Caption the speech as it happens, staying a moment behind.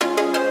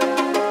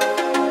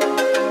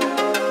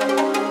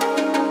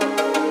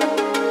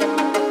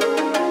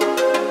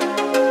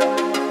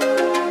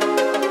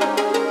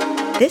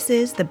This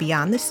is the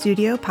Beyond the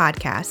Studio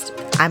podcast.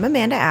 I'm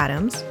Amanda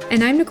Adams.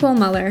 And I'm Nicole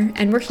Muller,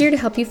 and we're here to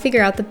help you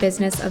figure out the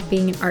business of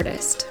being an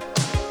artist.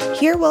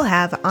 Here we'll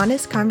have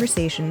honest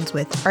conversations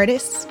with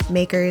artists,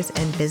 makers,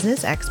 and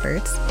business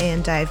experts,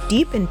 and dive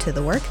deep into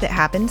the work that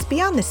happens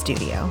beyond the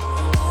studio.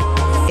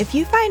 If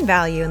you find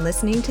value in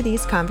listening to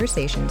these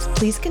conversations,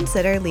 please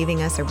consider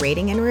leaving us a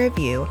rating and a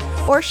review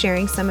or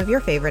sharing some of your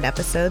favorite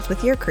episodes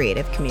with your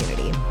creative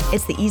community.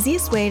 It's the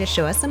easiest way to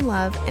show us some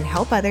love and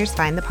help others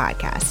find the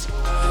podcast.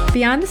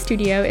 Beyond the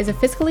Studio is a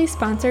fiscally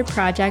sponsored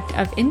project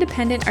of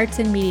Independent Arts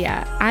and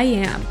Media,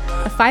 IAM,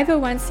 a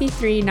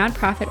 501c3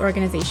 nonprofit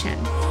organization.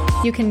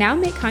 You can now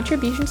make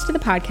contributions to the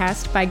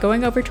podcast by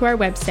going over to our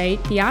website,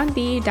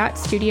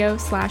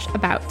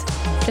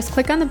 beyondthe.studio/about. Just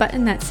click on the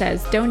button that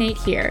says Donate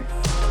Here.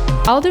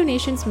 All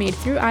donations made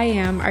through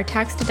IAM are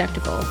tax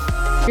deductible.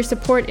 Your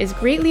support is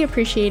greatly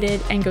appreciated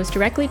and goes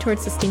directly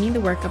towards sustaining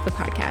the work of the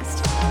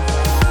podcast.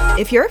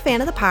 If you're a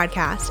fan of the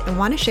podcast and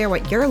want to share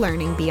what you're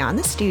learning beyond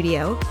the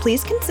studio,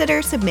 please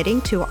consider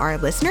submitting to our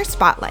Listener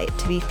Spotlight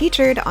to be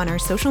featured on our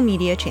social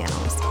media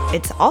channels.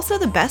 It's also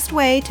the best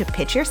way to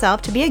pitch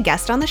yourself to be a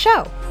guest on the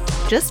show.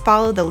 Just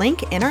follow the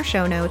link in our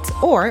show notes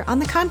or on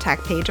the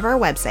contact page of our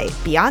website,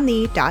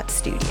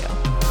 beyondthe.studio.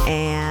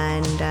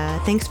 And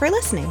thanks for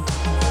listening.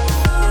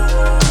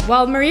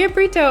 Well, Maria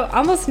Brito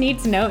almost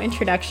needs no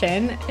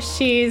introduction.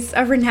 She's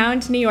a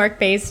renowned New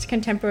York-based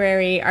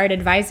contemporary art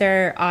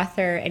advisor,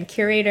 author, and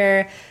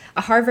curator,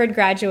 a Harvard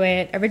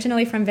graduate,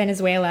 originally from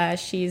Venezuela.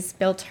 She's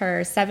built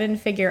her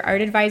 7-figure art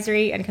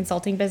advisory and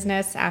consulting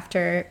business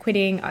after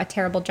quitting a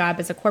terrible job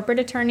as a corporate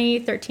attorney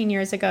 13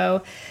 years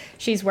ago.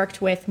 She's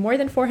worked with more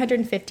than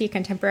 450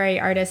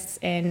 contemporary artists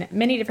in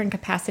many different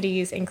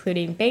capacities,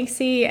 including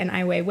Banksy and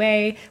Ai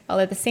Weiwei, while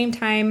at the same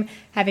time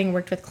having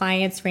worked with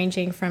clients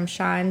ranging from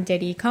Sean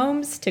Diddy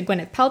Combs to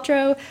Gwyneth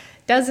Paltrow,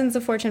 dozens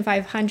of Fortune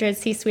 500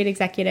 C-suite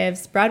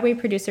executives, Broadway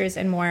producers,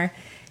 and more.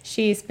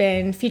 She's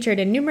been featured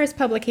in numerous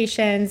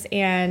publications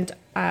and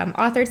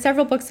authored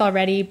several books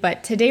already,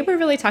 but today we're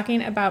really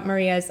talking about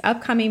Maria's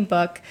upcoming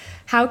book,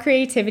 How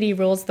Creativity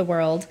Rules the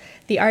World,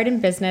 The Art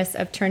and Business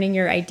of Turning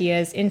Your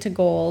Ideas into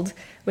Gold,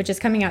 which is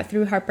coming out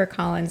through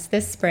HarperCollins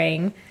this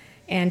spring.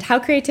 And How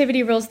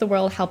Creativity Rules the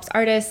World helps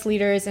artists,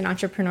 leaders, and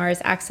entrepreneurs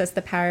access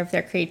the power of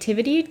their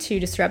creativity to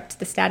disrupt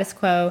the status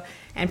quo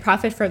and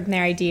profit from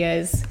their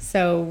ideas.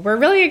 So we're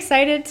really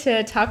excited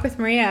to talk with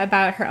Maria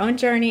about her own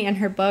journey and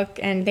her book.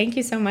 And thank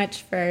you so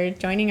much for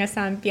joining us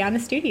on Beyond the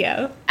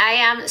Studio. I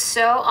am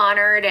so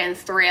honored and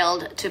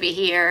thrilled to be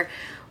here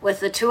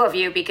with the two of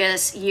you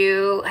because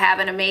you have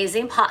an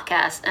amazing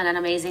podcast and an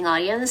amazing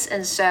audience.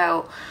 And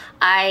so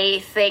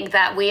I think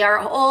that we are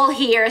all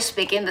here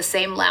speaking the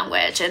same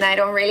language, and I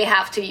don't really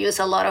have to use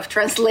a lot of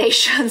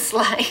translations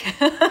like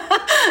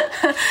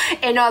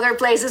in other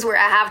places where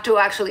I have to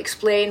actually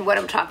explain what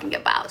I'm talking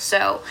about.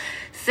 So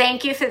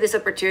thank you for this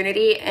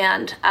opportunity,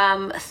 and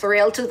I'm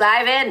thrilled to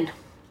dive in.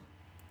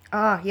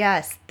 Oh,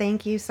 yes.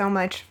 Thank you so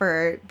much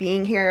for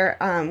being here.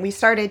 We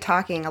started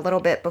talking a little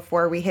bit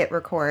before we hit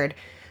record,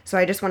 so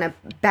I just want to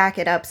back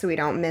it up so we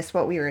don't miss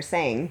what we were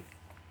saying.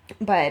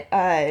 But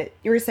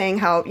you were saying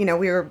how,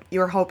 you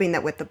were hoping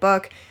that with the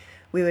book,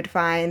 we would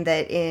find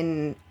that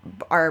in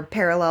our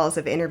parallels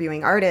of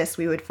interviewing artists,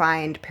 we would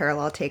find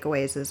parallel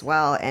takeaways as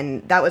well.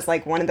 And that was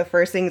like one of the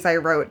first things I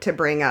wrote to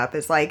bring up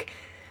is like,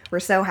 we're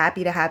so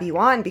happy to have you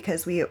on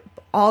because we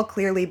all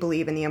clearly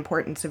believe in the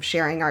importance of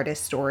sharing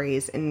artist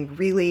stories and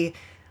really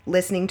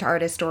listening to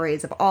artist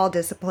stories of all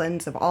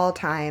disciplines, of all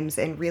times,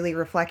 and really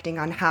reflecting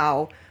on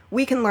how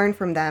we can learn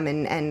from them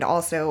and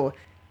also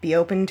be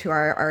open to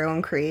our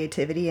own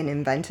creativity and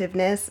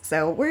inventiveness.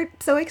 So we're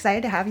so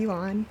excited to have you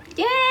on.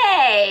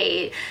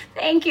 Yay!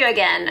 Thank you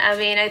again. I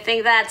mean, I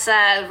think that's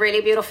a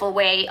really beautiful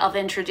way of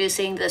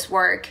introducing this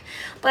work.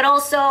 But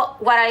also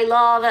what I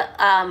love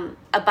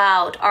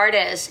about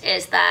artists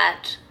is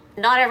that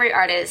not every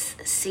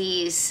artist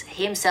sees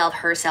himself,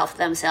 herself,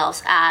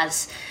 themselves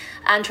as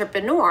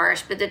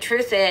entrepreneurs, but the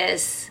truth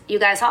is you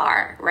guys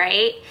are,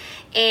 right?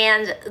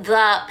 And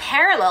the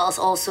parallels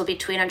also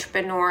between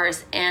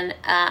entrepreneurs and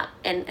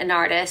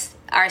artists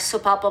are so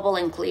palpable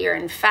and clear.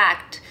 In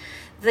fact,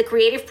 the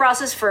creative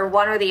process for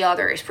one or the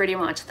other is pretty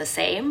much the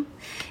same.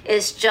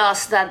 It's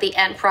just that the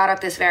end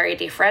product is very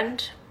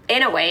different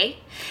in a way.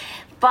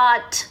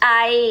 But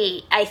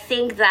I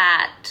think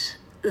that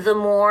the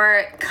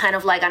more kind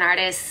of like an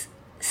artist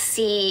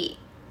see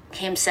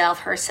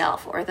himself,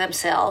 herself, or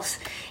themselves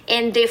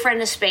in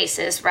different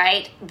spaces,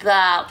 right?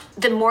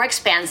 The more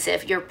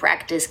expansive your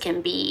practice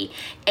can be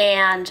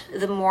and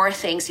the more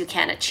things you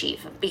can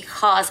achieve,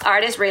 because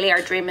artists really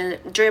are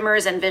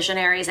dreamers and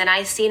visionaries, and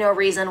I see no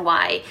reason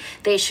why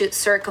they should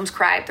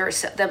circumscribe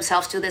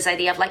themselves to this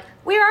idea of like,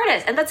 we're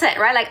artists and that's it,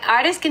 right? Like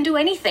artists can do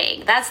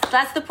anything. That's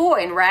the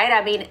point, right?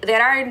 I mean,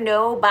 there are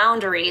no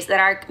boundaries.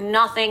 There are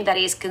nothing that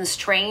is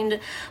constrained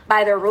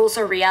by the rules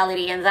of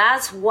reality, and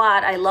that's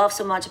what I love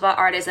so much about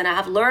artists, and I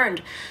have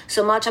learned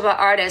so much about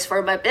artists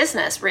for my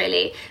business,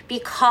 really,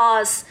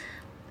 because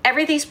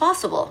everything's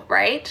possible,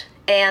 right?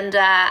 And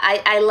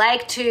I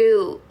like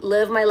to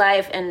live my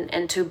life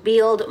and to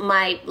build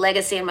my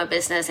legacy in my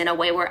business in a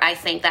way where I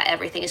think that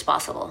everything is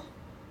possible.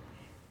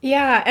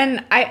 Yeah,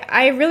 and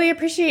I really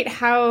appreciate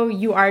how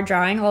you are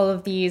drawing all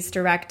of these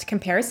direct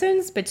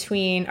comparisons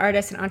between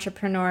artists and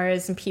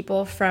entrepreneurs and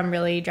people from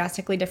really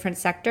drastically different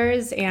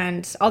sectors.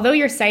 And although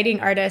you're citing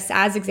artists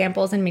as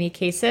examples in many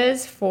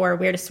cases for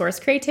where to source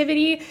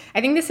creativity,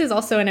 I think this is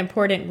also an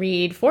important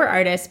read for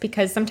artists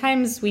because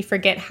sometimes we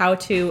forget how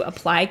to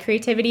apply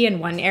creativity in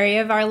one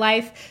area of our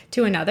life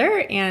to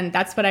another. And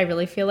that's what I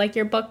really feel like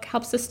your book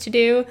helps us to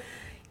do.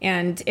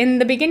 And in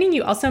the beginning,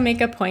 you also make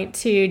a point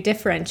to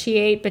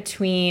differentiate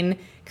between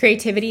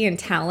creativity and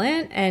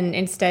talent, and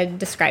instead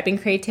describing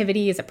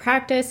creativity as a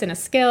practice and a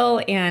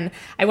skill. And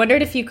I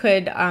wondered if you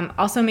could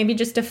also maybe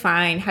just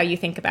define how you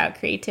think about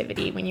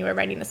creativity when you were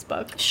writing this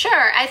book.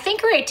 Sure. I think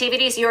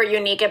creativity is your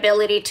unique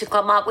ability to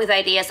come up with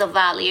ideas of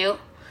value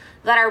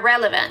that are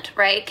relevant,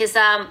 right? Because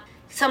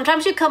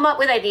sometimes you come up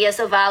with ideas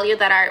of value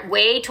that are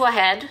way too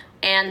ahead,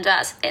 and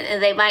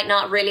they might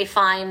not really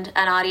find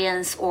an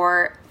audience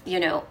or,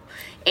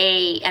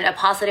 a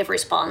positive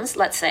response,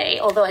 let's say,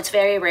 although it's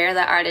very rare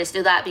that artists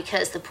do that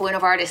because the point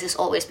of artists is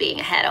always being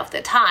ahead of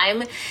the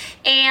time.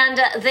 And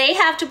they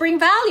have to bring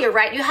value,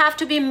 right? You have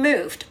to be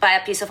moved by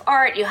a piece of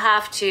art. You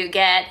have to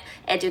get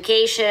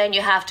education.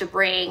 You have to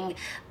bring,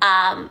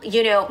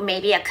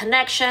 maybe a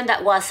connection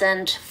that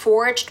wasn't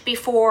forged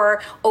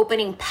before,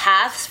 opening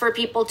paths for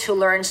people to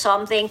learn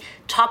something.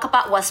 Talk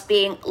about what's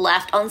being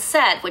left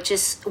unsaid, which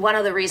is one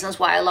of the reasons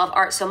why I love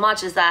art so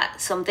much, is that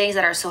some things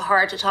that are so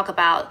hard to talk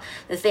about,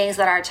 the things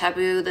that are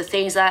taboo, the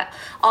things that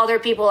other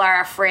people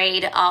are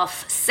afraid of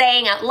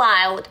saying out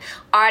loud,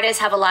 artists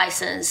have a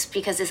license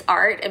because it's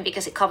art and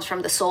because it comes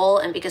from the soul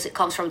and because it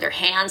comes from their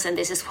hands, and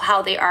this is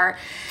how they are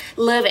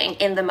living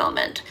in the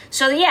moment.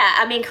 So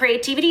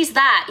creativity is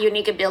that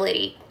unique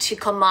ability to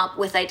come up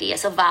with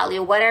ideas of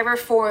value, whatever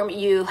form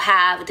you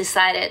have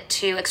decided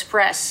to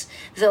express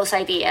those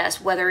ideas,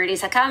 whether it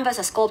is a canvas,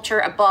 a sculpture,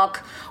 a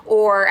book,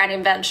 or an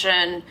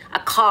invention, a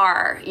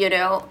car,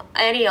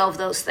 any of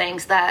those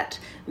things that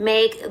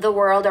make the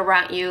world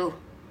around you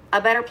a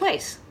better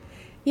place.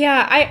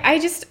 Yeah, I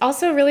just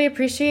also really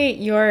appreciate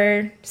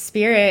your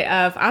spirit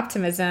of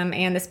optimism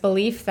and this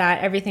belief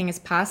that everything is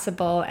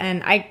possible.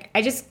 And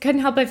I just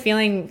couldn't help but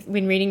feeling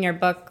when reading your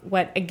book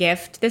what a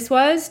gift this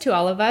was to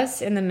all of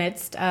us in the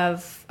midst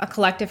of a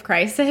collective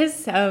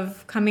crisis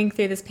of coming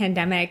through this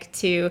pandemic,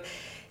 to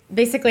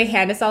basically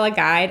hand us all a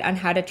guide on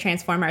how to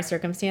transform our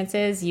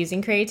circumstances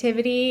using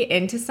creativity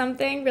into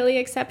something really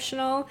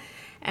exceptional.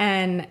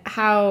 And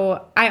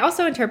how I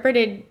also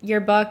interpreted your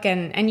book,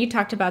 and you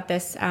talked about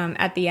this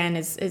at the end,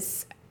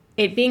 is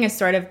it being a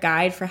sort of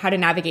guide for how to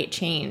navigate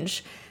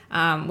change,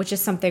 which is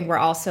something we're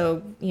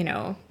also,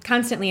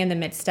 constantly in the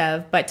midst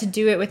of, but to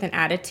do it with an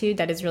attitude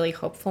that is really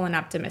hopeful and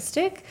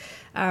optimistic,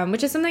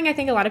 which is something I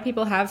think a lot of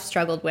people have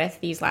struggled with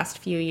these last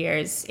few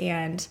years.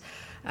 And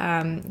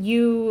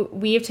you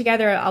weave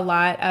together a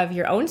lot of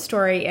your own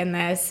story in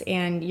this,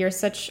 and you're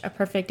such a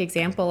perfect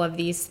example of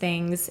these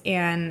things.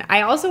 And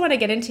I also want to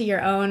get into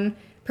your own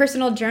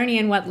personal journey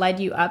and what led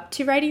you up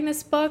to writing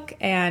this book.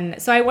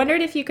 And so I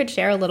wondered if you could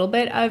share a little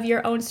bit of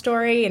your own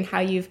story and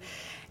how you've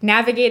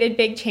navigated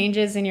big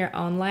changes in your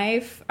own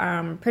life,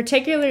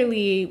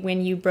 particularly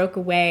when you broke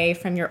away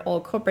from your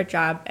old corporate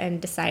job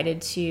and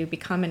decided to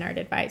become an art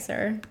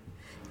advisor.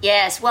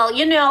 Yes, well,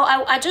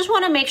 I just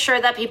want to make sure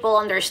that people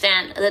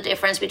understand the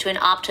difference between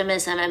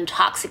optimism and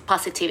toxic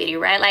positivity,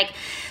 right? Like,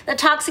 the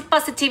toxic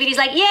positivity is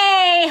like,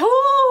 yay,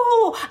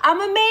 whoo, I'm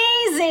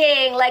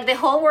amazing. Like, the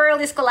whole world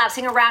is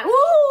collapsing around,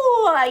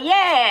 woo,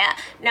 yeah.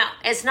 No,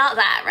 it's not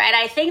that, right?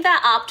 I think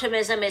that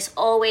optimism is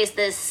always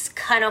this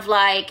kind of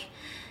like,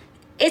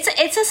 it's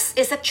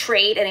a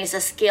trait and it's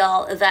a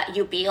skill that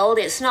you build.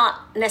 It's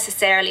not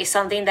necessarily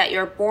something that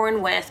you're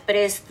born with, but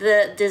it's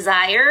the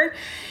desire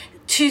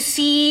to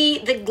see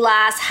the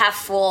glass half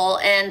full,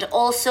 and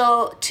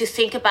also to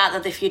think about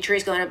that the future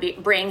is going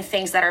to bring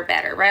things that are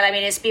better, right? I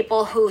mean, it's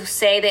people who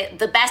say that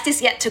the best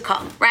is yet to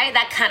come, right?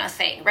 That kind of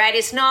thing, right?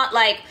 It's not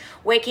like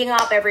waking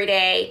up every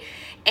day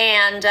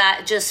and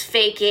just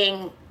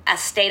faking a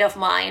state of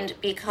mind,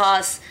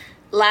 because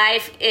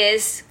life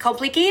is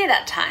complicated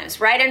at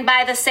times, right? And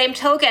by the same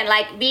token,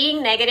 like,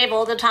 being negative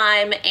all the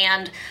time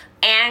and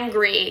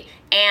angry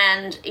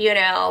and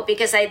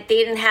because I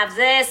didn't have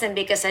this and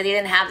because I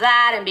didn't have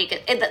that, and because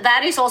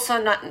that is also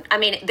not,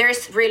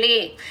 there's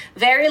really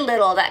very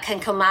little that can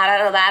come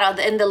out of that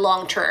in the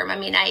long term.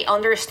 I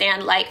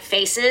understand, like,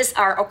 phases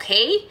are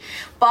okay,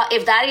 but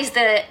if that is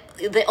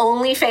the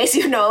only phase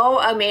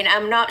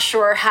I'm not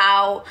sure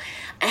how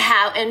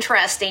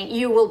interesting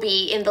you will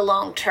be in the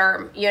long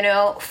term,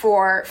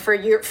 for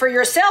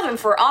yourself and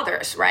for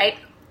others, right?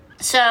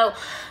 So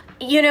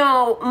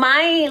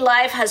my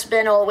life has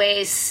been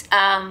always,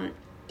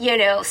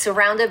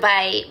 surrounded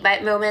by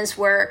moments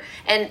where,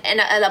 and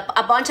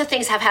a bunch of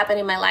things have happened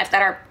in my life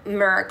that are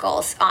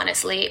miracles,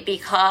 honestly,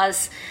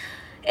 because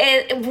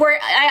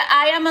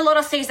I am a lot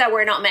of things that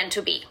were not meant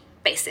to be,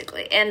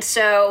 basically. And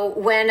so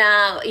when,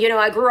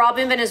 I grew up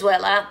in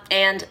Venezuela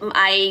and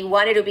I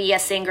wanted to be a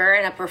singer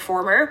and a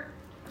performer.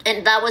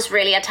 And that was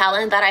really a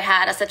talent that I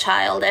had as a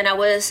child. And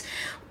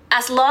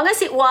as long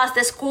as it was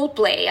the school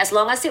play, as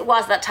long as it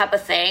was that type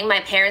of thing, my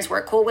parents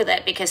were cool with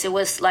it because it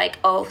was like,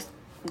 oh,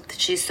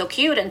 she's so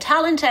cute and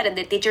talented. And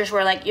the teachers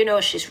were like,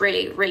 she's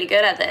really, really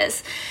good at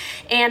this.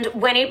 And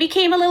when it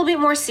became a little bit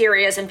more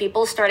serious and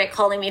people started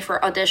calling me for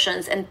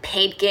auditions and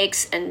paid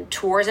gigs and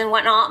tours and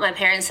whatnot, my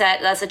parents said,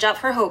 that's a job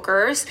for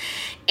hookers.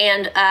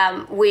 And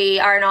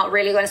we are not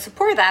really going to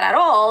support that at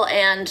all.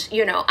 And,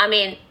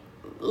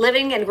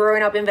 living and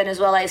growing up in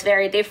Venezuela is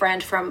very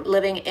different from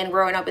living and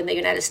growing up in the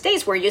United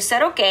States, where you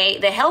said, okay,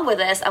 the hell with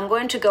this. I'm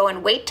going to go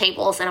and wait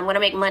tables and I'm going to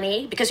make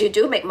money, because you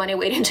do make money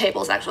waiting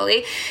tables,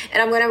 actually.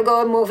 And I'm going to go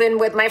and move in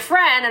with my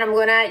friend and I'm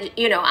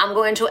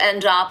going to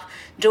end up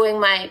doing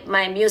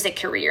my music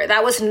career.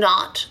 That was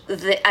not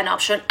an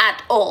option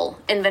at all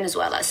in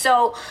Venezuela.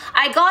 So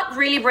I got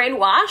really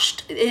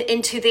brainwashed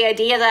into the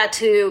idea that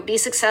to be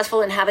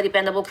successful and have a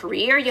dependable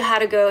career, you had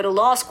to go to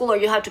law school or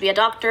you had to be a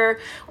doctor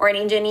or an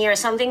engineer,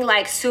 something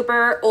like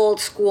super old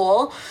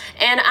school.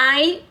 And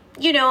I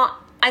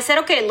said,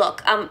 okay,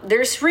 look,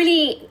 there's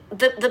really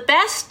the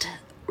best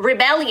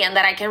rebellion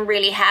that I can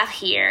really have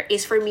here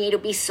is for me to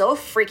be so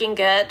freaking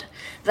good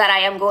that I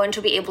am going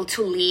to be able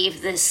to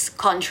leave this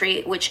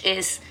country, which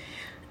is,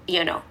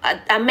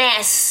 a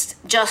mess,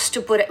 just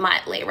to put it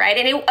mildly, right?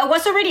 And it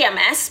was already a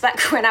mess back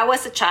when I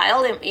was a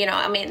child.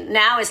 And,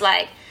 now it's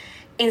like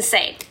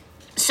insane.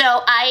 So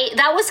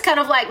that was kind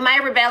of like my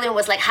rebellion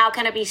was like, how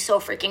can I be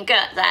so freaking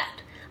good that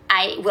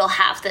I will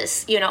have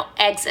this,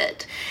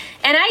 exit?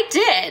 And I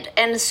did.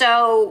 And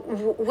so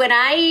when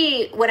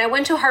I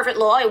went to Harvard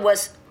Law, it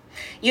was,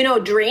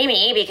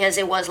 dreamy, because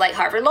it was like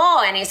Harvard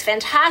Law and it's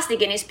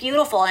fantastic and it's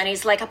beautiful and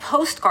it's like a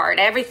postcard.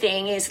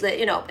 Everything is,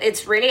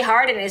 it's really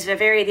hard and it's a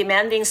very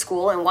demanding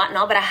school and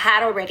whatnot. But I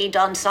had already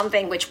done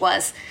something, which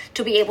was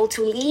to be able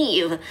to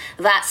leave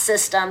that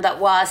system that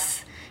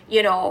was,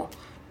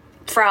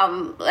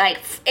 from like,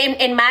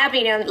 in my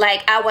opinion,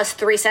 like I was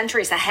 3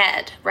 centuries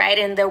ahead, right,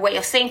 in their way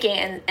of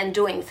thinking and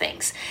doing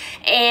things.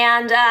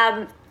 And,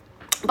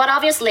 but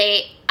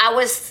obviously I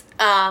was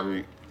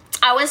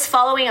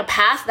following a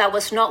path that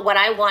was not what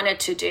I wanted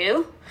to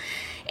do.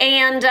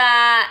 And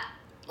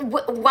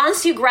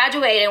once you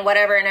graduate and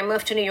whatever, and I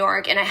moved to New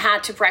York and I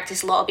had to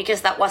practice law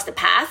because that was the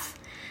path,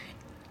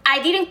 I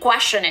didn't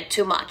question it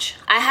too much.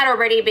 I had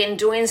already been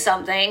doing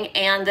something,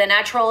 and the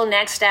natural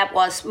next step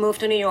was move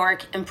to New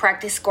York and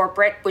practice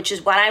corporate, which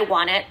is what I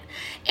wanted.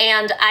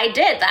 And I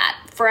did that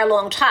for a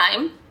long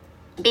time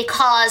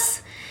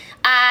because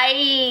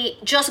I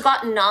just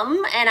got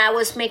numb and I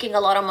was making a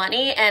lot of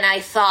money, and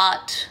I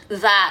thought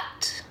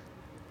that,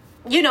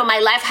 my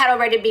life had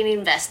already been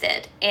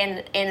invested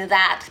in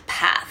that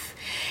path.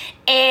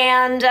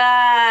 And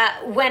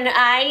when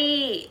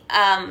I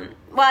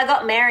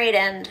got married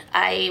and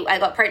I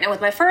got pregnant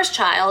with my first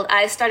child,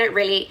 I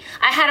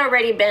had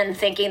already been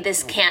thinking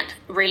this can't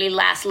really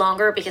last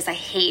longer because I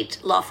hate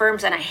law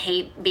firms and I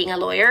hate being a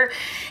lawyer.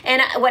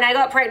 And when I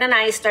got pregnant,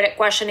 I started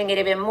questioning it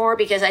even more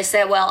because I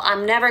said, well,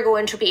 I'm never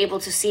going to be able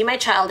to see my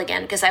child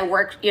again because I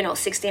work,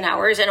 16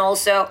 hours. And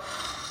also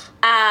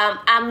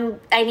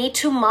I need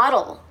to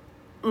model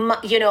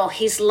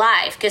his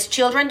life, because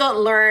children don't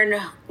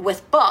learn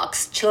with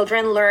books.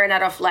 Children learn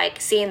out of like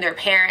seeing their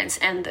parents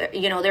and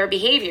their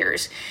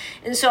behaviors.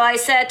 And so I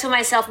said to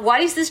myself, what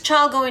is this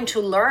child going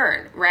to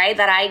learn, right?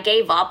 That I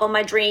gave up on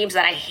my dreams,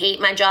 that I hate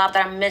my job,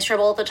 that I'm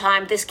miserable all the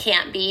time. This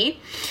can't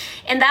be.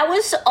 And that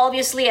was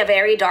obviously a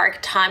very dark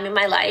time in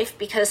my life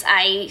because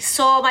I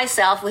saw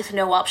myself with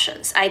no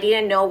options. I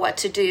didn't know what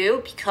to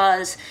do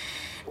because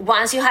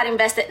once you had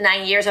invested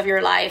 9 years of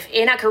your life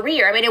in a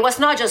career, it was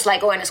not just like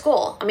going to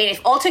school.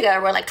 If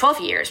altogether were like 12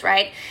 years,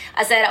 right?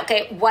 I said,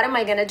 okay, what am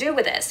I going to do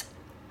with this?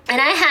 And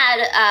I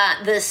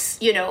had this,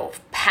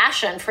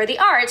 passion for the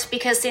arts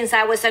because since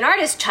I was an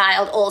artist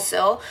child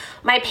also,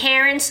 my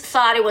parents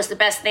thought it was the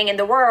best thing in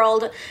the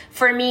world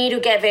for me to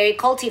get very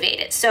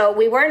cultivated. So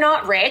we were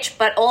not rich,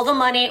 but all the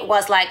money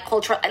was like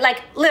cultural,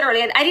 like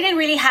literally, I didn't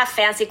really have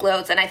fancy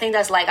clothes. And I think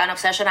that's like an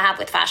obsession I have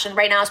with fashion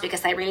right now is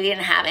because I really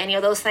didn't have any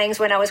of those things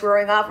when I was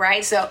growing up,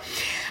 right? So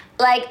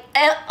like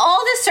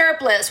all the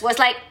surplus was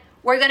like,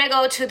 we're going to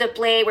go to the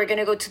play, we're going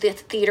to go to the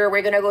theater,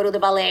 we're going to go to the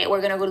ballet,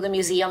 we're going to go to the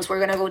museums, we're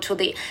going to go to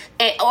the,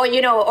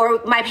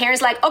 or my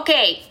parents like,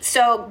 okay,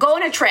 so go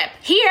on a trip.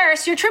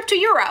 Here's your trip to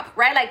Europe,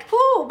 right? Like,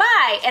 whoo,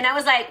 bye. And I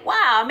was like,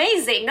 wow,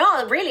 amazing.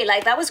 No, really,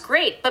 like that was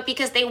great. But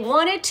because they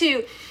wanted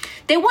to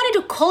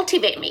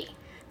cultivate me.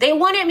 They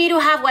wanted me to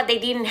have what they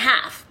didn't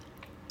have.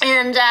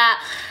 And,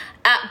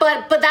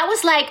 but that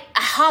was like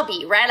a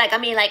hobby, right? Like,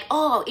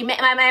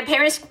 my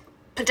parents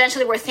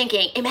potentially were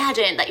thinking,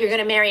 imagine that you're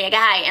going to marry a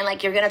guy and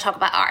like you're going to talk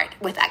about art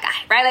with that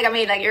guy, right? Like,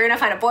 you're going to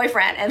find a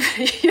boyfriend and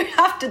you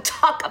have to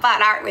talk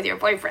about art with your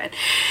boyfriend.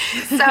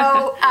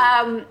 So,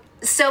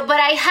 but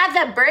I had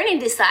that burning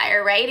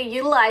desire, right? To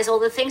utilize all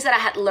the things that I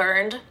had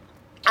learned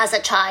as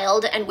a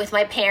child and with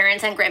my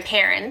parents and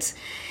grandparents.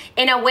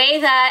 in a way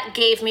that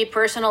gave me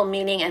personal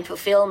meaning and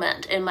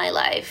fulfillment in my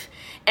life.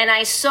 And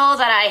I saw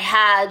that I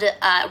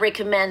had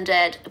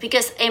recommended,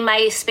 because in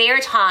my spare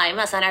time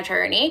as an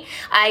attorney,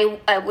 I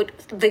would,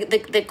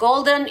 the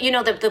golden,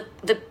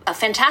 the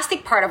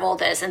fantastic part of all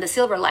this and the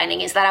silver lining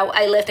is that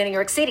I lived in New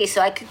York City,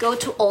 so I could go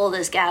to all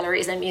these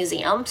galleries and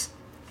museums.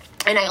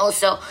 And I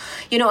also,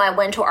 I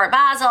went to Art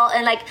Basel,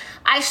 and like,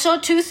 I saw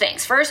two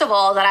things. First of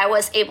all, that I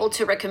was able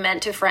to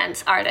recommend to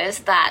friends,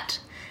 artists that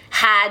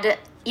had,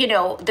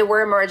 they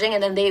were emerging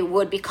and then they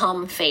would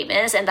become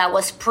famous. And that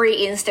was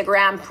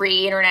pre-Instagram,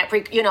 pre-internet,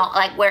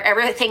 like where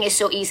everything is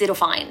so easy to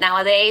find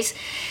nowadays.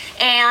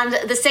 And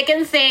the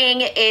second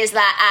thing is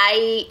that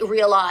I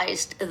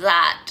realized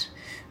that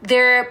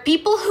there are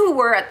people who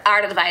were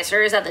art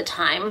advisors at the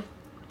time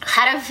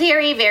had a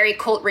very, very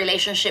cold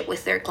relationship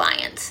with their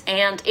clients,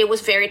 and it was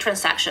very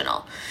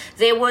transactional.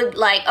 They would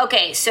like,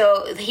 okay,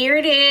 so here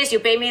it is, you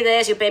pay me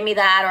this, you pay me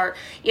that, or,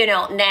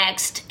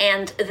 next.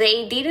 And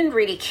they didn't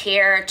really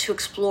care to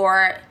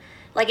explore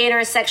like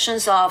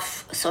intersections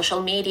of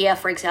social media,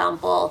 for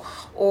example,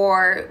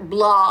 or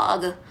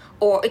blog,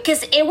 or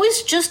because it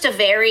was just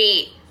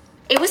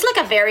it was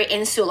like a very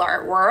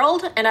insular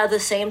world. And at the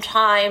same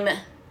time,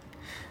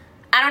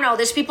 I don't know,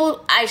 there's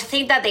people, I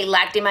think that they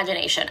lacked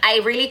imagination. I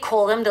really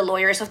call them the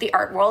lawyers of the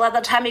art world at the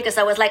time, because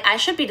I was like, I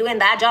should be doing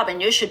that job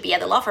and you should be at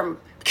the law firm.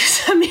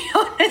 Because I mean,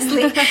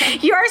 honestly,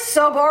 you are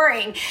so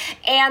boring.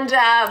 And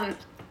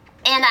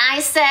I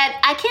said,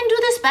 I can do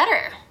this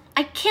better.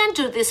 I can't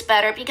do this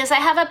better because I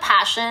have a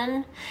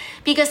passion,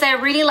 because I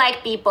really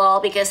like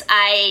people, because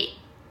I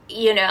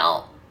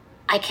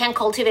can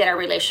cultivate a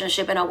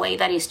relationship in a way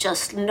that is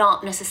just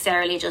not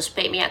necessarily just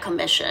pay me a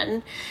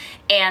commission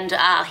and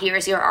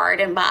here's your art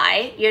and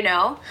buy,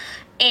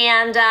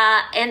 and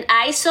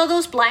I saw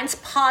those blind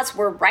spots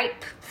were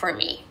ripe for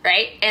me,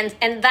 right?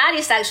 And that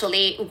is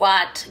actually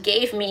what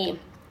gave me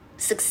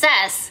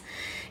success.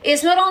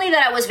 Is not only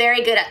that I was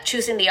very good at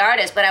choosing the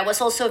artist, but I was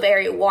also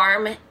very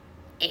warm,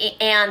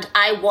 and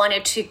I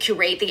wanted to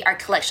curate the art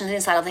collections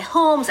inside of the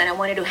homes, and I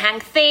wanted to hang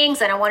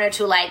things, and I wanted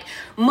to like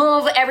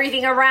move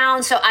everything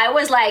around. So I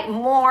was like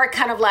more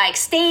kind of like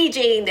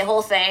staging the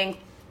whole thing.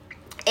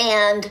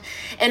 And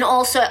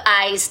also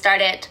I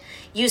started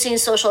using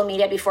social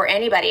media before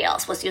anybody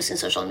else was using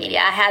social media.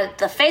 I had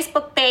the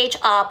Facebook page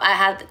up, I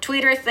had the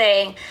Twitter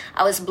thing,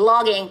 I was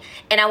blogging,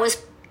 and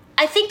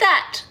I think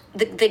that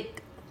the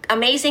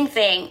amazing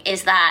thing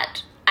is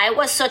that I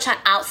was such an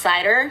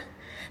outsider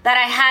that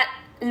I had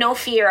no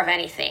fear of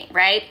anything,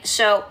 right?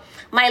 So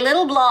my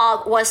little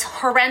blog was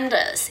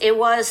horrendous. It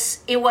was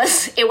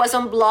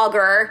on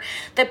Blogger.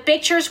 The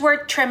pictures were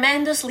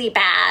tremendously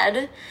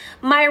bad.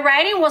 My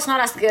writing was not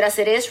as good as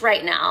it is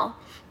right now,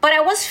 but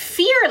I was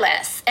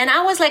fearless. And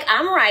I was like,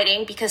 I'm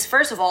writing because,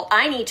 first of all,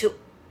 I need to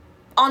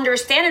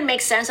understand and make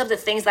sense of the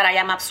things that I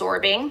am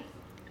absorbing.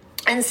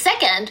 And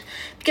second,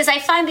 because I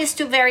find these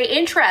two very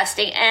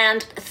interesting.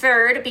 And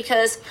third,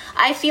 because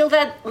I feel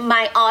that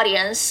my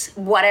audience,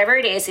 whatever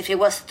it is, if it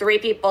was 3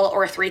 people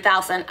or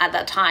 3,000 at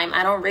that time,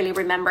 I don't really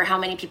remember how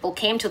many people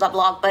came to the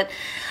blog, but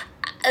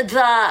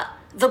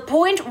the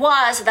point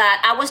was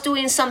that I was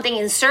doing something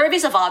in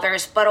service of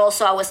others, but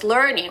also I was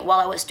learning while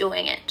I was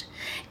doing it.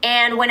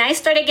 And when I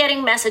started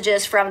getting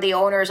messages from the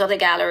owners of the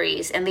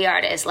galleries and the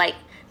artists, like,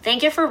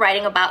 thank you for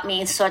writing about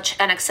me in such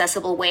an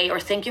accessible way, or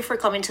thank you for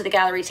coming to the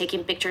gallery,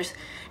 taking pictures.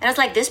 And I was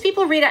like, these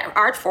people read at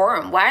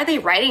Artforum. Why are they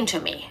writing to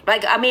me?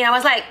 Like, I mean, I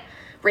was like,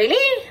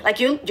 really? Like,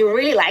 you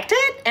really liked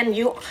it? And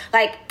you,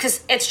 like,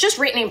 because it's just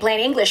written in plain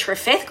English for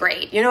 5th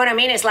grade. You know what I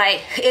mean? It's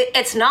like,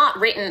 it's not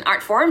written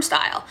Artforum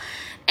style.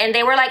 And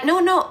they were like,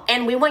 no,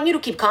 and we want you to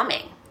keep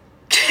coming.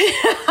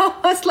 I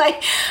was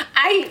like,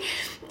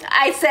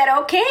 I said,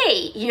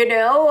 okay,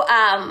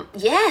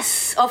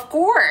 yes, of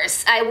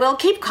course, I will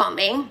keep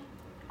coming.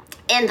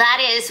 And that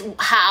is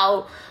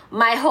how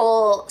my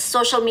whole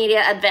social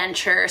media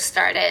adventure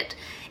started,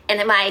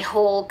 and my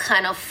whole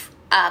kind of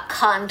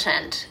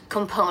content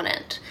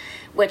component,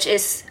 which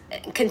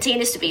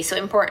continues to be so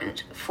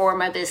important for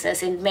my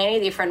business in many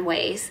different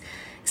ways,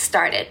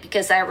 started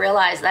because I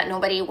realized that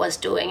nobody was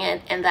doing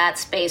it, and that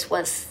space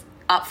was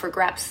up for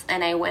grabs,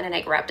 and I went and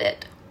I grabbed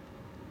it.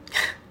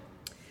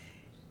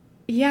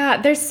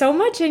 Yeah, there's so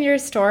much in your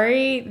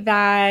story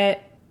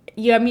that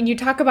you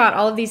talk about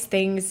all of these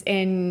things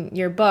in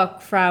your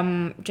book,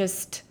 from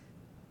just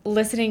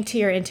listening to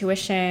your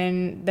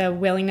intuition, the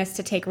willingness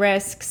to take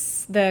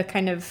risks, the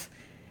kind of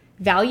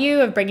value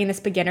of bringing this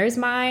beginner's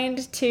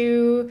mind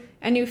to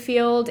a new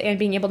field and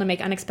being able to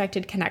make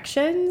unexpected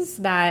connections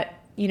that,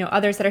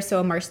 others that are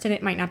so immersed in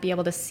it might not be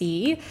able to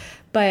see.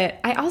 But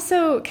I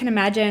also can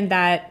imagine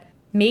that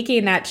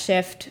making that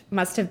shift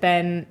must have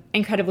been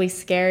incredibly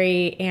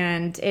scary,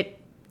 and it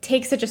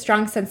takes such a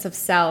strong sense of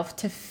self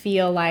to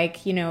feel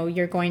like,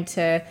 you're going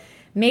to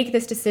make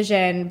this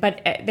decision,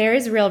 but there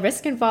is real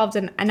risk involved.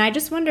 And I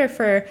just wonder,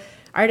 for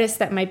artists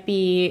that might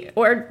be,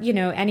 or,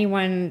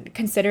 anyone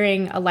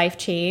considering a life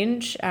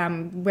change,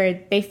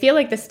 where they feel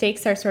like the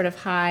stakes are sort of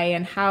high,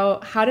 and how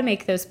to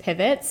make those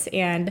pivots.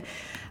 And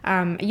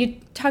you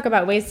talk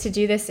about ways to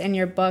do this in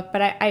your book,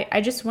 but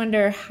I just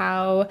wonder,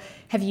 how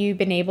have you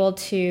been able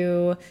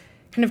to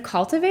kind of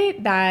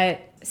cultivate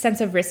that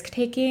sense of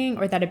risk-taking,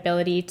 or that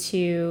ability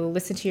to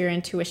listen to your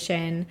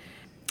intuition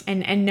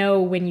and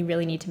know when you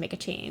really need to make a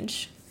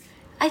change?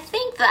 I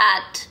think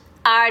that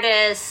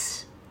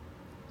artists,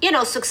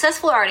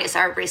 successful artists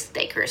are risk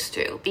takers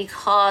too,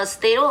 because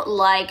they don't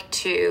like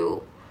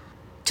to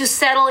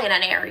settle in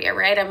an area,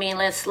 right? I mean,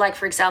 let's, like,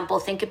 for example,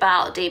 think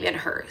about Damien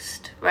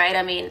Hirst, right?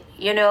 I mean,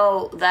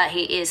 that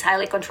he is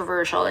highly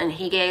controversial, and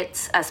he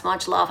gets as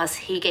much love as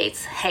he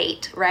gets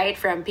hate, right?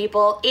 From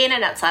people in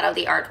and outside of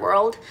the art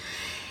world.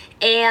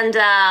 And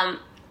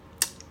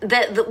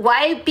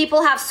why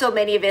people have so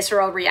many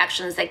visceral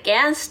reactions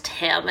against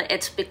him,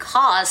 it's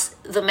because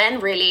the man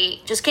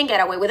really just can't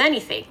get away with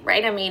anything,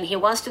 right? I mean, he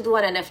wants to do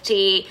an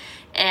NFT,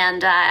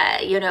 and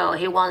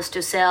he wants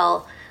to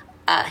sell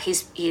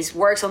his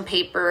works on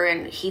paper,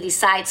 and he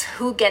decides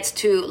who gets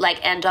to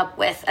end up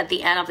with at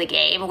the end of the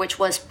game, which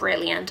was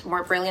brilliant,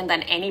 more brilliant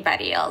than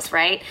anybody else,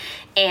 right?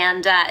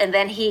 And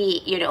then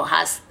he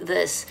has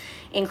this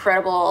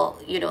incredible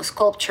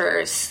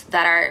sculptures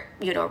that are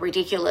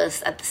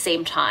ridiculous at the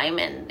same time,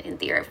 and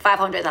they're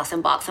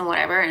 $500,000 and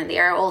whatever, and they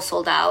are all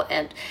sold out.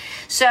 And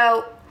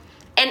so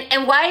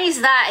and why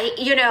is that?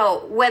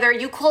 Whether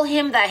you call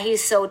him that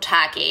he's so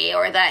tacky,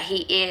 or that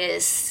he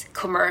is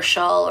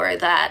commercial, or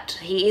that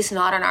he is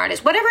not an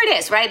artist, whatever it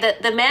is, right?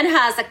 The man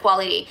has a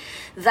quality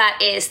that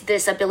is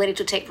this ability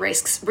to take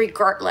risks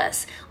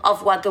regardless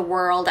of what the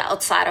world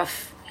outside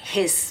of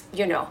his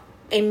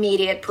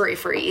immediate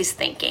periphery is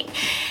thinking.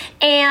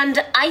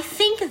 And I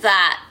think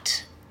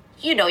that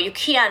you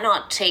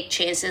cannot take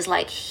chances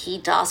like he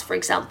does, for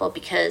example,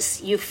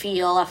 because you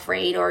feel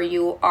afraid, or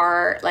you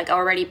are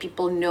already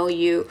people know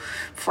you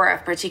for a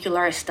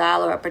particular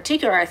style or a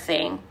particular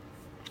thing.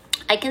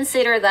 I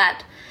consider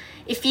that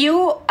if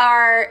you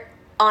are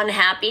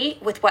unhappy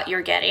with what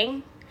you're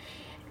getting,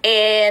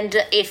 and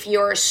if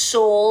your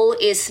soul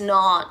is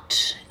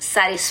not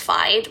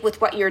satisfied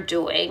with what you're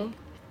doing,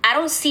 I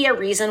don't see a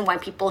reason why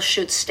people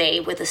should stay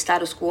with the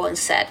status quo and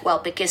said, well,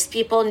 because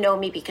people know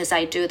me because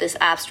I do this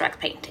abstract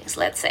paintings,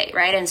 let's say,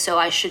 right? And so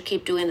I should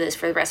keep doing this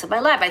for the rest of my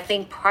life. I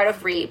think part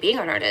of really being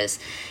an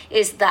artist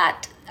is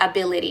that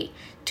ability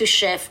to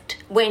shift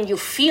when you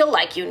feel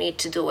like you need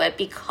to do it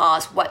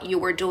because what you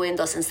were doing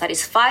doesn't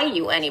satisfy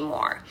you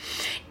anymore.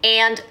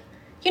 And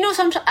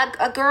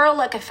a girl,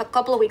 a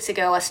couple of weeks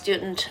ago, a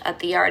student at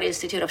the Art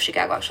Institute of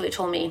Chicago actually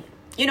told me,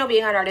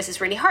 being an artist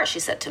is really hard, she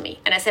said to me.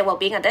 And I said, well,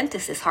 being a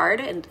dentist is hard,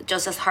 and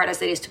just as hard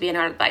as it is to be an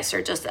art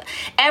advisor,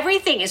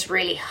 everything is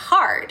really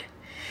hard.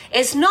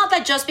 It's not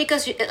that just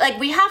because,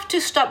 we have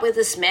to stop with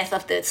this myth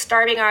of the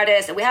starving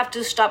artist, and we have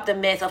to stop the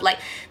myth of,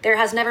 there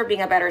has never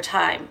been a better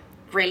time,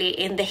 really,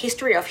 in the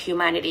history of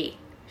humanity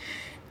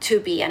to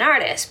be an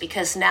artist,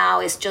 because now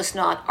it's just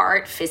not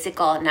art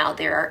physical. Now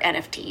there are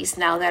NFTs.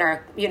 Now there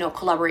are,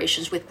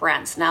 collaborations with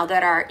brands. Now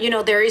there are,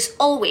 there is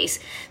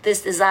always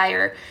this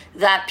desire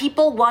that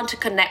people want to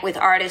connect with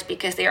artists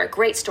because they are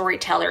great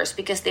storytellers,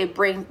 because they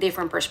bring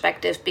different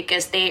perspectives,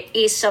 because there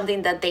is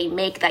something that they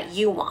make that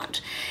you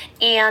want.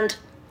 And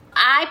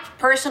I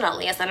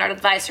personally, as an art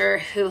advisor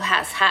who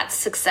has had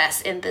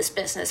success in this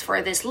business for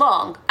this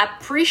long,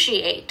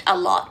 appreciate a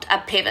lot a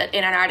pivot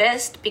in an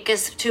artist,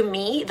 because to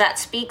me, that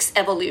speaks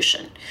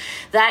evolution.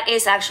 That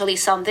is actually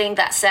something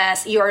that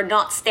says you're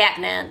not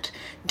stagnant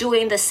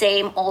doing the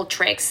same old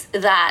tricks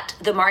that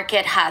the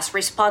market has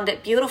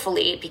responded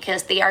beautifully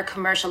because they are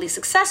commercially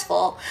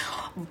successful,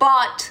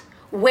 but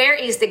where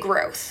is the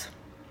growth?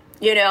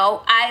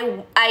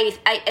 And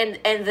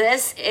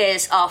this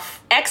is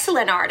of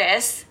excellent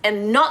artists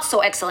and not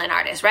so excellent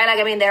artists,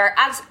 right? There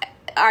are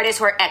artists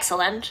who are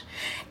excellent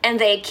and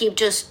they keep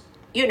just,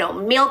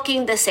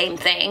 milking the same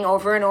thing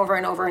over and over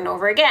and over and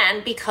over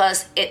again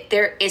because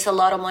there is a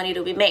lot of money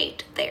to be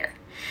made there.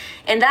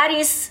 And that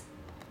is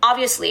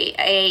obviously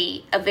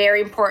a very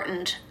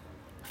important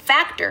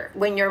factor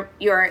when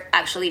you're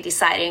actually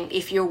deciding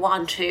if you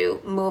want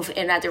to move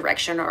in a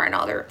direction or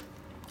another.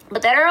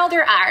 But there are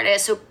other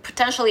artists who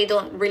potentially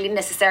don't really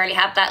necessarily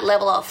have that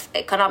level of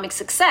economic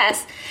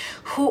success,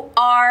 who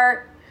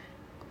are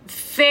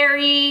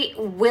very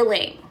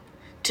willing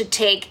to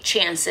take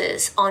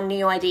chances on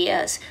new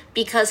ideas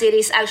because it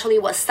is actually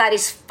what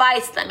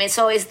satisfies them. And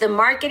so the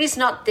market is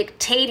not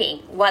dictating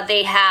what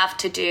they have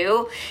to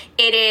do.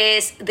 It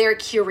is their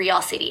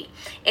curiosity.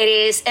 It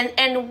is,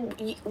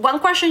 and one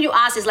question you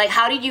ask is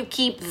how do you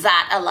keep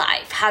that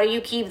alive? How do you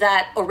keep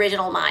that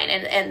original mind?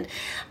 And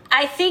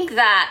I think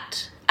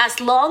that as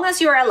long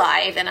as you're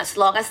alive and as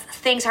long as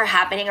things are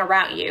happening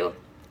around you,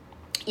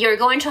 you're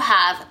going to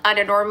have an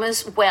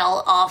enormous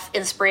well of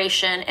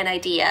inspiration and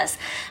ideas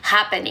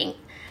happening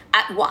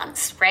at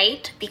once,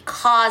 right?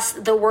 Because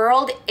the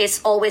world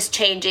is always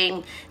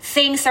changing.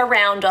 Things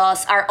around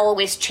us are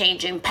always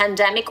changing,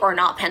 pandemic or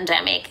not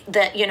pandemic,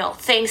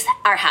 things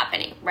are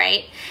happening,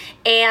 right?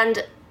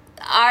 And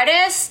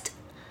artist,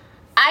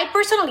 I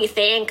personally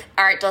think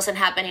art doesn't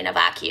happen in a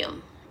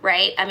vacuum,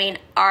 right? I mean,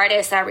 art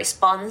is a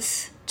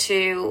response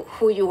to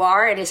who you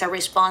are. It is a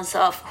response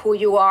of who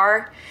you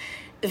are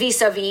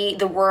vis-a-vis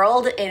the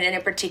world in a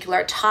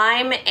particular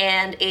time.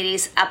 And it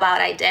is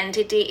about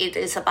identity. It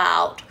is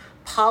about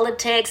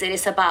politics. It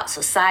is about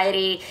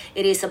society.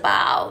 It is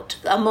about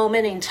a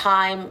moment in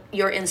time,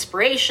 your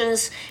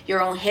inspirations,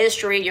 your own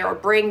history, your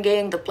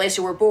upbringing, the place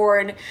you were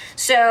born.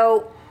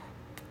 So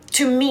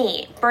to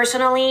me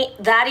personally,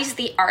 that is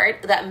the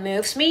art that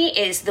moves me,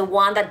 is the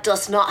one that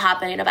does not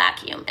happen in a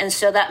vacuum. And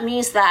so that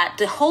means that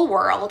the whole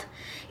world,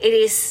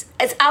 it's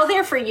out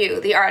there for you,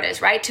 the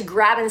artist, right, to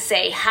grab and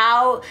say,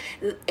 how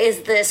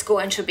is this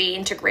going to be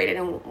integrated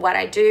in what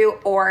I do?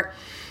 Or,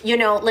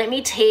 let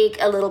me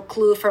take a little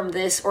clue from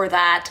this or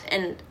that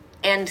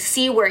and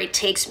see where it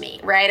takes me,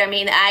 right? I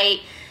mean,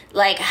 I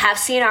have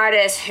seen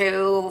artists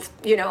who,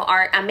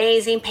 are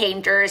amazing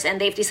painters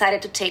and they've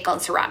decided to take on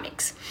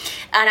ceramics.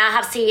 And I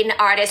have seen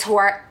artists who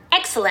are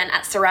excellent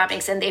at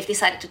ceramics and they've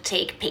decided to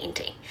take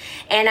painting.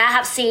 And I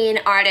have seen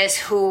artists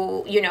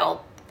who,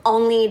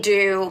 only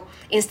do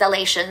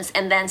installations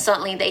and then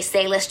suddenly they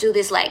say, let's do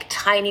this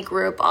tiny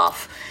group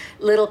of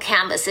little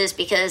canvases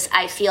because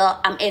I feel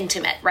I'm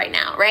intimate right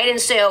now, right? And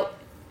so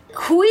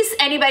who is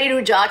anybody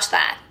to judge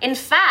that? In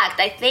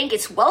fact, I think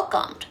it's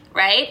welcomed,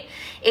 right?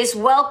 It's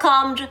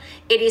welcomed.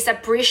 It is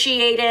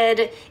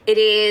appreciated. It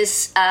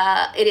is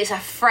a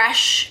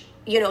fresh,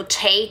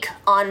 take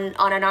on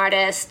an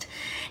artist.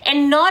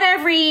 And not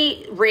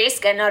every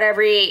risk and not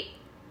every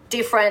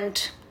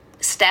different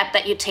step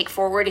that you take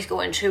forward is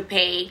going to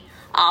pay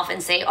off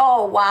and say,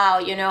 oh, wow,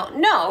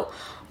 no.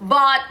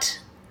 But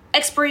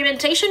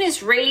experimentation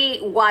is really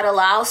what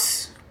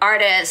allows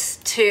artists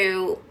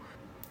to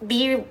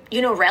be,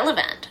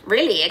 relevant.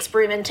 Really,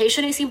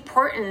 experimentation is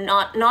important.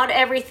 Not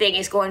everything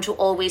is going to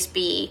always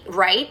be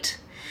right.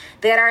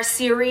 There are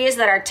series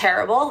that are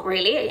terrible,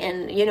 really.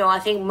 And, I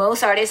think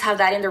most artists have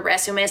that in their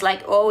resumes,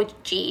 oh,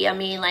 gee, I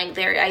mean,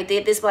 I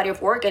did this body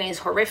of work and it's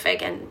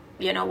horrific. And,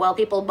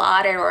 people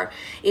bought it or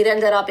it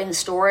ended up in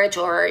storage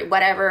or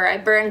whatever. I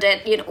burned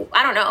it,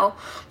 I don't know.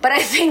 But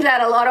I think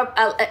that a lot of,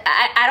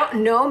 I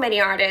don't know many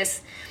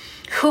artists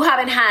who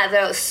haven't had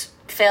those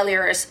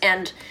failures.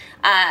 And,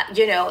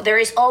 there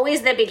is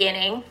always the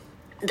beginning.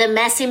 The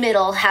messy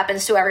middle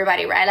happens to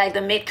everybody, right?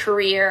 The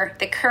mid-career,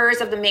 the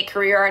curse of the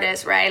mid-career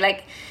artist,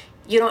 right?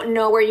 You don't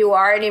know where you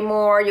are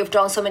anymore. You've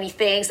done so many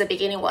things. The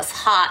beginning was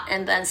hot,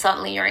 and then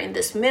suddenly you're in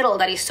this middle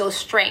that is so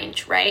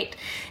strange, right?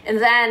 And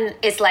then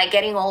it's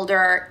getting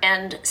older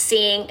and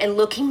seeing and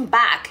looking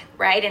back,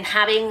 right? And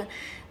having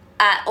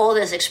all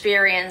this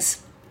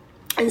experience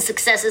and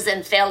successes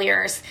and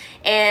failures.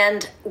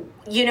 And,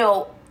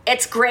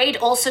 it's great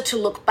also to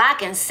look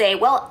back and say,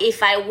 well,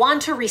 if I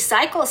want to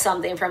recycle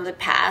something from the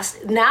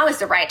past, now is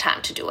the right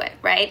time to do it,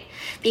 right?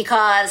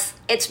 Because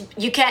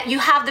you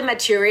have the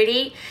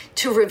maturity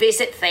to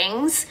revisit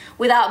things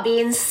without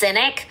being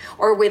cynic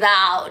or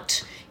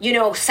without,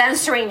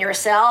 censoring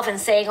yourself and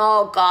saying,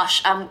 oh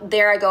gosh,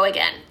 there I go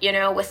again,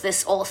 with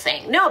this old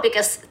thing. No,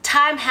 because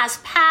time has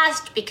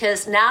passed,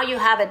 because now you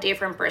have a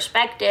different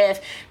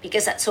perspective,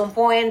 because at some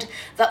point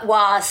that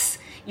was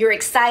your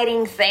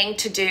exciting thing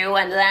to do,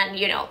 and then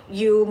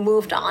you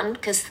moved on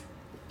because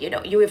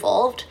you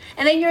evolved,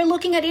 and then you're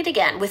looking at it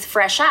again with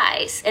fresh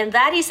eyes. And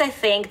that is, I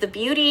think, the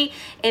beauty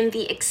and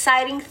the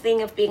exciting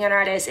thing of being an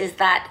artist, is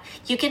that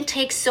you can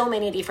take so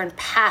many different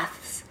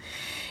paths.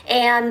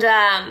 And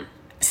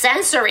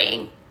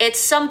censoring, it's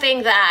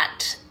something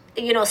that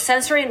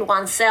censoring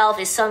oneself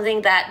is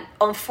something that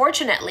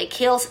unfortunately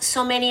kills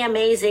so many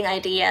amazing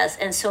ideas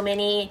and so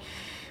many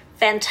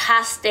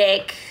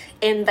fantastic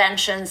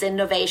inventions,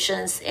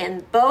 innovations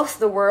in both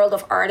the world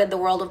of art and the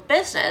world of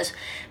business,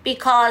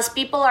 because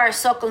people are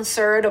so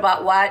concerned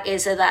about what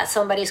is it that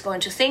somebody's going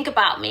to think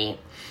about me.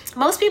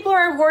 Most people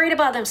are worried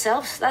about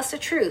themselves. That's the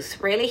truth.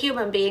 Really,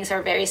 human beings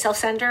are very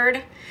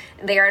self-centered.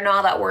 They are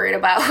not that worried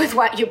about with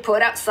what you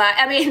put outside.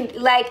 I mean,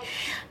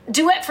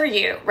 do it for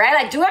you,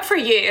 right? Do it for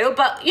you,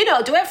 but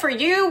do it for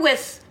you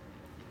with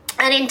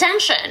an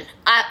intention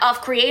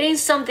of creating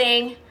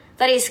something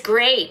that is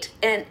great.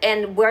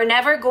 And we're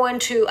never going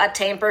to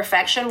attain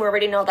perfection. We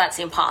already know that's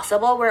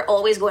impossible. We're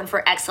always going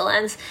for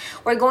excellence.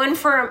 We're going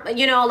for,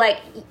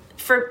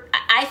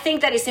 I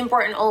think that it's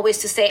important always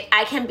to say,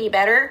 I can be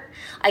better.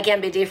 I can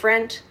be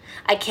different.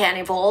 I can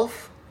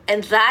evolve.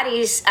 And that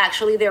is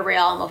actually the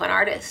realm of an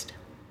artist.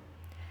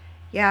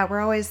 Yeah,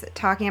 we're always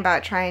talking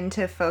about trying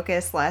to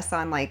focus less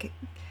on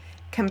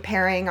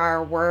comparing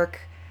our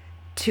work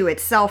to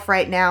itself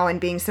right now and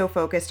being so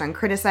focused on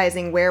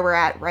criticizing where we're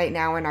at right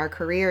now in our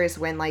careers,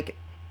 when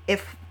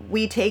if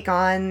we take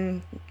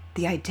on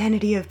the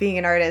identity of being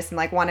an artist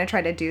and want to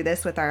try to do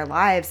this with our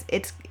lives,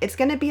 it's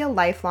going to be a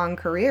lifelong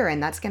career,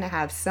 and that's going to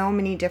have so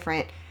many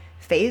different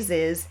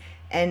phases.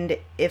 And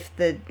if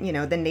the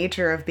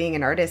nature of being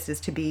an artist is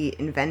to be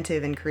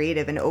inventive and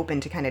creative and open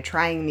to kind of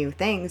trying new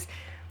things,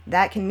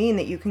 that can mean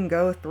that you can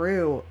go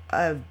through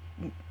a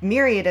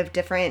myriad of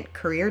different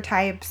career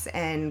types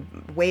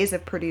and ways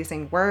of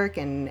producing work,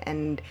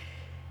 and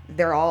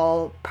they're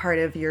all part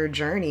of your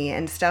journey,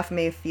 and stuff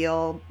may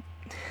feel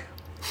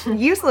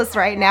useless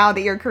right now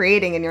that you're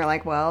creating, and you're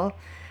like, well,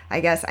 I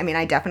guess, I mean,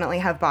 I definitely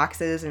have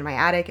boxes in my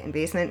attic and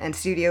basement and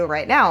studio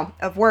right now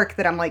of work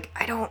that I'm like,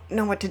 I don't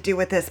know what to do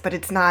with this, but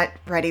it's not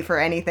ready for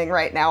anything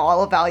right now.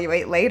 I'll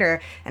evaluate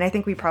later. And I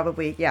think we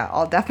probably, yeah,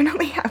 I'll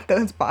definitely have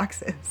those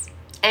boxes.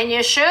 And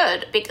you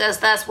should, because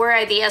that's where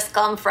ideas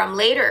come from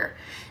later.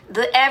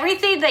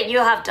 Everything that you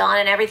have done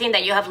and everything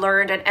that you have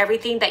learned and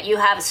everything that you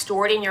have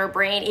stored in your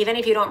brain, even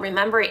if you don't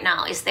remember it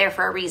now, is there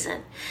for a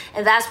reason.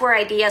 And that's where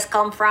ideas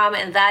come from.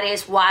 And that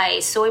is why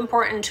it's so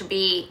important to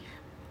be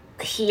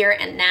here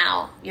and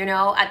now,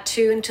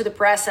 attuned to the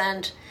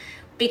present,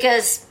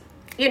 because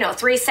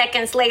 3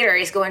 seconds later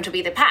is going to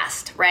be the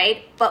past,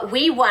 right? But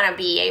we want to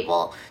be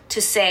able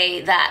to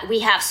say that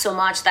we have so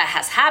much that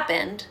has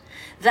happened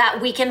that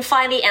we can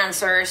find the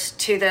answers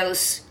to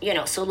those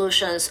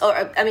solutions,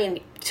 or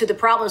to the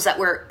problems that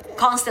we're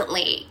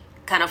constantly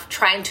kind of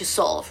trying to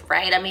solve,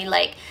 right?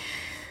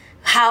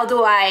 How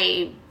do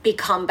I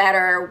become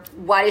better?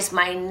 What is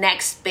my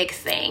next big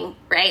thing,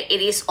 right?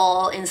 It is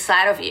all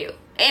inside of you.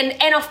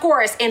 And of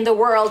course, in the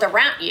world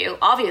around you,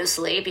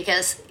 obviously,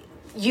 because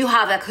you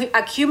have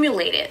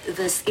accumulated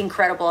this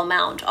incredible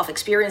amount of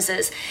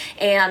experiences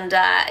and,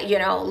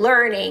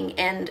 learning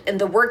and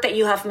the work that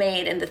you have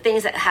made and the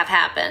things that have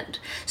happened.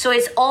 So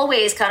it's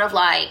always kind of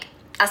like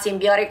a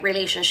symbiotic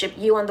relationship,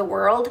 you and the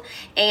world,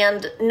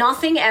 and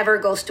nothing ever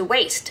goes to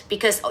waste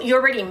because you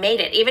already made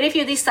it. Even if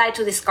you decide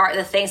to discard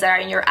the things that are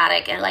in your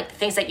attic and like the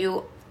things that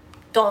you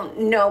don't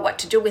know what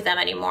to do with them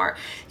anymore,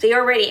 they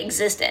already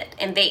existed,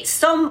 and they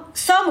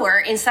somewhere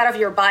inside of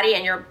your body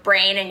and your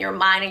brain and your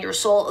mind and your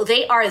soul,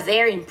 they are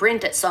there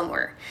imprinted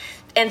somewhere,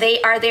 and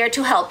they are there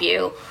to help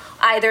you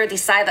either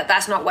decide that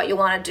that's not what you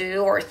want to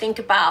do, or think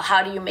about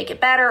how do you make it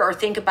better, or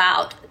think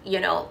about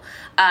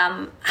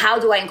how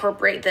do I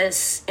incorporate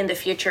this in the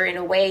future in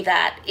a way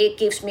that it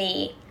gives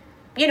me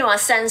a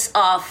sense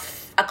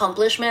of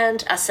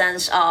accomplishment, a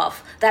sense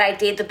of that I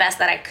did the best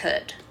that I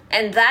could.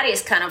 And that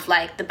is kind of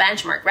like the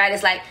benchmark, right?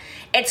 It's like,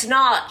 it's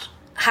not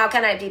how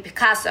can I be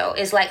Picasso?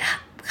 It's like,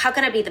 how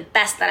can I be the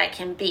best that I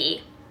can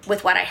be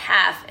with what I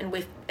have?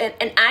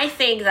 And I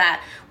think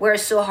that we're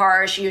so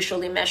harsh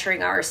usually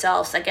measuring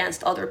ourselves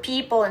against other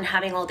people and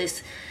having all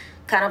these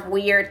kind of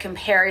weird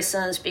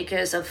comparisons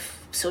because of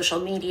social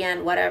media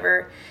and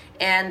whatever.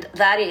 And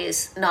that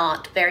is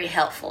not very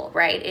helpful,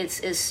 right?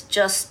 It's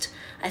just,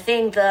 I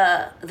think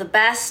the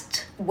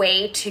best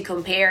way to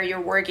compare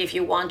your work, if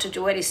you want to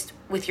do it, is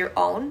with your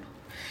own.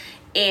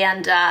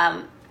 And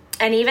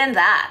even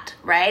that,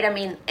 right? I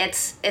mean,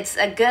 it's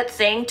a good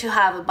thing to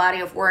have a body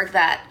of work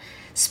that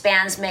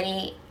spans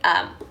many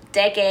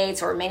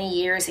decades or many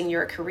years in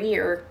your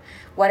career,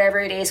 whatever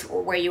it is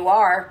where you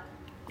are.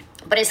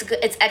 But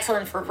it's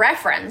excellent for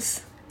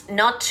reference,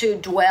 not to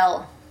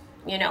dwell,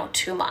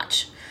 too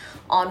much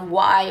on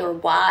why or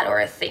what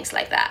or things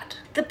like that.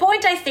 The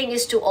point, I think,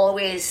 is to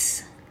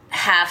always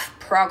have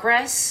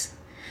progress,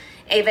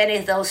 even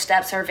if those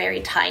steps are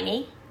very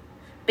tiny,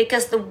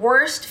 because the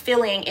worst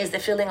feeling is the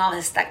feeling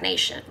of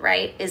stagnation,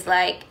 right? It's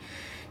like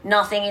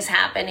nothing is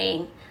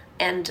happening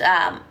and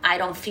I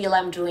don't feel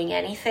I'm doing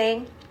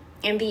anything.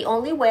 And the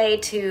only way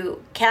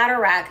to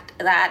counteract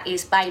that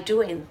is by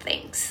doing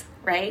things,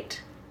 right?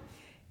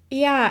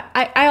 Yeah,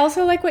 I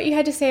also like what you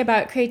had to say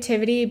about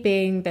creativity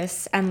being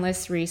this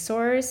endless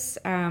resource,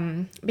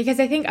 because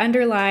I think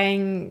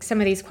underlying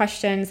some of these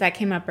questions that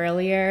came up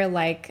earlier,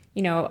 like,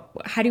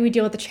 how do we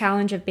deal with the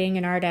challenge of being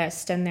an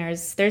artist? And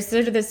there's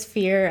sort of this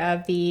fear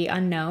of the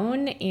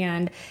unknown.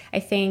 And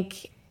I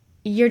think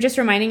you're just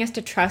reminding us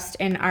to trust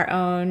in our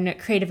own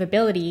creative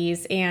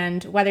abilities,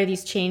 and whether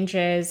these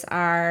changes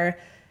are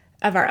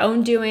of our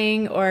own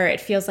doing, or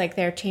it feels like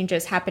there are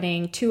changes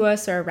happening to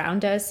us or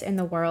around us in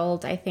the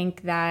world. I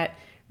think that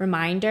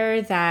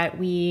reminder that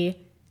we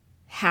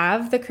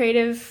have the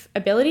creative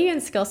ability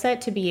and skill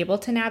set to be able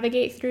to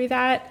navigate through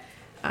that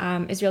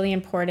is really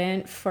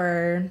important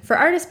for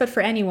artists, but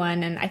for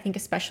anyone. And I think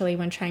especially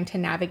when trying to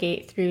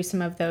navigate through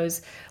some of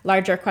those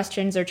larger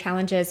questions or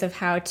challenges of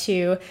how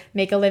to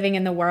make a living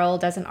in the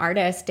world as an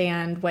artist.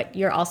 And what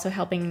you're also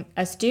helping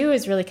us do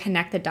is really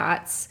connect the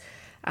dots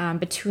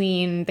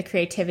between the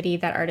creativity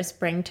that artists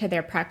bring to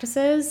their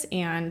practices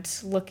and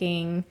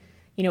looking,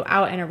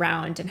 out and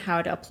around and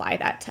how to apply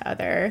that to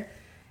other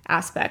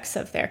aspects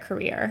of their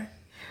career.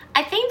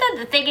 I think that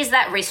the thing is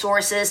that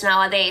resources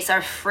nowadays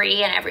are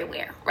free and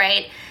everywhere,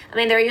 right? I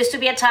mean, there used to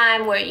be a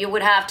time where you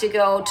would have to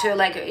go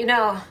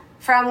to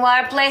from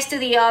one place to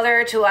the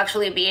other to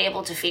actually be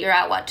able to figure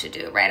out what to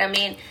do, right? I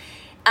mean,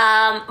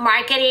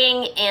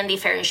 marketing and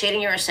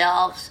differentiating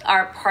yourselves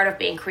are part of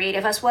being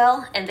creative as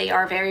well, and they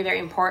are very, very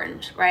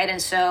important, right?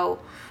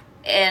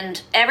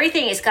 And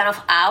everything is kind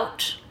of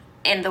out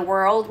in the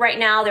world right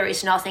now. There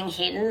is nothing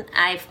hidden.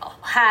 I've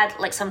had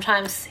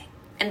sometimes,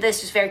 and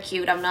this is very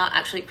cute, I'm not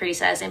actually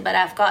criticizing, but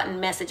I've gotten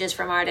messages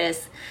from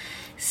artists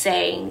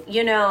saying,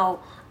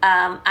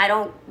 I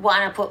don't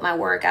want to put my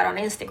work out on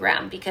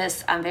Instagram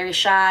because I'm very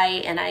shy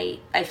and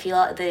I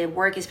feel the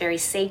work is very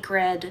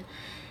sacred.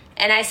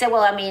 And I said,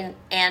 well, I mean,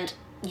 and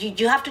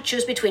you have to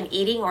choose between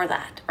eating or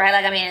that, right?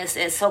 Like, I mean,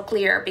 it's so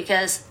clear,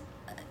 because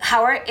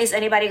how is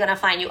anybody going to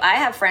find you? I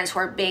have friends who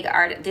are big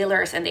art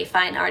dealers, and they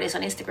find artists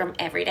on Instagram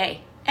every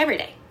day.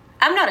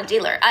 I'm not a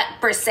dealer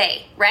per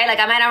se, right? Like,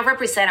 I might not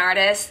represent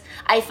artists.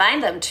 I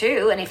find them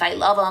too. And if I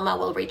love them, I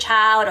will reach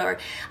out, or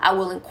I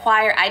will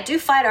inquire. I do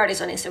find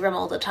artists on Instagram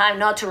all the time,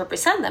 not to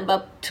represent them,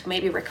 but to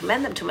maybe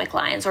recommend them to my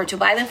clients or to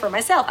buy them for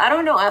myself. I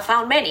don't know. I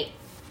found many.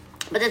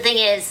 But the thing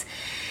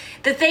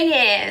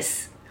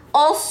is,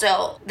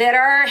 also, there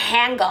are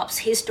hang-ups,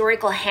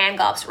 historical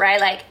hang-ups,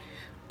 right? Like,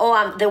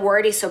 the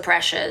word is so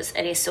precious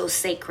and it's so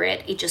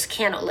sacred, it just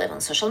cannot live on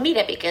social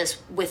media, because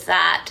with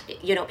that,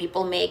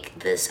 people make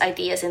these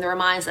ideas in their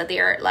minds that they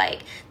are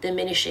like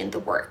diminishing the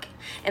work.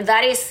 And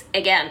that is,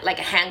 again, like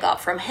a hang-up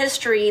from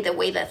history, the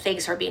way that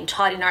things are being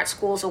taught in art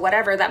schools or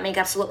whatever, that make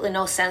absolutely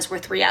no sense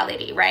with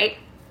reality, right?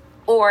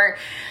 Or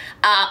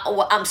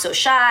I'm so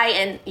shy,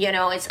 and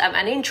I'm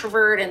an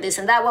introvert and this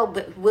and that. Well,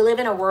 we live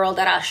in a world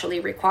that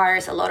actually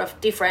requires a lot of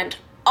different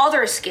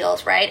other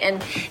skills, right?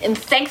 And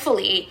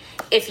thankfully,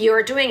 if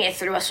you're doing it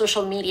through a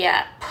social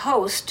media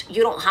post,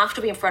 you don't have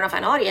to be in front of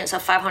an audience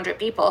of 500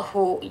 people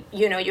who,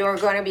 you're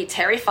going to be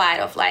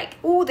terrified of, like,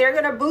 oh, they're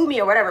going to boo me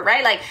or whatever,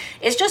 right? Like,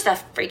 it's just a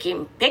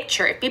freaking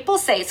picture. If people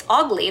say it's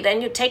ugly,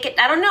 then you take it,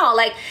 I don't know,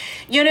 like,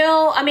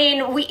 I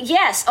mean,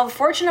 yes,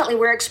 unfortunately,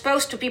 we're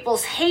exposed to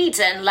people's hates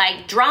and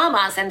like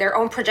dramas and their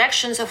own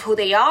projections of who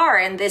they are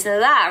and this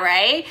and that,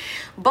 right?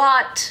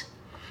 But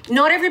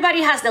not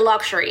everybody has the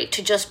luxury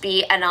to just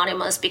be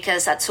anonymous,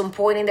 because at some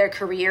point in their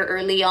career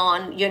early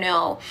on,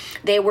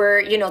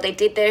 they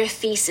did their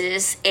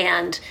thesis,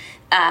 and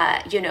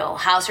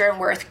Hauser and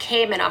Wirth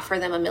came and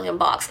offered them $1 million.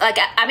 Like,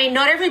 I mean,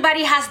 not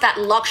everybody has that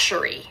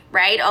luxury,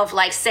 right? Of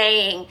like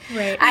saying,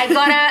 right. I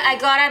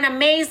got an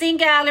amazing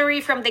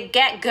gallery from the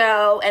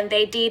get-go, and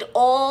they did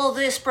all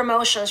these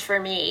promotions for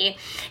me,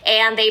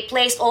 and they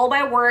placed all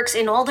my works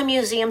in all the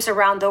museums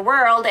around the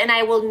world, and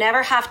I will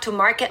never have to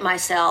market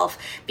myself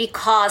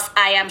because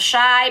I am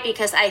shy,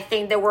 because I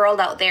think the world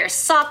out there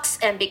sucks,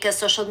 and because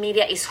social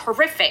media is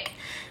horrific.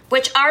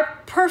 Which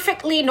are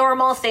perfectly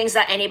normal things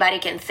that anybody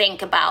can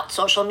think about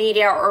social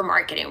media or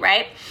marketing,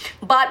 right?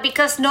 But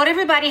because not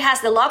everybody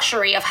has the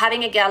luxury of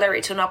having a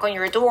gallery to knock on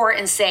your door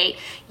and say,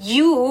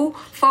 you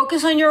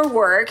focus on your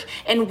work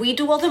and we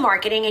do all the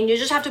marketing, and you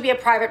just have to be a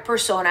private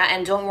persona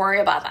and don't worry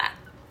about that.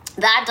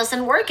 That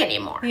doesn't work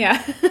anymore. Yeah.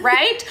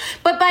 Right?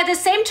 But by the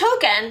same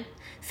token,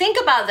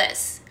 think about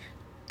this.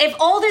 If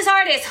all these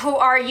artists who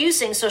are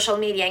using social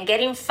media and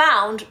getting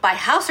found by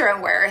Hauser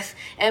and Wirth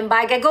and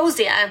by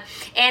Gagosian,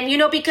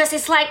 and because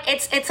it's like,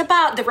 it's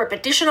about the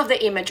repetition of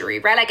the imagery,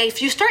 right? Like, if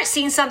you start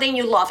seeing something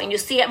you love and you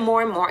see it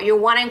more and more, you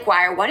want to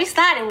inquire, what is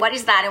that? And what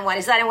is that? And what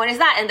is that? And what is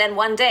that? And then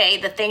one day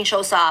the thing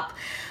shows up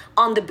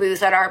on the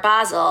booth at Art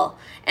Basel,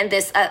 and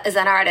this is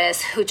an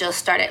artist who just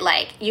started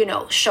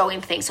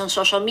showing things on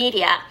social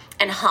media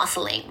and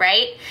hustling,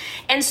 right?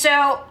 And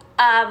so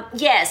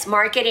yes,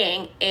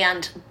 marketing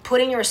and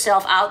putting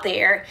yourself out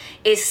there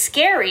is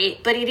scary,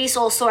 but it is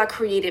also a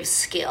creative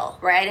skill,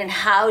 right? And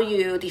how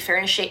you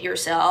differentiate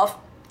yourself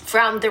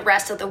from the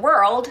rest of the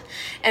world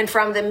and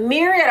from the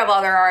myriad of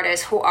other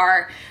artists who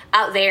are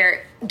out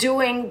there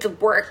doing the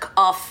work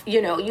of,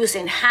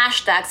 using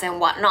hashtags and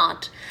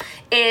whatnot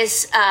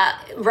is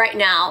right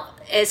now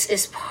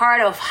is part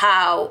of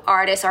how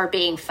artists are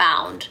being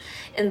found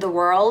in the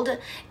world.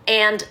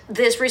 And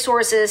these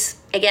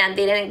resources, again,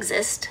 didn't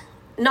exist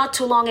not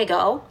too long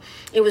ago.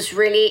 It was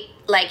really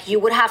like you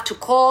would have to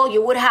call,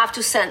 you would have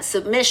to send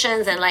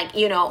submissions and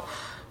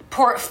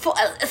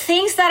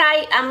things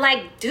that I'm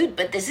like, dude,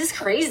 but this is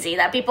crazy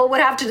that people would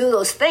have to do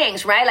those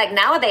things, right? Like,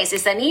 nowadays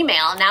it's an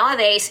email.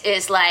 Nowadays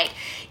it's like,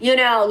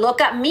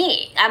 look at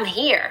me, I'm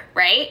here,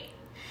 right?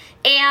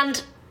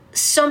 And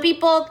some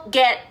people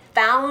get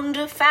found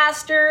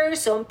faster,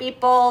 some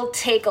people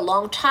take a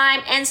long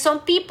time, and some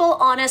people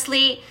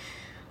honestly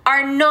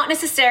are not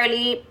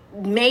necessarily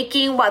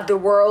making what the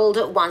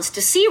world wants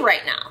to see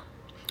right now.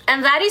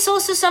 And that is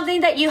also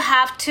something that you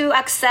have to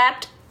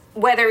accept,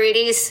 whether it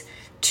is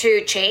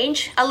to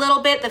change a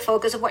little bit the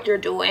focus of what you're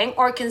doing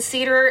or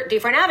consider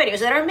different avenues.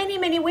 There are many,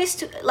 many ways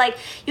to, like,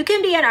 you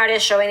can be an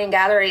artist showing in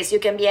galleries, you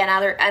can be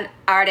an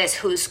artist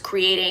who's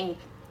creating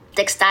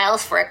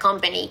textiles for a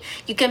company,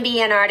 you can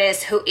be an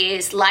artist who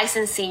is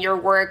licensing your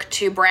work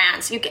to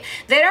brands.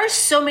 There are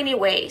so many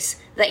ways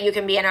that you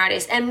can be an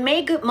artist and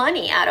make good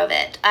money out of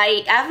it.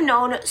 I've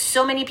known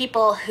so many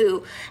people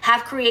who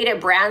have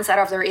created brands out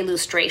of their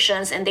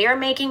illustrations, and they are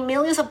making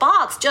millions of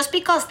bucks just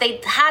because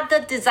they had the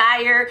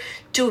desire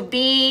to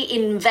be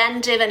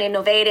inventive and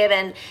innovative,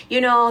 and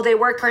they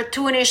were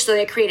cartoonish, so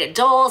they created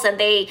dolls and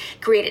they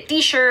created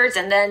t-shirts,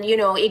 and then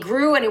it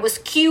grew and it was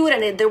cute,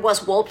 and there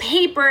was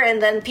wallpaper,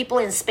 and then people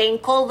in Spain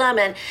called them.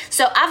 And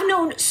so I've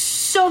known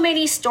so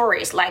many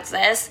stories like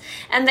this,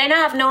 and then I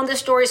have known the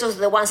stories of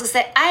the ones who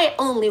said, I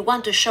only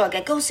want to show a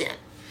Gagosian,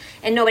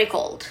 and nobody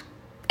called,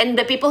 and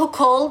the people who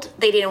called,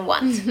 they didn't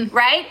want.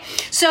 Right?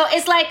 So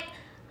it's like,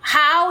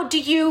 how do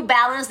you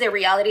balance the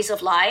realities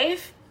of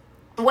life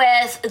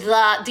with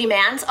the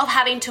demands of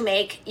having to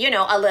make,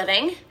 a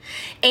living,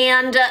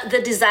 and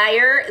the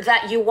desire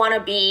that you want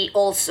to be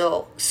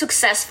also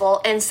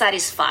successful and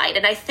satisfied.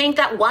 And I think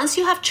that once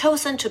you have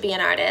chosen to be an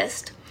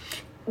artist,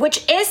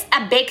 which is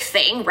a big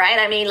thing, right?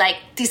 I mean, like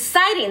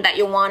deciding that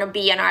you want to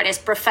be an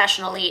artist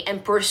professionally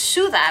and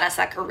pursue that as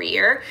a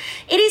career,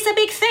 it is a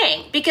big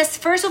thing because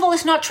first of all,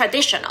 it's not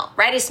traditional,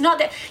 right? It's not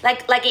that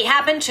like it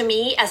happened to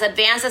me, as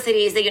advanced as it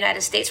is the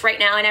United States right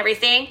now and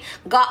everything.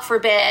 God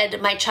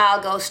forbid my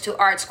child goes to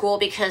art school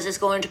because it's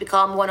going to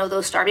become one of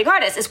those starving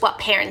artists, is what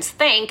parents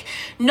think,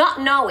 not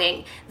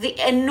knowing the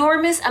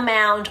enormous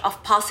amount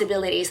of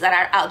possibilities that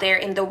are out there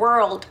in the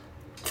world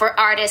for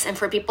artists and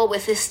for people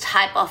with this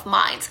type of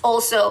minds.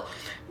 Also,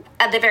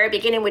 at the very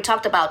beginning, we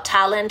talked about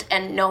talent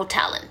and no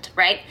talent,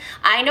 right?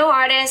 I know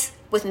artists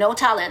with no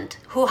talent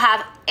who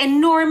have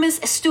enormous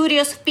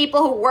studios,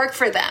 people who work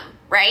for them,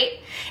 right?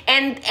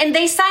 And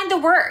they sign the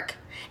work.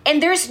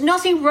 And there's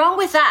nothing wrong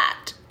with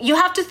that. You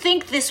have to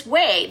think this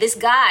way. These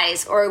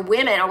guys or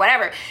women or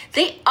whatever,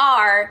 they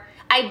are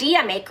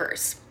idea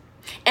makers.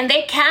 And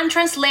they can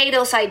translate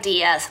those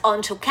ideas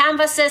onto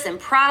canvases and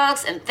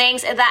products and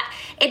things and that.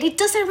 And it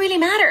doesn't really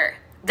matter.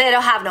 They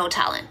don't have no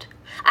talent.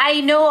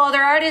 I know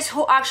other artists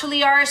who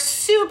actually are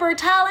super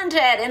talented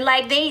and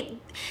like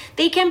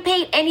they can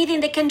paint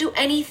anything, they can do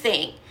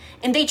anything.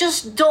 And they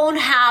just don't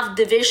have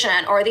the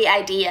vision or the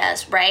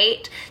ideas,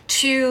 right?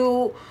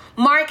 To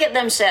market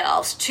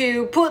themselves,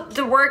 to put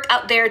the work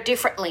out there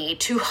differently,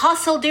 to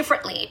hustle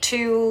differently,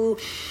 to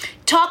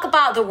talk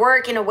about the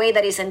work in a way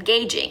that is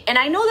engaging. And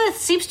I know that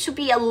seems to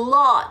be a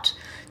lot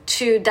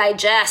to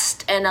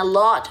digest and a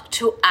lot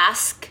to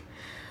ask,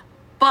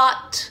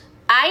 but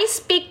I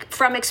speak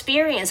from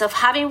experience of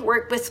having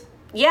worked with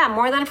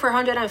more than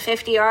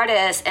 450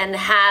 artists and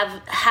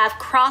have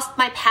crossed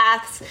my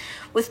paths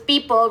with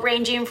people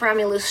ranging from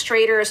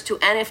illustrators to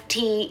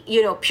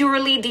NFT,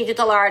 purely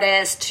digital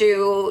artists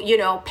to,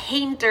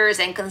 painters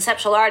and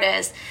conceptual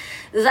artists,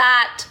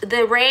 that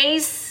the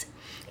race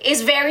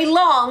is very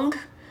long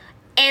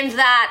and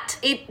that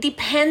it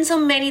depends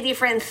on many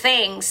different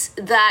things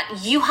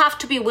that you have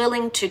to be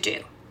willing to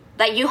do,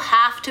 that you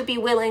have to be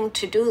willing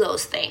to do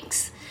those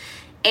things.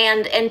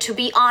 And to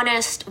be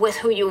honest with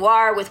who you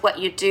are, with what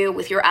you do,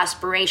 with your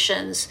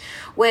aspirations,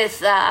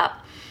 with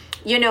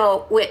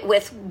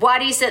with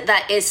what is it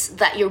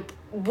that you're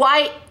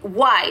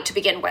why to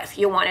begin with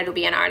you wanted to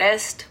be an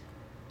artist,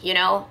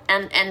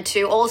 and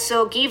to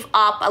also give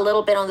up a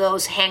little bit on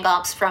those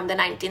hang-ups from the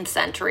 19th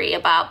century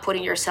about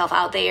putting yourself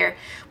out there,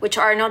 which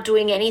are not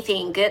doing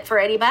anything good for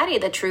anybody.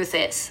 The truth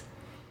is.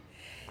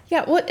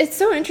 Yeah, well, it's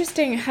so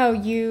interesting how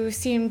you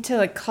seem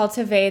to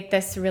cultivate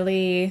this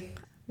really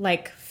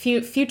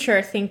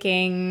future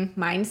thinking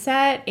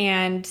mindset,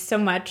 and so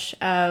much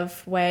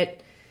of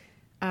what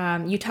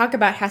you talk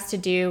about has to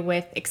do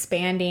with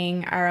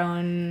expanding our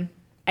own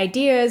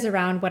ideas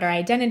around what our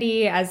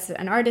identity as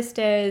an artist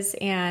is.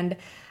 And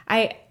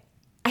I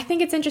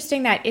think it's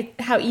interesting that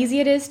how easy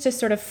it is to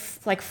sort of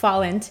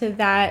fall into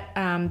that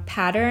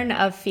pattern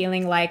of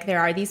feeling like there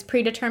are these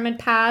predetermined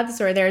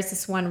paths or there's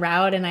this one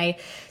route. And I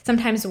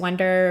sometimes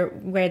wonder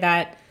where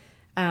that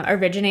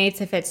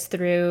originates, if it's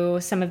through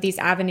some of these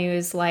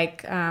avenues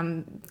like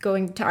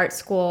going to art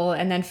school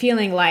and then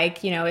feeling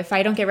like, if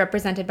I don't get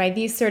represented by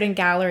these certain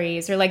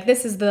galleries, or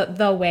this is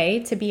the way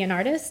to be an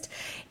artist.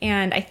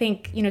 And I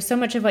think, so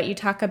much of what you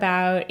talk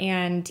about,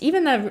 and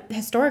even the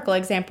historical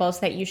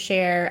examples that you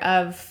share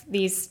of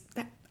these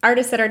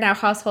artists that are now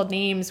household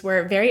names,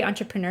 were very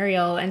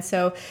entrepreneurial. And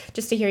so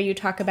just to hear you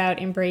talk about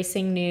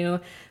embracing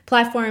new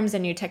platforms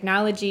and new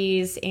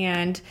technologies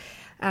and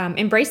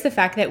embrace the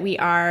fact that we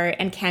are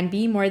and can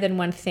be more than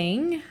one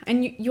thing.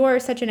 And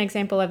you're such an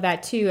example of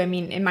that too. I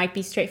mean, it might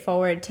be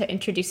straightforward to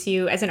introduce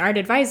you as an art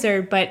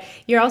advisor, but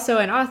you're also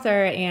an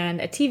author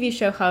and a TV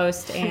show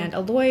host and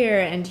a lawyer,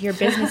 and your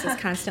business is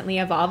constantly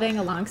evolving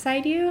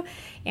alongside you.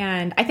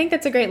 And I think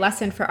that's a great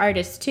lesson for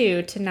artists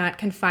too, to not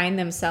confine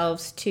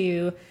themselves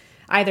to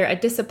either a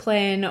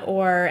discipline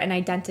or an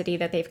identity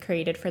that they've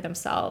created for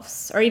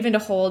themselves, or even to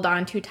hold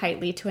on too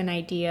tightly to an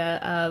idea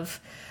of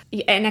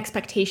an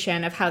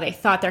expectation of how they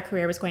thought their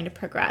career was going to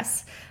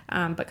progress,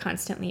 but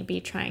constantly be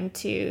trying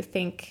to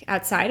think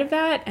outside of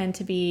that and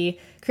to be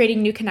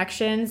creating new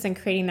connections and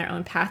creating their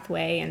own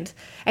pathway. And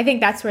I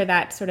think that's where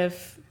that sort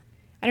of,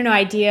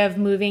 idea of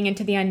moving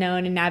into the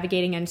unknown and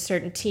navigating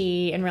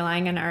uncertainty and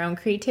relying on our own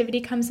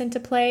creativity comes into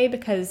play,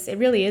 because it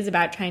really is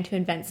about trying to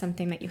invent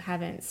something that you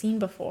haven't seen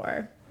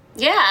before.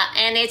 Yeah,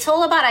 and it's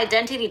all about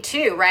identity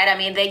too, right? I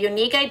mean, the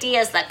unique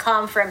ideas that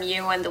come from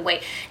you and the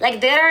way,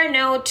 there are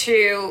no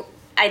two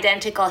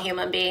identical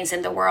human beings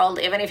in the world.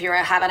 Even if you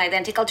have an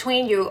identical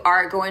twin, you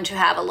are going to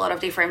have a lot of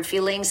different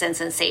feelings and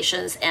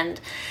sensations and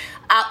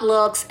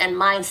outlooks and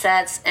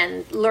mindsets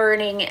and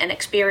learning and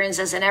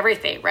experiences and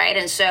everything, right?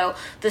 And so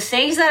the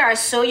things that are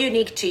so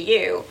unique to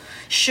you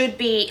should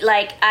be,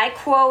 I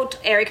quote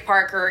Eric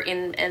Parker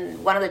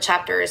in one of the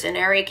chapters, and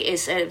Eric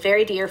is a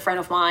very dear friend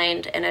of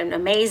mine and an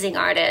amazing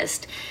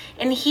artist.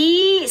 And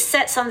he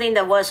said something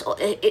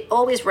that it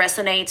always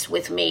resonates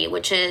with me,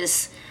 which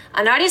is,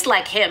 An artist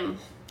like him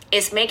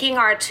is making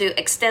art to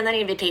extend an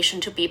invitation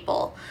to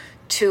people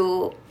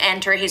to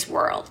enter his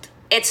world.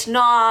 It's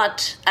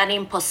not an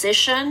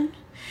imposition.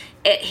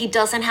 He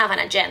doesn't have an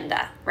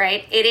agenda,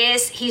 right?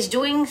 He's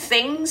doing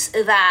things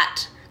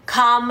that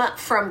come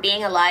from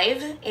being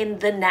alive in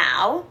the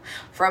now,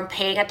 from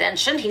paying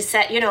attention. He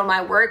said,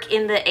 my work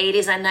in the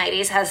 80s and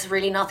 90s has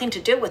really nothing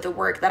to do with the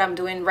work that I'm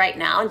doing right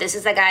now. And this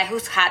is a guy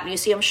who's had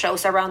museum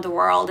shows around the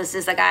world. This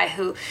is a guy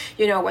who,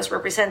 was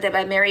represented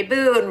by Mary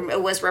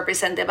Boone, was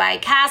represented by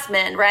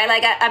Casman, right?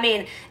 Like, I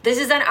mean, this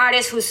is an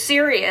artist who's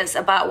serious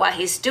about what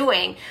he's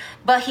doing,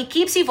 but he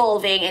keeps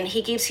evolving and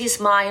he keeps his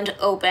mind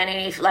open.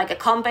 And if like a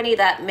company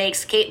that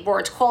makes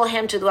skateboards call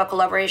him to do a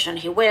collaboration,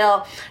 he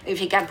will. If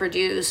he can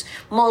produce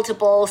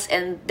multiples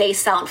and they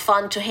sound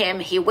fun to him,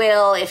 he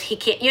will. If he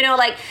can't,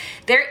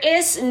 there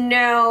is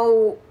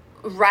no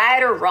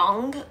right or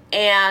wrong.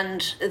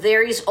 And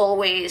there is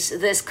always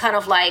this kind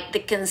of like the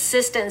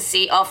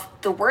consistency of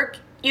the work,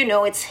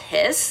 it's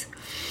his,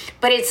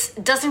 but it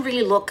doesn't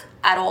really look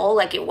at all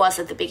like it was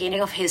at the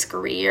beginning of his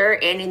career.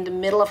 And in the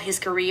middle of his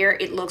career,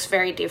 it looks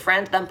very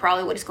different than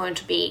probably what it's going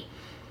to be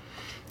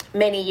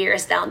many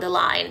years down the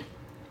line.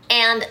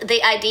 And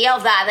the idea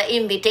of that, the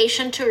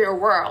invitation to your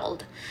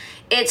world,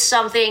 it's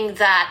something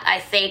that I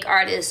think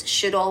artists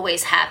should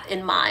always have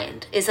in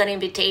mind. It's an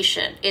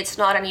invitation. It's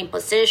not an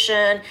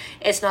imposition.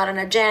 It's not an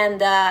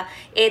agenda.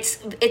 It's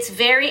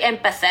very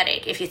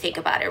empathetic if you think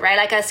about it, right?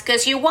 Like,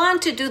 because you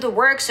want to do the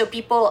work so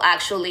people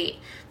actually,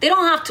 they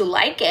don't have to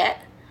like it,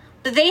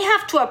 but they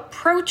have to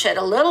approach it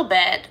a little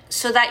bit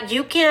so that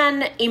you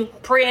can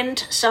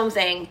imprint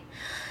something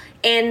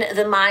in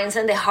the minds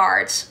and the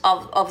hearts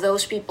of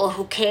those people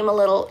who came a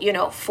little,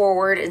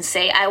 forward and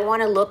say, I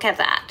want to look at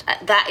that.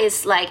 That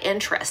is like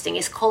interesting.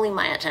 It's calling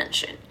my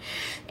attention.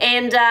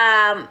 And,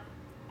 there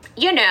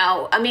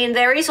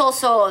is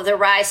also the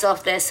rise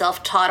of the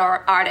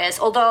self-taught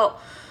artist, although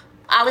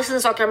Alison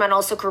Zuckerman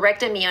also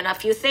corrected me on a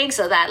few things,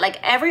 so that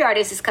like every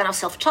artist is kind of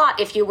self-taught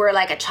if you were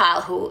like a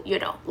child who,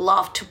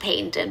 loved to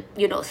paint and,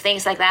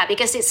 things like that,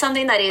 because it's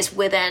something that is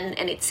within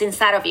and it's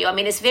inside of you. I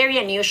mean, it's very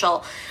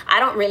unusual. I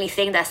don't really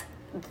think that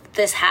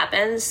this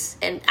happens,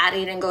 and I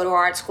didn't go to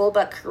art school,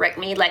 but correct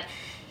me, like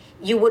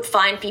you would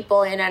find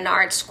people in an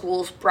art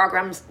school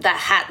programs that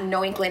had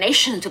no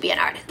inclination to be an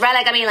artist, right?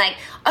 Like, I mean, like,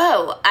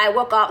 oh, I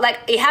woke up, like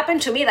it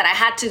happened to me that I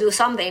had to do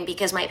something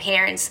because my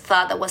parents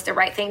thought that was the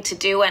right thing to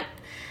do. And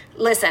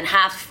listen,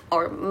 half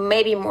or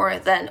maybe more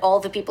than all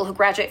the people who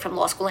graduate from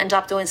law school end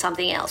up doing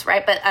something else,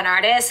 right? But an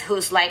artist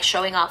who's like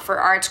showing up for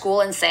art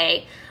school and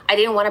say, I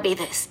didn't want to be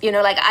this,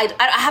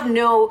 I have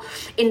no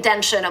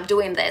intention of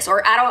doing this,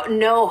 or I don't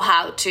know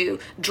how to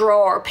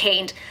draw or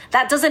paint.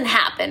 That doesn't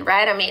happen,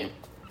 right? I mean,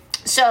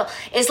 so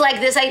it's like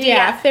this idea.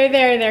 Yeah, if they're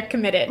there, they're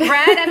committed.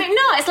 Right? I mean,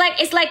 no,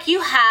 it's like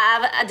you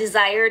have a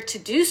desire to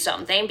do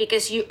something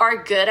because you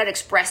are good at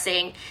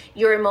expressing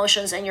your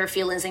emotions and your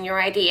feelings and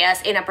your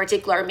ideas in a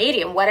particular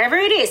medium, whatever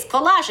it is,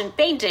 collage and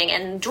painting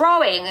and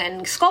drawing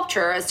and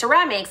sculpture and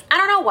ceramics, I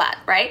don't know what,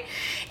 right?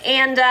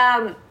 And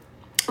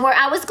where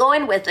I was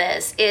going with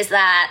this is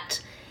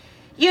that,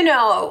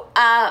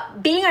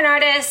 being an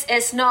artist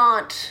is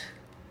not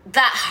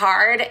that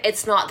hard.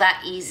 It's not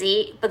that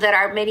easy, but there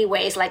are many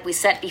ways, like we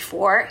said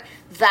before,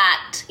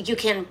 that you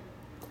can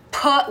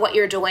put what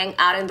you're doing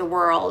out in the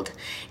world.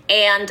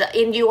 And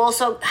you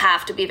also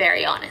have to be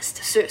very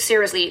honest. So,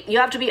 seriously, you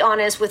have to be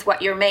honest with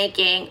what you're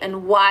making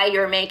and why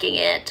you're making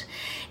it.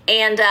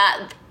 And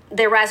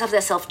the rise of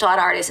the self-taught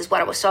artist is what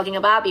I was talking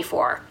about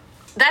before.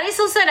 That is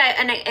also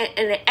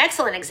an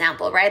excellent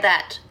example, right?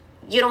 That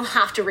you don't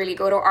have to really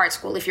go to art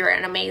school if you're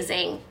an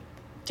amazing,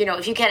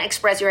 if you can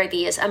express your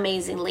ideas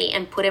amazingly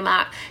and put them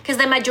out. Because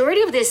the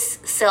majority of these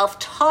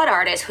self-taught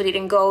artists who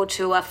didn't go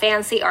to a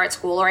fancy art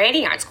school or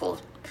any art school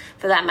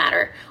for that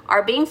matter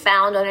are being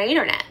found on the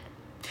internet.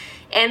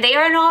 And they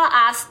are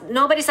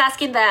nobody's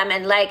asking them,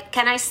 and like,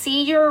 can I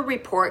see your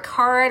report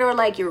card or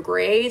like your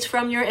grades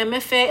from your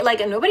MFA?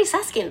 Like, and nobody's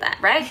asking that,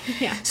 right?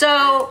 Yeah.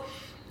 So,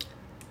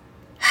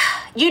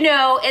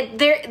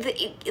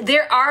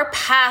 there are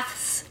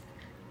paths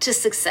to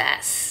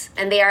success,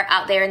 and they are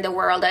out there in the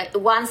world.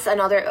 Once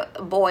another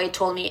boy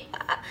told me,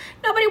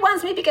 nobody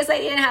wants me because I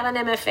didn't have an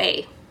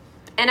MFA.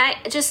 And I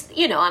just,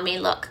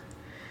 look,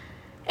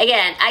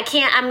 again,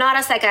 I'm not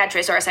a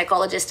psychiatrist or a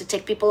psychologist to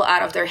take people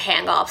out of their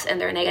hang-ups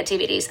and their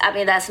negativities. I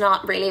mean, that's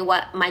not really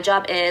what my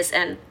job is.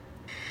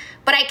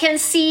 But I can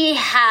see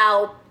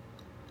how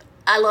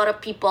a lot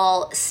of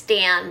people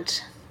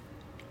stand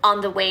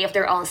on the way of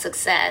their own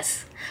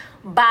success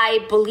by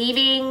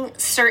believing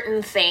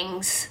certain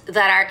things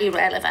that are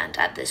irrelevant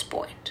at this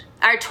point,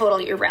 are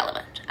totally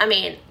irrelevant. I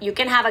mean, you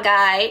can have a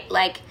guy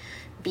like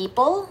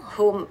Beeple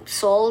who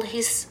sold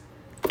his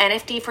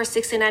NFT for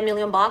 $69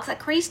 million at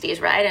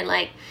Christie's, right? And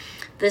like,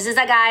 this is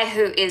a guy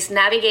who is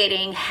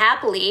navigating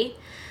happily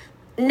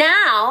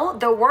now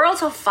the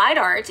worlds of fine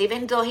arts,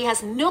 even though he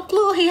has no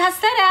clue. He has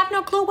said, I have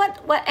no clue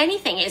what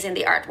anything is in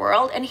the art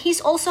world. And he's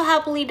also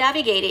happily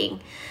navigating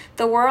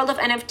the world of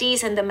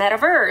NFTs and the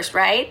metaverse,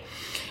 right?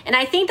 And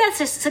I think that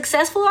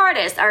successful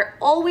artists are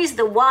always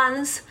the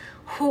ones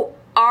who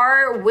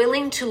are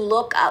willing to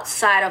look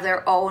outside of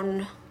their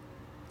own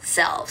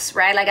selves,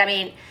 right? Like, I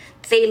mean,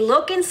 they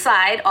look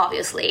inside,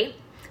 obviously,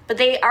 but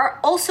they are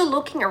also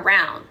looking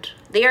around.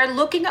 They are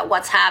looking at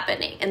what's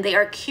happening, and they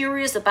are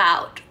curious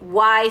about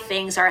why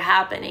things are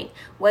happening,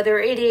 whether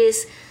it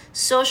is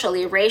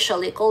socially,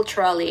 racially,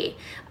 culturally,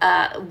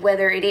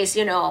 whether it is,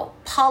 you know,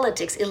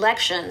 politics,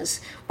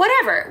 elections,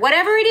 whatever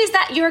it is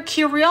that your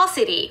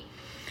curiosity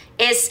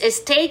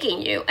is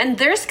taking you. And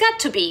there's got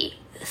to be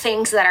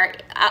things that are,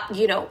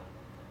 you know,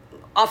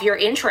 of your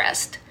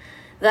interest,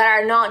 that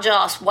are not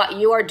just what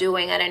you are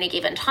doing at any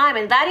given time.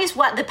 And that is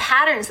what the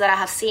patterns that I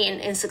have seen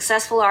in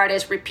successful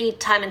artists repeat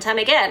time and time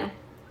again,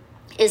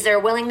 is their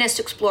willingness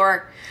to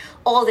explore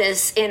all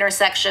these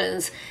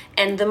intersections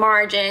and the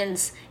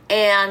margins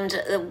and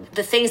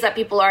the things that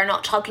people are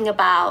not talking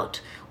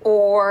about,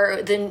 or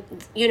the,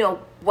 you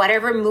know,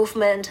 whatever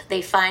movement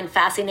they find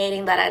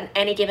fascinating that at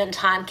any given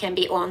time can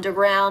be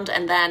underground.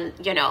 And then,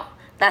 you know,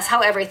 that's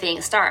how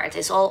everything starts.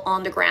 It's all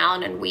on the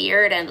ground and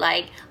weird and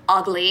like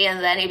ugly, and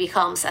then it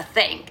becomes a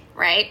thing,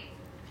 right?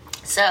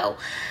 So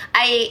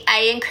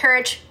I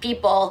encourage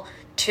people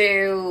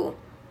to,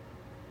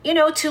 you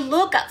know, to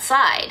look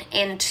outside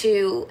and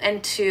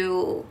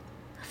to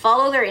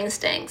follow their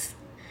instincts,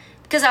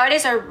 because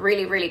artists are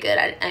really, really good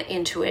at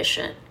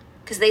intuition,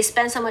 because they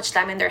spend so much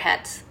time in their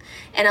heads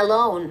and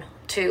alone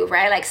too,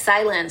 right? Like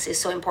silence is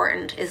so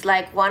important. It's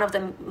like one of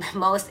the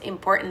most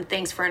important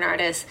things for an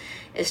artist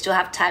is to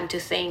have time to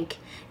think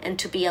and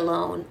to be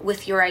alone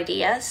with your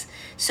ideas.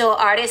 So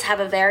artists have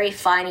a very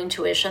fine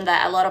intuition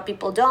that a lot of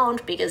people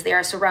don't, because they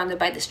are surrounded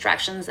by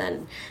distractions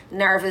and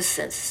nervous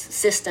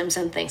systems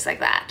and things like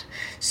that.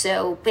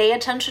 So pay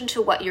attention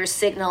to what your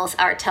signals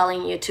are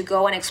telling you to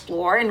go and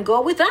explore, and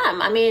go with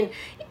them. I mean,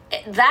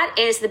 that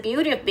is the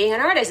beauty of being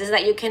an artist, is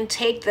that you can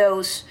take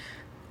those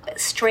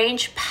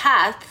strange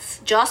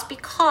paths just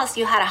because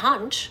you had a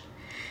hunch.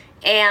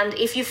 And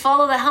if you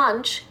follow the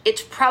hunch,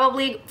 it's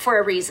probably for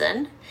a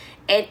reason,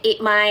 and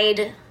it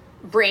might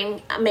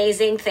bring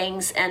amazing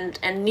things and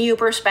new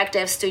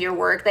perspectives to your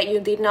work that you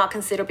did not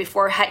consider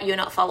before had you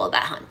not followed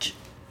that hunch.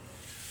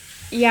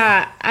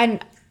 Yeah,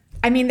 and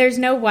I mean, there's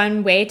no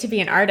one way to be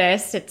an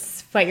artist.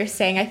 It's what you're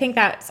saying. I think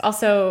that's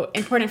also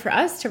important for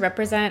us to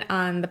represent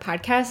on the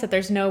podcast, that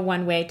there's no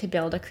one way to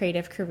build a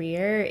creative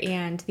career.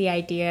 And the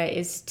idea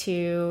is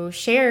to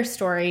share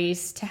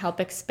stories to help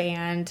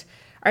expand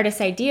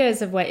artists'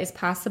 ideas of what is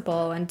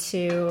possible. And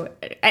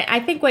I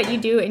think what you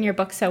do in your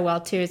book so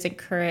well too is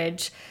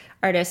encourage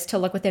artists to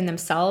look within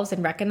themselves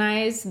and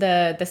recognize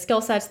the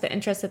skill sets, the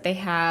interests that they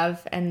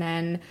have, and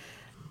then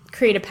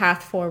create a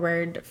path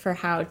forward for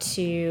how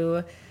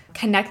to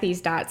connect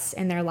these dots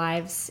in their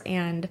lives.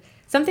 And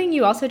something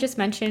you also just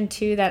mentioned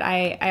too that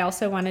I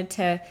also wanted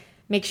to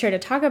make sure to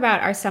talk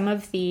about are some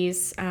of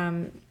these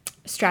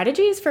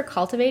strategies for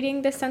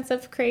cultivating this sense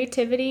of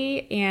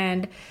creativity.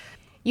 And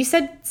you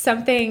said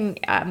something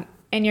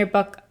in your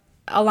book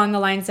along the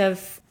lines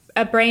of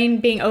a brain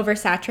being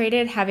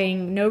oversaturated,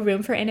 having no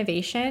room for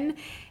innovation.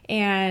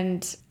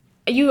 And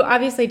you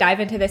obviously dive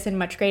into this in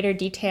much greater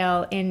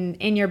detail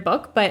in your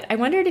book, but I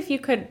wondered if you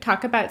could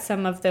talk about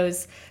some of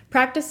those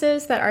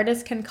practices that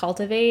artists can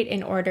cultivate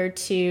in order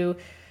to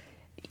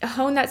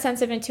hone that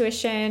sense of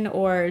intuition,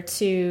 or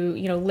to,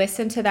 you know,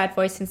 listen to that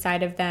voice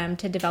inside of them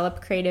to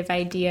develop creative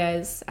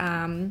ideas.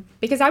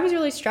 Because I was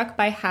really struck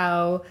by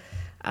how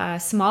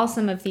small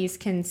some of these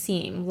can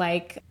seem,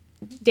 like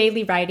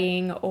daily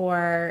writing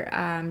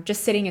or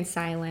just sitting in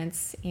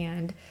silence,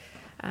 and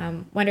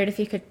wondered if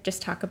you could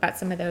just talk about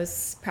some of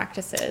those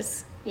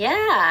practices.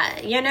 Yeah,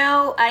 you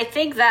know, I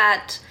think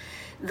that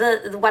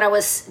what I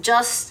was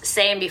just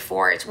saying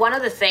before, it's one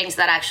of the things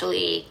that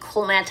actually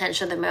caught my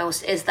attention the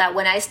most, is that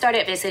when I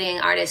started visiting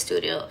artist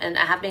studio, and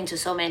I have been to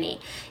so many,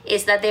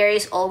 is that there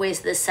is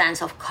always this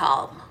sense of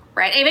calm,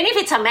 right? Even if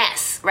it's a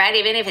mess, right?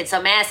 Even if it's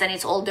a mess and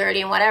it's all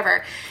dirty and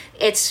whatever,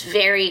 it's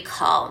very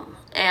calm.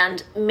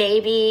 And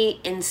maybe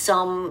in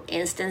some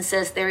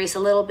instances there is a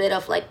little bit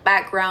of like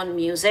background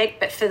music,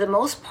 but for the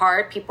most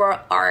part people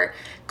are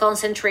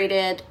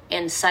concentrated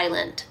and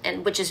silent,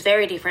 and which is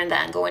very different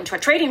than going to a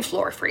trading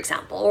floor, for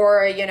example,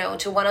 or, you know,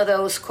 to one of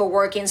those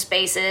co-working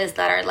spaces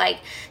that are like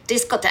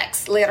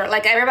discotheques, literally,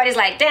 like everybody's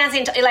like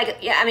dancing like,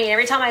 yeah, I mean,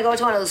 every time I go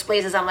to one of those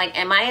places I'm like,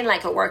 am I in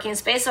like a working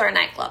space or a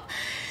nightclub?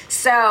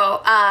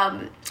 So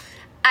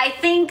I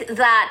think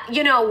that,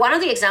 you know, one of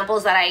the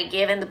examples that I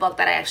give in the book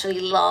that I actually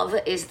love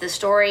is the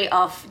story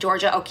of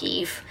Georgia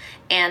O'Keeffe,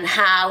 and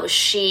how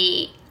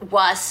she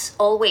was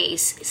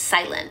always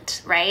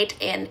silent, right?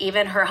 And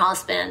even her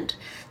husband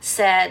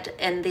said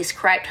and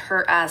described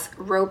her as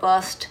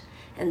robust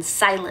and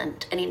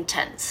silent and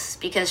intense,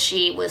 because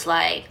she was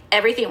like,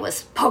 everything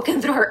was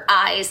poking through her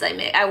eyes. I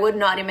mean, I would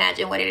not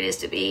imagine what it is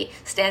to be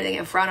standing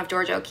in front of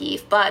Georgia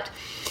O'Keeffe, but,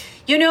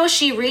 you know,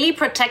 she really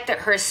protected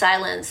her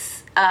silence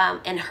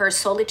and her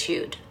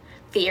solitude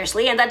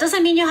fiercely. And that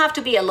doesn't mean you have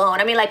to be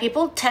alone. I mean, like,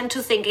 people tend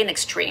to think in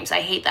extremes.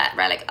 I hate that,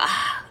 right? Like,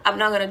 I'm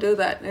not going to do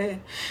that.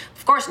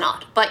 Of course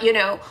not. But, you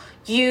know,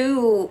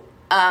 you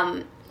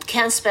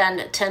can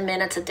spend 10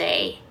 minutes a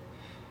day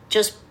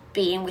just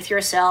being with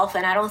yourself.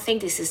 And I don't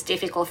think this is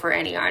difficult for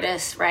any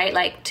artist, right?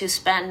 Like to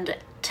spend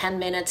 10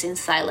 minutes in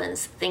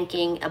silence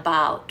thinking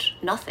about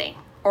nothing,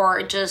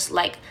 or just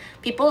like,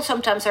 people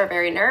sometimes are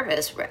very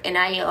nervous, and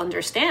I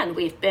understand.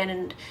 We've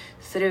been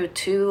through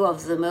two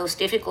of the most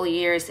difficult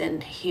years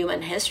in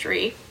human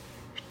history.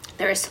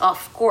 There's,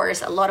 of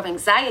course, a lot of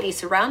anxiety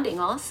surrounding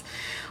us,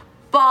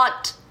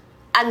 but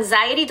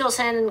anxiety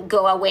doesn't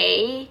go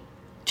away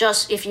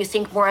just if you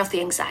think more of the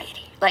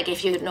anxiety. Like,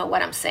 if you know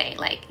what I'm saying,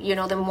 like, you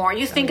know, the more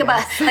you think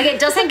about, like, it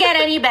doesn't get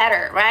any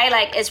better, right?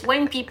 Like, it's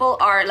when people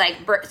are like,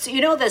 so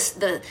you know,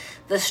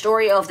 the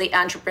story of the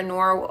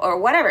entrepreneur or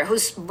whatever,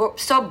 who's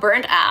so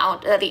burnt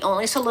out that the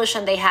only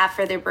solution they have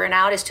for their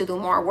burnout is to do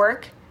more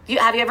work.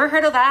 Have you ever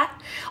heard of that?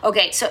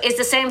 Okay, so it's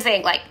the same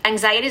thing. Like,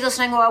 anxiety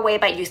doesn't go away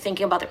by you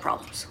thinking about the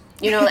problems.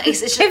 You know, it's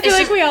just, I feel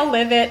like we all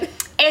live it.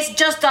 It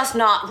just does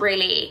not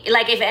really,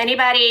 like, if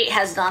anybody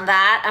has done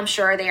that, I'm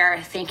sure they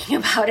are thinking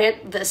about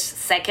it this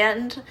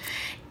second.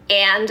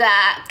 And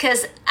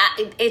because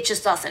it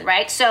just doesn't,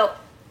 right? So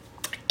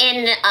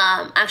in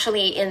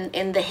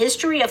the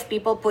history of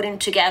people putting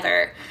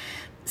together,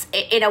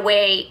 in a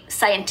way,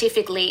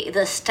 scientifically,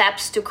 the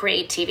steps to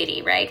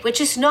creativity, right? Which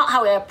is not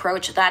how I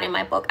approach that in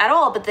my book at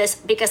all, but this,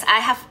 because I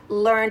have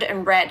learned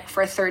and read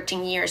for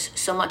 13 years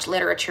so much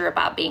literature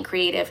about being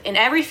creative in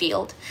every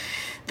field.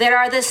 There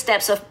are the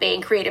steps of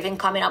being creative and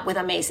coming up with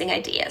amazing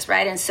ideas,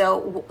 right? And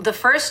so the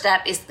first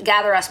step is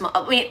gather as much.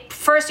 I mean,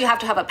 first you have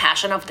to have a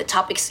passion of the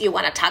topics you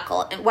want to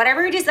tackle, and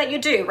whatever it is that you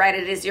do, right?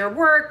 It is your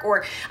work,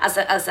 or as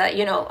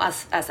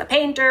a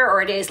painter,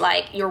 or it is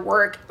like your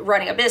work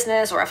running a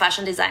business or a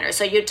fashion designer.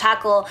 So you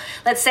tackle,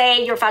 let's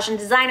say you're a fashion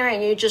designer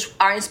and you just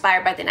are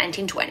inspired by the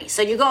 1920s.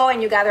 So you go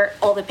and you gather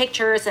all the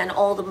pictures and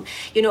all the,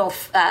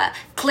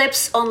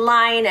 clips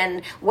online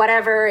and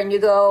whatever, and you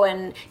go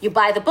and you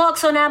buy the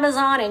books on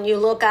Amazon and you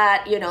look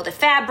at, the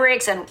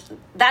fabrics, and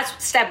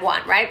that's step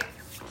one, right?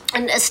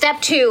 And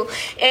step two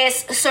is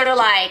sort of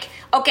like,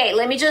 okay,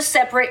 let me just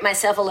separate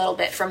myself a little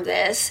bit from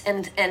this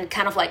and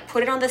kind of like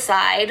put it on the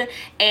side,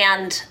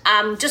 and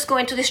I'm just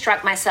going to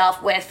distract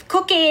myself with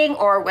cooking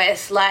or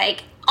with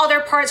like other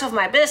parts of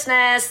my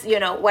business,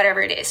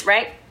 whatever it is,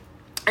 right?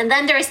 And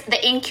then there is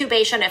the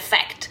incubation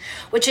effect,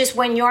 which is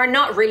when you're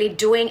not really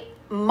doing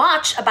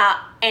much about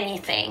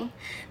anything,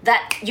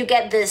 that you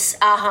get this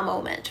aha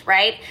moment,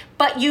 right?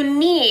 But you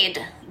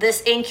need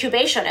this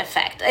incubation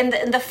effect.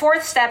 And the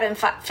fourth step and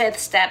fifth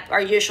step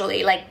are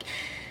usually like,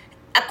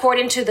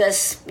 according to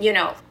this,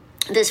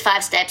 these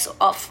 5 steps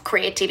of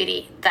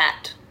creativity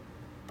that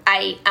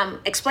I am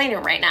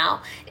explaining right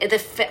now. The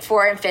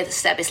 4th and 5th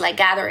step is like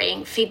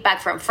gathering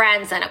feedback from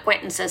friends and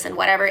acquaintances and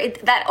whatever.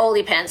 That all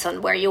depends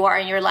on where you are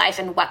in your life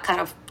and what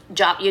kind of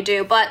job you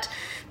do. But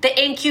the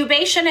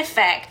incubation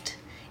effect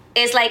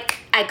is like,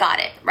 I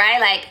got it, right?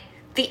 Like,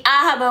 the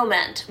aha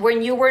moment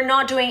when you were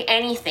not doing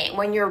anything,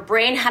 when your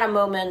brain had a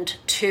moment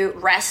to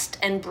rest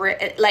and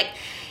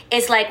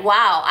it's like,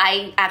 wow,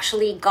 I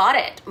actually got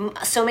it.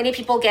 So many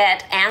people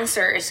get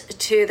answers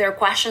to their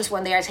questions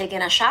when they are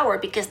taking a shower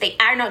because they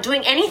are not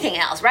doing anything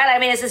else, right? I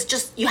mean, it's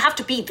just, you have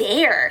to be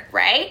there,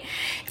 right?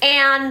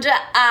 And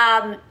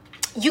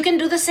you can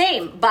do the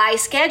same by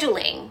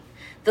scheduling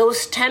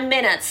those 10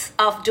 minutes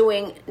of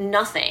doing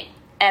nothing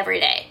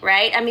every day,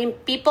 right? I mean,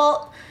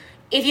 people,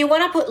 if you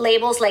want to put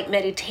labels like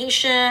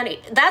meditation,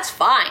 that's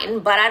fine,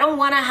 but I don't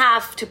want to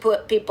have to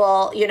put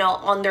people,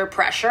 under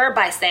pressure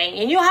by saying,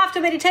 and you have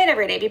to meditate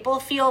every day. People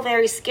feel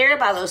very scared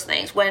about those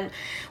things when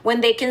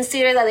they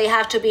consider that they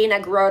have to be in a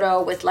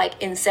grotto with like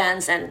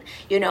incense and,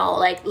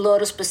 like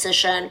lotus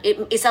position.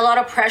 It's a lot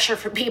of pressure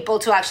for people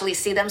to actually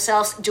see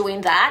themselves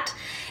doing that.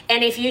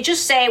 And if you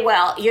just say,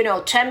 well,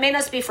 10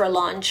 minutes before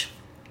lunch,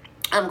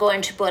 I'm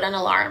going to put an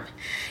alarm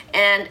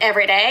and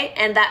every day,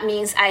 and that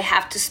means I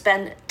have to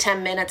spend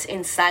 10 minutes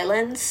in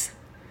silence,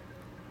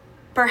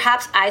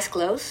 perhaps eyes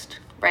closed,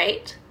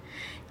 right?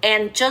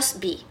 And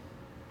just be.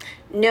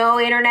 No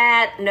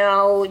internet,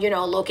 no,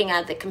 looking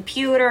at the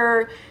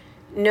computer,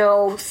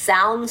 no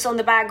sounds on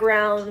the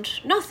background,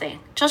 nothing.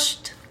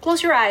 Just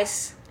close your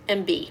eyes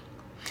and be.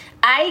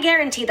 I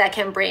guarantee that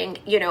can bring,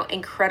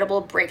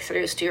 incredible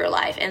breakthroughs to your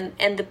life.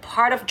 And the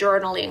part of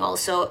journaling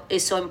also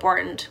is so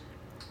important.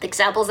 The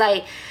examples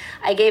I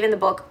gave in the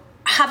book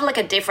have like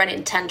a different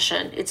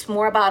intention. It's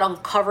more about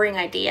uncovering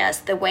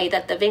ideas the way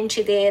that Da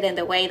Vinci did and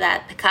the way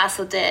that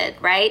Picasso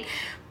did, right?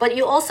 But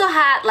you also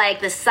had like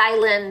the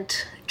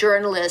silent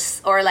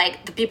journalists, or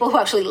like the people who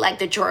actually like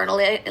the journal,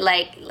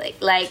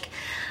 like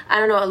I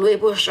don't know, Louis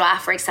Bourgeois,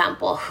 for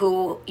example,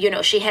 who,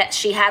 she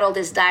had all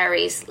these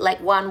diaries, like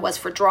one was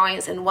for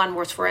drawings and one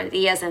was for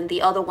ideas and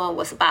the other one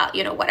was about,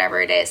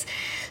 whatever it is.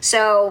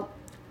 So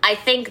I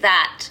think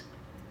that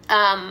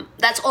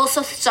that's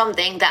also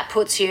something that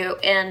puts you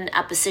in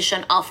a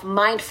position of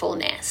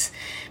mindfulness,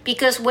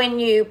 because when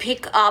you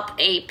pick up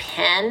a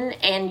pen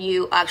and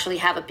you actually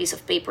have a piece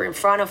of paper in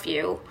front of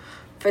you,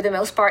 for the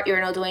most part, you're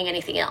not doing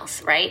anything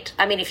else, right?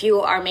 I mean, if you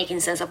are making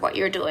sense of what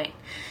you're doing.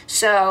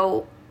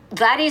 So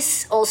that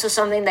is also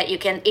something that you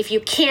can, if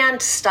you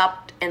can't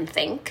stop and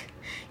think,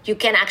 you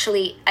can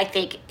actually, I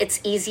think it's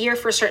easier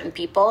for certain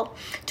people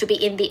to be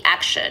in the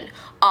action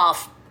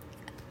of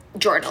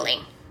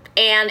journaling.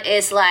 And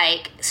it's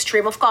like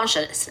stream of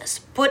consciousness.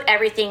 Put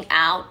everything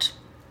out,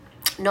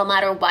 no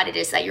matter what it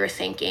is that you're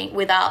thinking,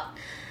 without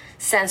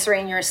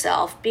censoring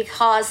yourself,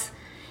 because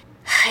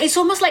it's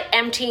almost like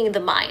emptying the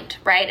mind,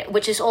 right?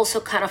 Which is also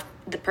kind of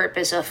the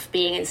purpose of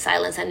being in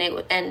silence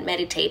and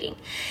meditating.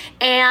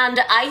 And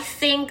I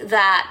think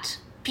that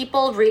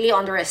people really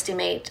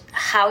underestimate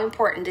how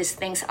important these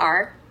things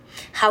are,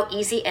 how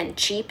easy and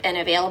cheap and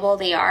available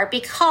they are,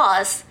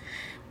 because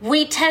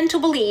we tend to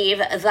believe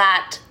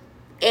that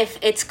if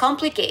it's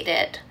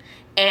complicated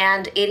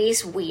and it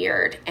is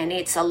weird and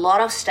it's a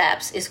lot of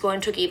steps, it's going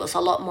to give us a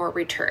lot more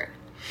return.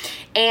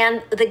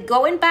 And the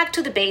going back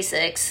to the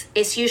basics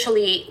is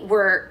usually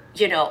where,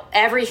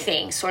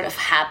 everything sort of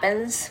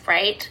happens,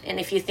 right? And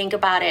if you think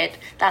about it,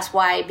 that's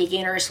why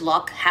beginner's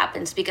luck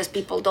happens, because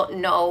people don't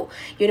know,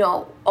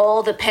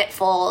 all the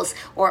pitfalls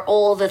or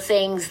all the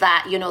things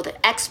that, the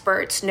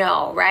experts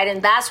know, right?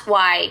 And that's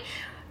why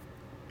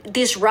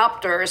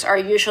disruptors are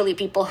usually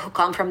people who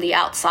come from the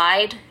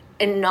outside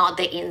and not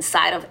the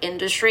inside of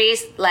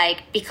industries,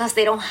 because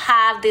they don't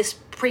have this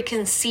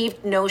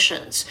preconceived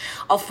notions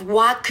of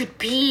what could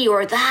be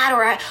or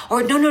that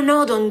or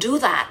no, don't do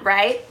that,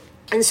 right?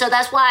 And so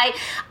that's why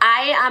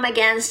I am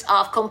against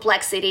of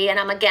complexity, and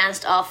I'm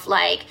against of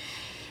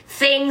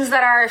things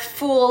that are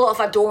full of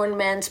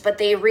adornments, but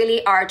they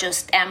really are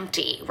just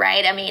empty,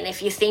 right? I mean,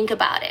 if you think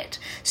about it.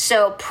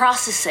 So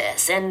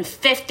processes and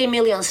 50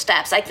 million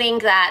steps. I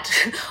think that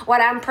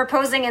what I'm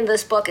proposing in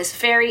this book is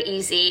very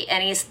easy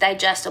and it's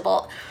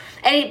digestible,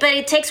 but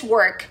it takes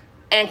work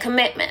and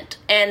commitment,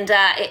 and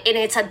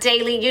it's a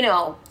daily,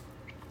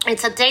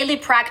 it's a daily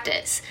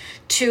practice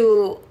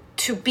to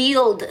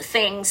build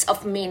things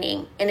of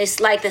meaning. And it's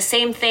like the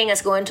same thing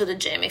as going to the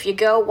gym. If you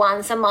go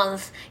once a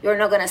month, you're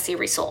not going to see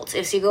results.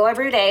 If you go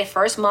every day,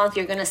 first month,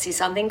 you're going to see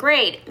something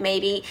great.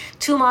 Maybe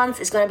 2 months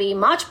is going to be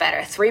much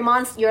better. 3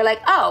 months, you're like,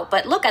 oh,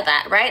 but look at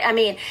that, right? I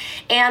mean,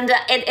 and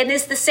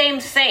it's the same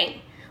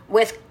thing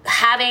with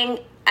having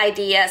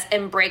ideas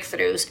and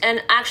breakthroughs.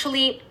 And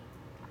actually,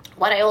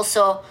 what I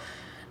also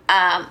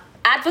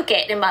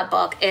advocate in my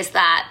book is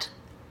that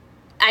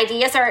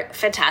ideas are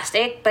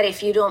fantastic, but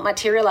if you don't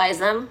materialize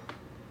them,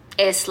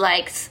 it's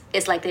like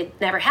they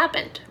never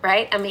happened,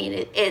 right? I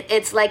mean,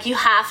 it's like you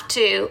have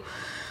to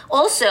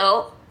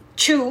also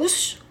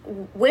choose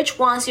which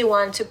ones you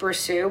want to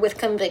pursue with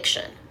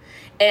conviction.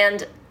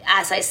 And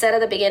as I said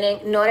at the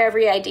beginning, not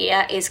every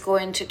idea is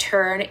going to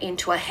turn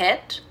into a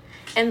hit,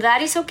 and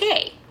that is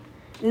okay.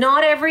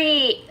 Not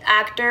every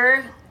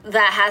actor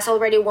that has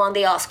already won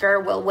the Oscar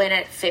will win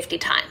it 50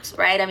 times,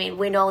 right? I mean,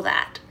 we know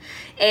that.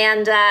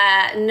 And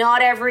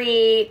not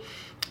every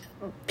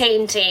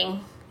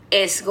painting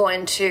is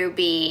going to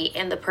be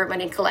in the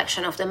permanent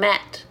collection of the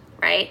Met,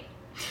 right?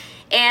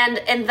 And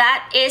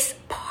that is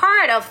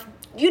part of,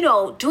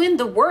 doing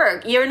the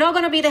work. You're not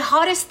going to be the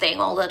hottest thing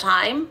all the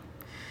time,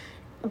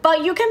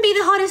 but you can be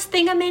the hottest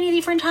thing at many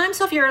different times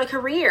of your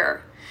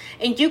career.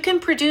 And you can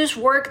produce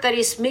work that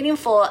is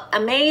meaningful,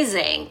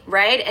 amazing,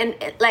 right? And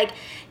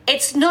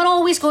it's not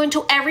always going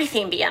to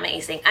everything be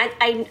amazing.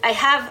 I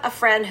have a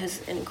friend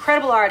who's an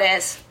incredible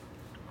artist.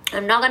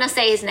 I'm not going to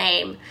say his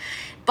name,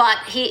 but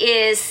he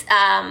is,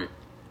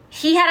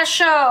 he had a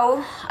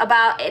show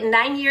about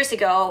 9 years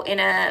ago in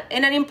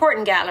an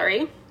important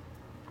gallery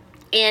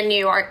in New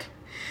York.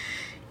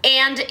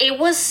 And it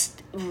was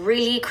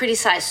really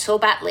criticized so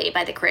badly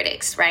by the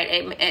critics, right?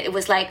 It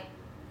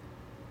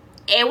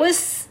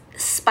was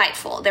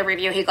spiteful, the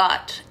review he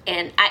got.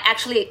 And I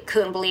actually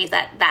couldn't believe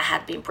that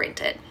had been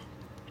printed.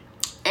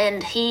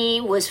 And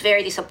he was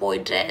very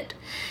disappointed.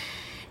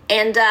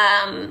 And,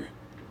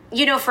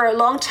 for a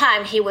long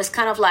time, he was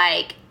kind of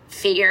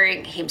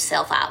figuring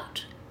himself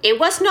out. It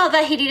was not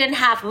that he didn't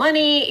have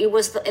money. It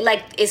was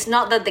it's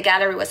not that the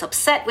gallery was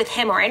upset with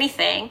him or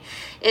anything.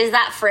 It's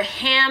that for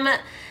him,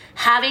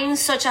 having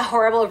such a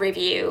horrible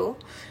review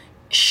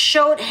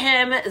showed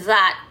him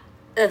that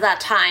at that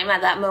time,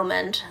 at that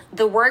moment,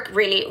 the work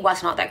really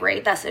was not that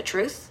great. That's the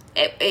truth.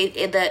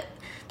 The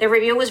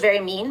review was very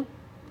mean,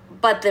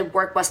 but the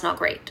work was not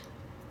great.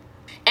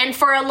 And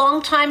for a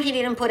long time, he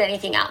didn't put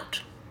anything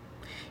out.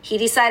 He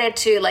decided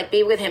to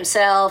be with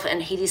himself,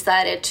 and he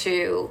decided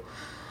to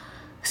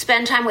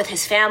spend time with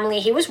his family.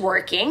 He was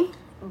working,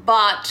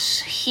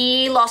 but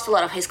he lost a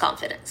lot of his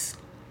confidence.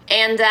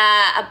 And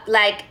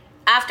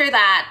after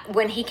that,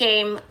 when he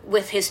came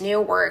with his new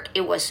work,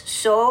 it was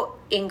so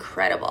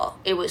incredible.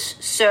 It was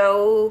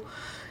so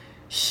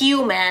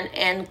human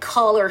and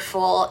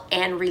colorful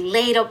and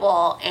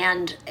relatable,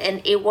 and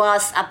it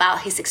was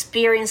about his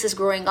experiences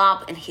growing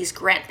up and his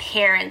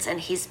grandparents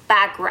and his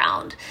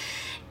background.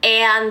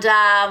 And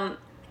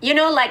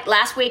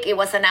last week it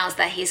was announced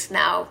that he's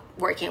now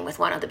working with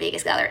one of the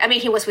biggest galleries. I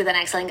mean, he was with an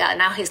excellent gallery.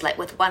 Now he's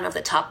with one of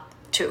the top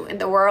 2 in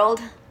the world.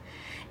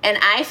 And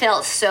I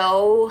felt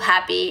so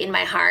happy in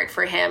my heart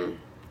for him,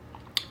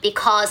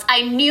 because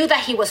I knew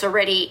that he was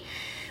already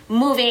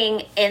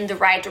moving in the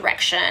right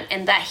direction,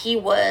 and that he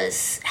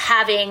was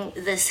having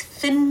this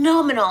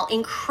phenomenal,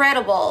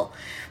 incredible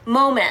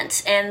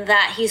moment, and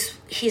that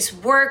his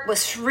work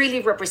was really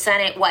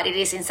representing what it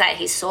is inside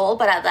his soul.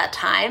 But at that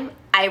time,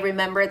 I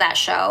remember that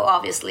show,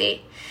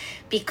 obviously,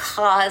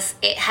 because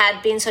it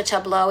had been such a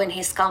blow in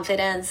his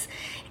confidence.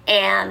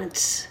 And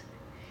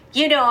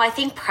I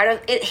think part of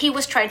it, he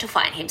was trying to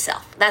find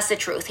himself. That's the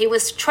truth. He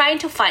was trying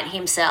to find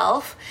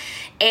himself.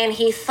 And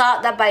he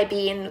thought that by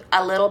being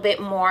a little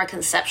bit more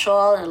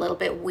conceptual and a little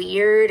bit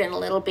weird and a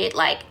little bit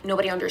like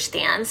nobody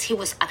understands, he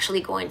was actually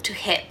going to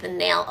hit the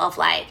nail of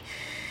like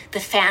the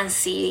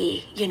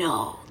fancy,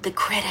 the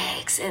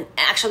critics. And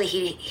actually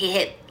he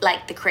hit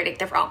like the critic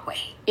the wrong way.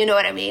 You know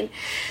what I mean?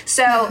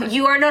 So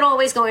you are not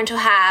always going to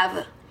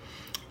have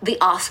the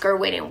Oscar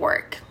winning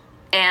work.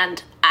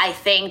 And I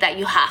think that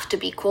you have to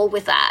be cool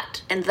with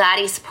that. And that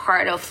is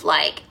part of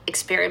like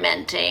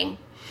experimenting,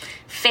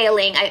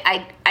 failing.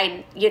 I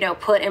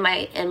put in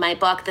my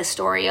book the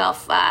story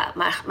of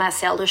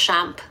Marcel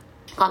Duchamp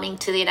coming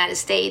to the United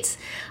States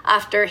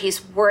after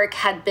his work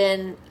had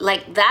been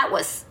like, that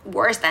was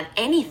worse than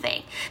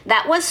anything.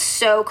 That was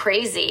so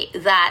crazy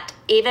that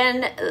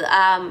even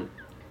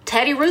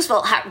Teddy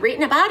Roosevelt had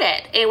written about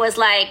it. It was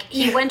like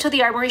he went to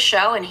the Armory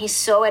show and he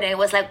saw it and it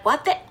was like,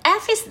 what the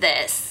F is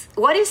this?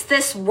 What is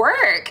this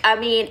work? I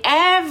mean,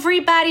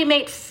 everybody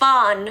made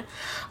fun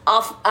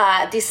of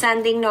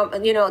Descending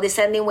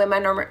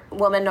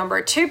Woman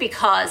number 2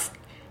 because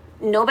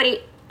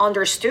nobody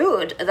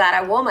understood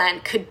that a woman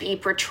could be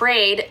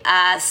portrayed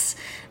as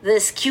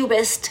this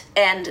cubist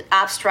and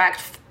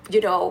abstract,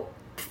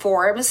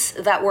 forms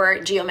that were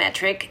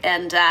geometric.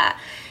 And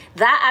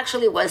that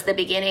actually was the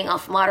beginning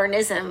of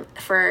modernism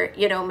for,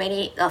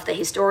 many of the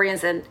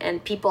historians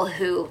and people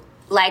who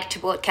like to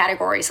put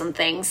categories on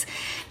things.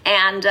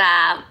 And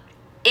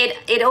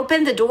it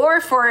opened the door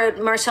for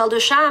Marcel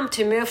Duchamp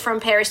to move from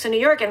Paris to New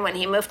York. And when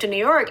he moved to New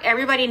York,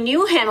 everybody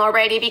knew him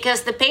already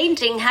because the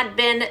painting had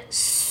been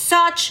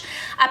such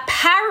a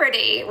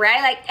parody,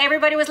 right? Like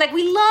everybody was like,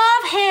 we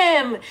love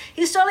him.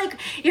 He's totally,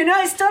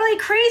 it's totally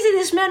crazy.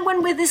 This man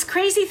went with this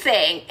crazy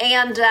thing.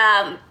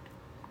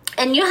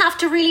 And you have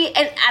to really,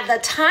 and at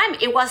the time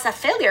it was a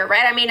failure,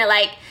 right? I mean,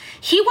 like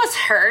he was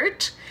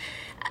hurt.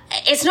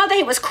 It's not that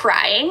he was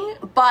crying,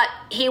 but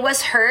he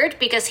was hurt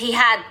because he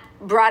had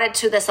brought it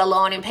to the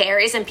salon in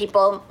Paris and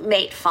people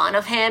made fun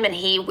of him and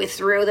he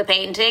withdrew the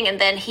painting, and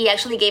then he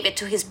actually gave it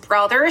to his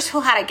brothers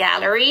who had a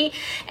gallery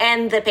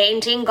and the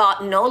painting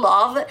got no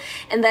love.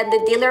 And then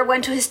the dealer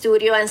went to his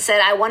studio and said,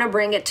 I want to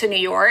bring it to New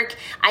York.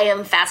 I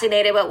am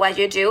fascinated with what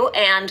you do.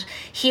 And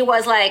he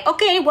was like,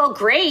 okay, well,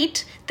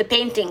 great. The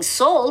painting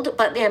sold,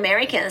 but the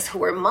Americans, who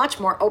were much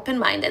more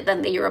open-minded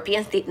than the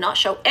Europeans, did not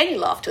show any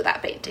love to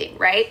that painting,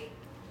 right?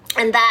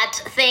 And that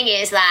thing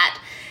is that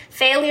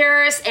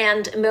failures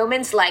and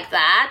moments like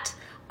that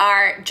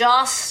are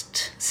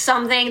just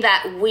something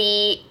that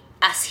we,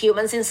 as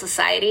humans in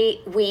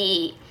society,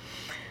 we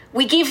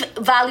give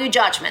value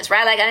judgments,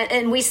 right? Like,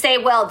 and we say,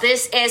 well,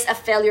 this is a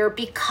failure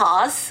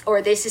because,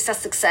 or this is a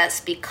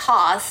success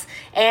because,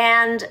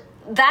 and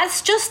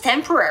that's just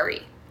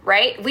temporary,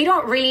 right? We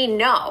don't really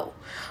know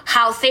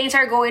how things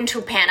are going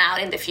to pan out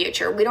in the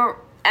future. We don't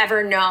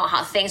ever know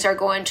how things are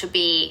going to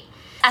be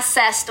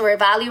assessed or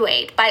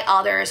evaluated by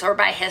others or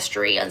by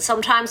history. And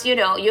sometimes,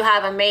 you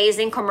have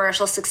amazing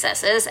commercial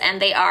successes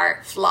and they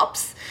are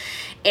flops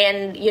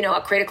in,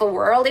 a critical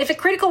world. If a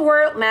critical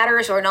world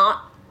matters or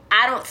not,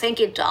 I don't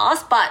think it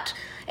does. But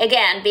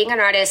again, being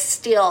an artist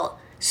still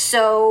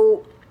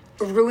so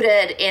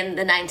rooted in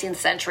the 19th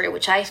century,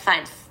 which I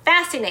find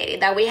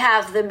fascinating, that we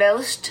have the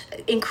most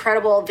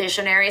incredible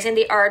visionaries in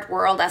the art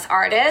world as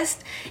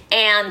artists,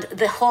 and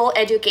the whole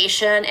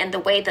education and the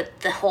way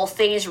that the whole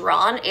thing is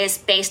run is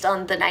based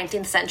on the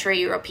 19th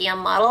century European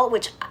model,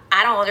 which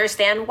I don't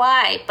understand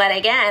why. But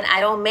again,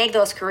 I don't make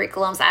those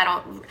curriculums. I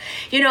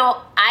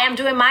am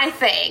doing my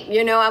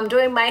thing, I'm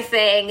doing my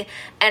thing,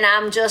 and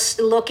I'm just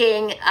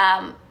looking,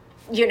 at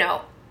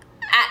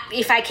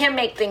if I can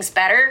make things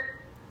better,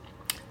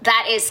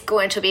 that is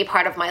going to be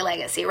part of my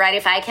legacy, right?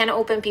 If I can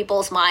open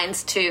people's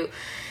minds to,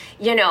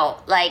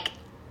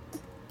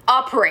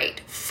 operate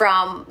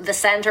from the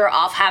center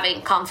of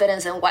having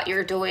confidence in what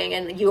you're doing,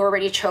 and you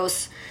already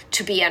chose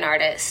to be an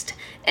artist.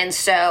 And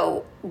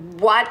so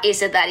what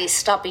is it that is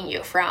stopping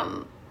you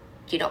from,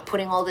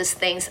 putting all these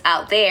things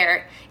out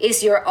there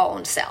is your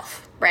own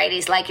self, right?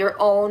 It's like your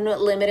own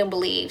limiting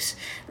beliefs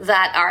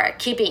that are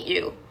keeping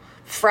you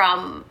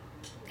from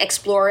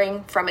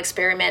exploring, from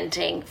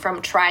experimenting,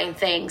 from trying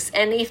things.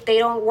 And if they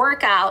don't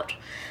work out,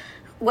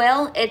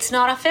 well, it's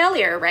not a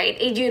failure,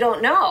 right? You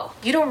don't know.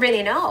 You don't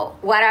really know.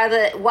 What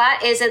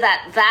is it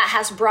that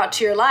has brought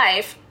to your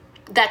life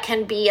that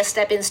can be a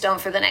stepping stone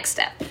for the next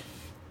step?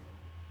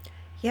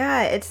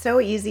 Yeah, it's so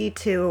easy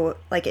to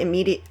I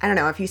don't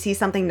know, if you see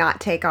something not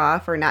take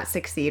off or not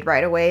succeed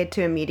right away,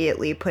 to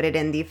immediately put it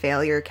in the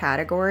failure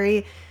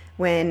category,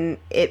 when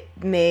it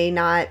may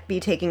not be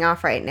taking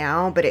off right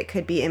now, but it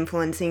could be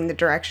influencing the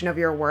direction of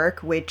your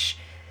work, which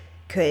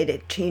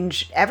could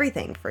change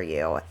everything for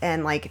you.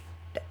 And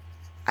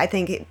I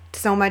think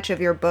so much of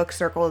your book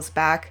circles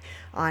back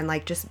on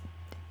like just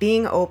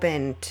being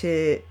open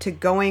to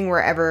going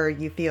wherever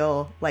you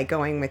feel like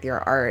going with your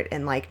art,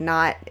 and like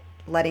not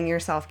letting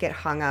yourself get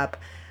hung up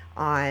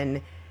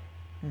on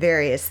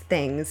various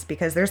things,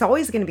 because there's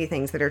always going to be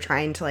things that are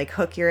trying to like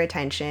hook your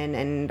attention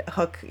and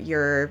hook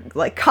your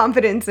like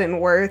confidence and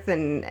worth,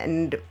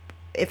 and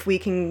if we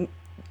can,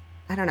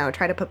 I don't know,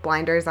 try to put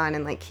blinders on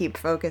and like keep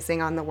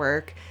focusing on the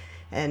work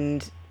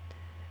and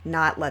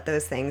not let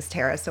those things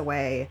tear us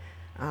away,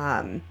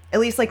 at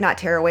least like not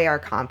tear away our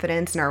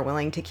confidence and our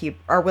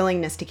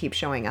willingness to keep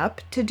showing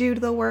up to do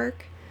the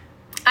work.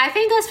 I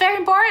think that's very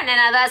important,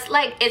 and that's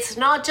like, it's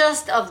not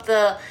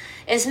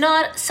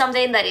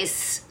something that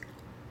is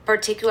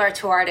particular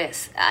to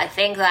artists. I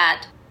think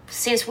that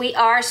since we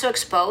are so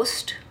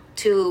exposed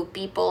to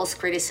people's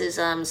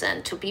criticisms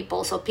and to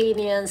people's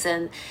opinions,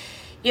 and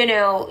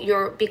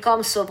you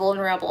become so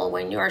vulnerable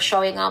when you're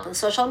showing up on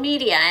social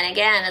media. And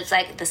again, it's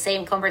like the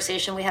same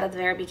conversation we had at the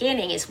very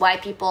beginning, is why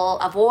people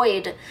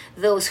avoid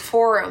those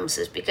forums,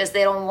 is because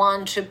they don't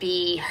want to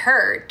be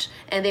hurt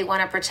and they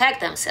want to protect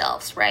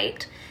themselves,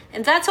 right?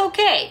 And that's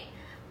okay.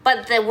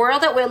 But the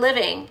world that we're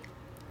living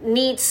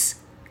needs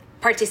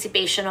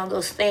participation on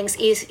those things,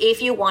 is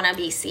if you want to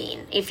be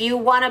seen. If you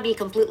want to be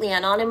completely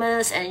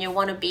anonymous and you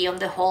want to be on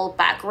the whole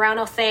background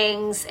of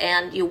things,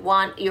 and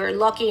you're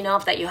lucky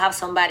enough that you have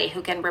somebody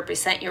who can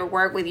represent your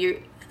work with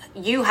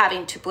you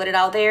having to put it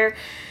out there,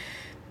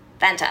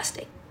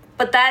 fantastic.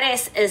 But that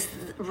is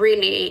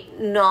really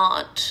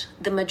not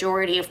the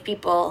majority of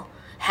people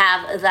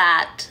have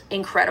that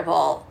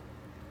incredible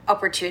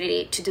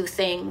opportunity to do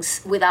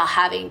things without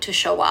having to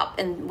show up,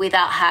 and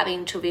without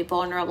having to be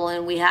vulnerable,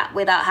 and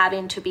without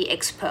having to be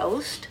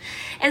exposed.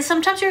 And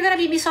sometimes you're going to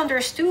be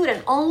misunderstood,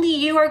 and only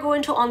you are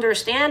going to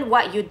understand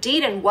what you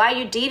did and why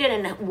you did it,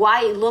 and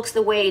why it looks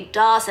the way it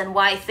does, and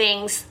why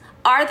things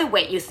are the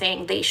way you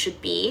think they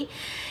should be.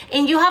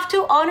 And you have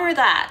to honor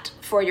that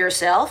for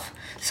yourself.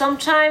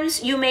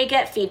 Sometimes you may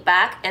get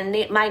feedback and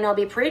it might not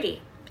be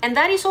pretty, and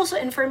that is also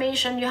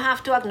information you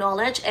have to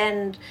acknowledge.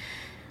 And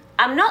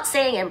I'm not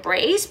saying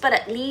embrace, but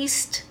at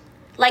least,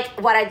 like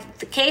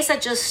the case I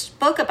just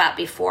spoke about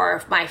before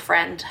of my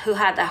friend who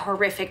had that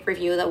horrific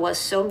review that was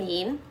so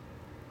mean.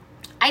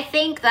 I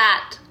think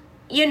that,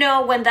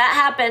 when that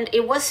happened,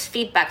 it was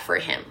feedback for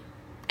him.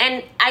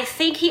 And I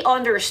think he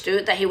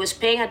understood that he was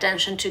paying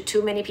attention to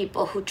too many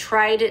people who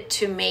tried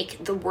to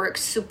make the work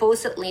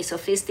supposedly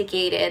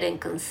sophisticated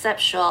and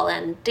conceptual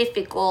and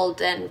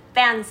difficult and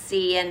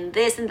fancy and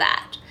this and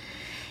that.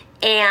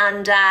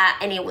 And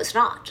it was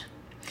not.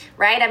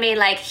 Right? I mean,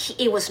 like,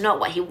 it was not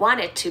what he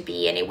wanted to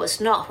be, and it was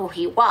not who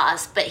he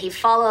was, but he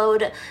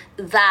followed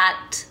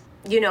that,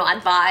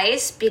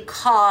 advice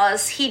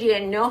because he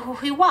didn't know who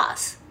he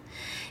was.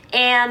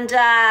 And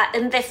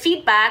the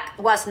feedback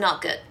was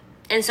not good.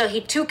 And so he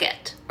took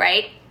it,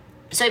 right?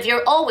 So if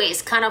you're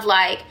always kind of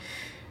like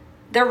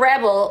the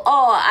rebel,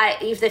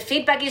 if the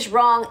feedback is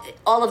wrong,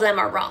 all of them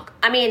are wrong.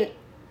 I mean,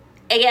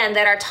 again,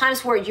 there are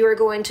times where you're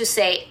going to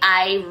say,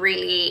 I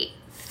really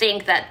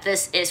think that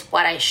this is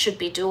what I should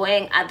be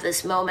doing at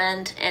this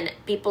moment, and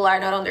people are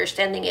not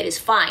understanding it, is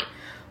fine.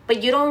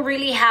 But you don't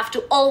really have to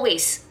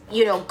always,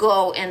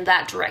 go in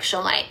that direction.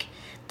 Like,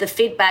 the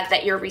feedback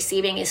that you're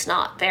receiving is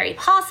not very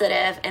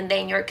positive, and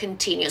then you're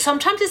continue.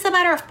 Sometimes it's a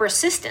matter of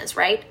persistence,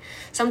 right?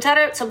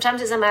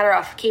 Sometimes it's a matter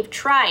of keep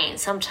trying.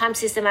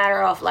 Sometimes it's a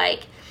matter of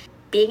like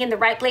being in the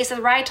right place at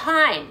the right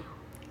time.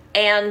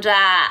 And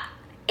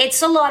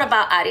it's a lot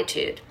about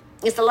attitude.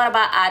 It's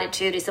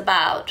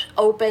about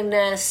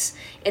openness.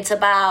 It's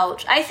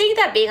about, I think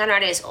that being an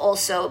artist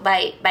also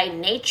by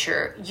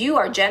nature, you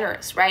are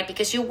generous, right?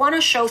 Because you want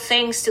to show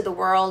things to the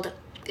world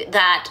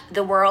that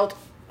the world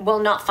will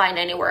not find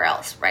anywhere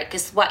else, right?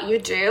 Because what you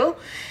do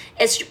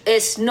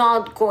is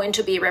not going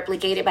to be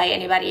replicated by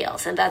anybody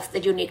else. And that's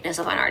the uniqueness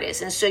of an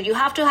artist. And so you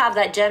have to have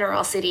that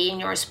generosity in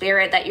your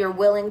spirit that you're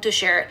willing to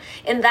share.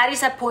 And that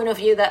is a point of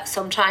view that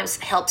sometimes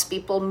helps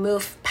people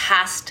move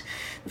past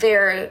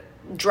their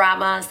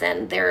dramas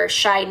and their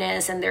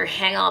shyness and their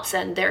hang-ups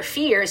and their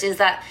fears, is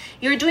that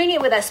you're doing it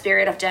with a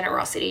spirit of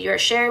generosity. You're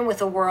sharing with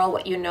the world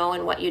what you know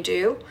and what you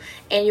do,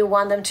 and you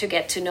want them to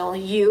get to know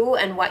you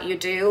and what you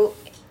do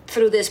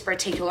through this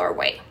particular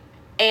way.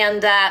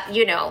 And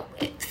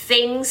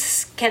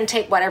things can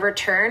take whatever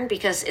turn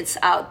because it's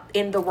out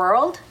in the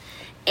world,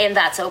 and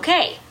that's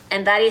okay,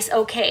 and that is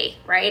okay,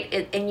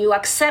 right? And you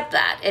accept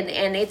that, and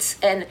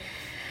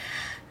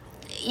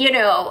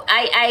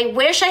I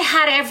wish I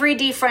had every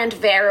different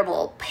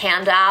variable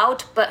panned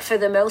out, but for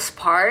the most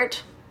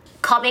part,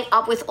 coming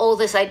up with all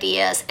these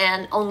ideas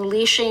and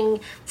unleashing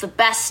the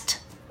best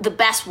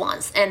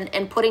ones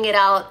and putting it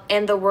out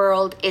in the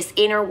world is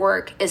inner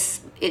work.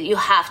 You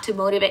have to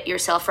motivate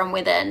yourself from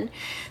within.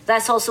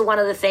 That's also one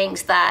of the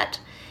things that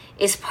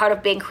is part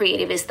of being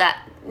creative, is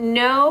that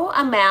no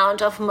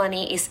amount of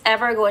money is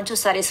ever going to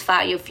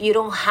satisfy you if you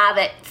don't have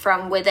it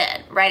from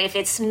within, right? If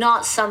it's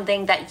not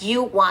something that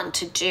you want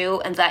to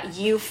do and that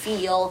you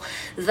feel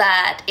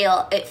that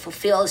it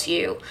fulfills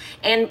you.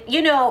 And,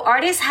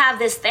 artists have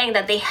this thing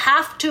that they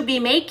have to be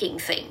making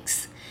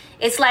things.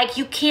 it's like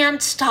you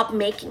can't stop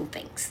making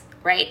things,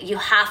 right? You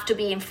have to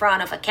be in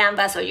front of a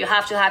canvas, or you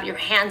have to have your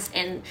hands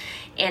in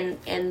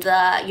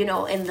the, you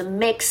know, in the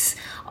mix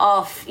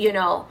of, you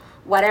know,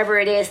 whatever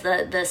it is,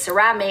 the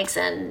ceramics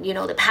and, you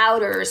know, the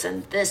powders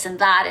and this and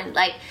that, and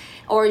like,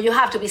 or you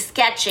have to be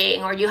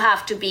sketching, or you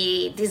have to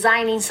be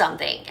designing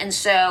something. And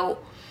so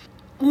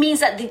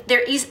means that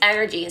there is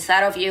energy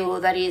inside of you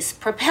that is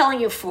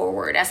propelling you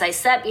forward. As I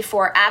said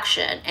before,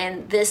 action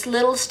and these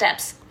little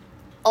steps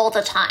all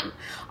the time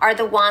are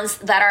the ones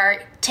that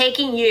are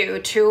taking you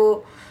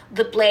to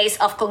the place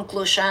of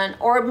conclusion,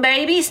 or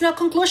maybe it's not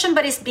conclusion,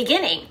 but it's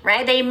beginning,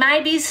 right? They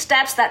might be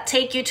steps that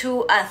take you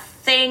to a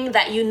thing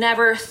that you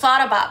never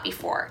thought about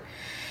before.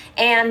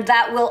 And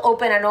that will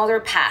open another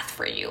path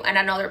for you and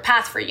another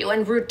path for you.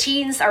 And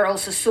routines are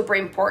also super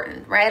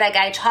important, right? Like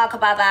I talk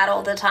about that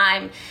all the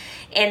time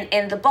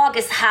in the book,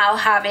 is how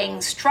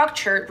having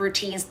structured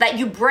routines that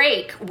you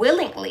break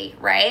willingly,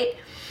 right?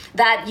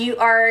 That you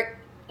are,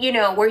 you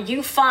know, where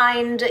you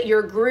find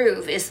your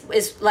groove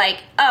is like,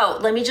 oh,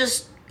 let me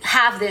just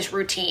have this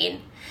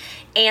routine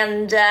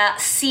and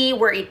see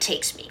where it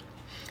takes me,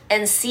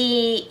 and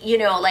see, you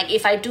know, like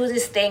if I do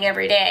this thing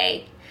every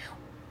day,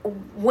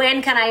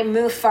 when can I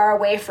move far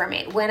away from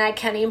it? When I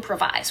can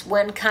improvise?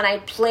 When can I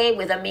play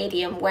with a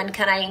medium? When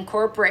can I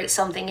incorporate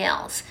something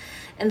else?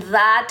 And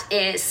that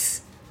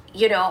is,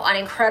 you know, an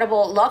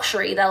incredible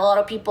luxury that a lot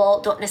of people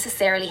don't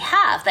necessarily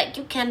have, that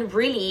you can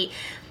really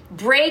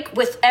break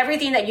with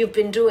everything that you've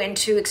been doing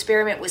to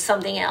experiment with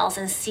something else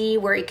and see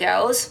where it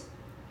goes.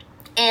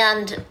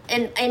 And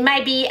it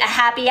might be a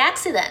happy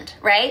accident,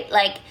 right?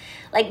 Like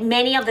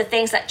many of the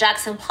things that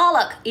Jackson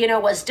Pollock, you know,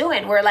 was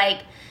doing were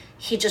like,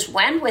 he just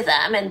went with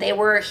them, and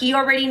he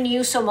already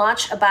knew so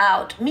much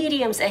about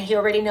mediums, and he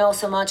already knows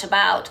so much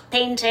about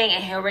painting,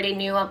 and he already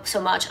knew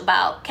so much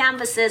about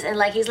canvases. And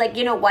like, he's like,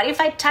 you know, what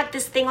if I tuck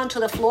this thing onto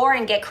the floor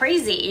and get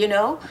crazy, you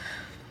know?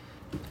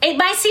 It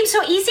might seem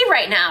so easy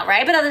right now,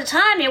 right? But at the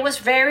time it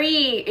was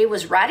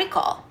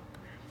radical.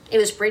 It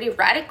was pretty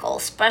radical,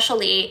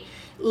 especially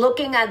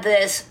looking at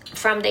this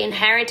from the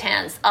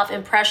inheritance of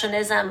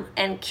Impressionism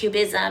and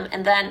Cubism,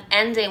 and then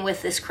ending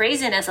with this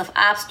craziness of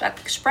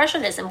abstract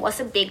expressionism was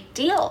a big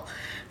deal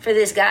for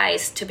these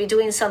guys to be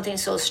doing something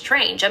so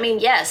strange. I mean,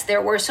 yes,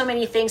 there were so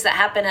many things that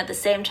happened at the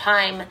same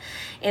time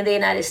in the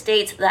United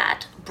States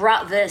that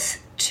brought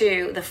this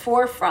to the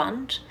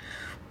forefront.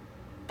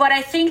 But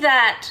I think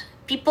that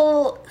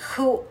people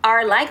who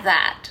are like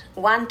that,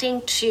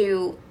 wanting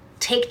to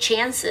take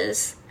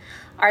chances,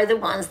 are the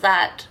ones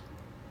that,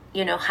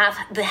 you know, have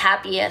the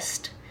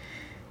happiest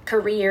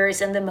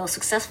careers and the most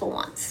successful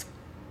ones.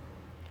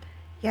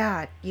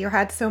 Yeah, you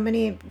had so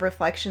many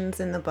reflections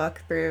in the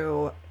book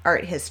through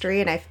art history,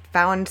 and I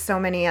found so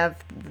many of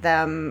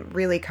them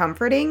really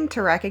comforting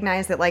to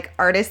recognize that, like,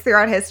 artists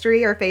throughout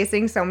history are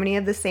facing so many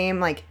of the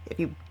same, like, if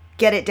you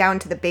get it down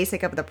to the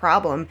basic of the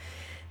problem,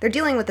 they're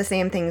dealing with the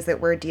same things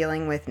that we're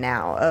dealing with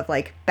now, of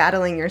like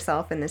battling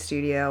yourself in the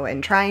studio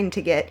and trying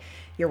to get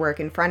your work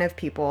in front of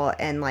people,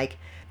 and like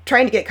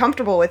trying to get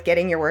comfortable with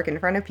getting your work in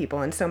front of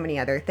people, and so many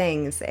other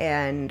things.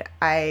 And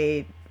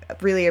I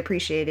really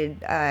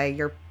appreciated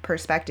your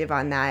perspective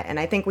on that. And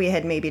I think we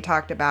had maybe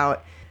talked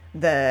about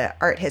the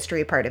art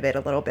history part of it a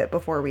little bit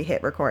before we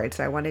hit record.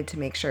 So I wanted to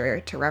make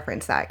sure to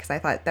reference that, because I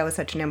thought that was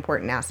such an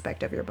important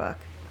aspect of your book.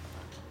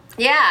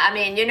 Yeah, I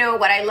mean, you know,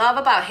 what I love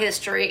about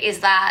history is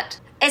that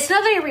it's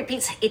not that it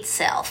repeats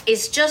itself.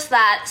 It's just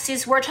that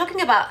since we're talking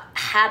about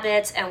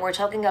habits, and we're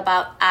talking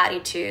about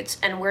attitudes,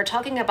 and we're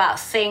talking about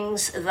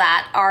things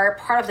that are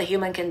part of the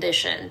human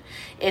condition,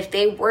 if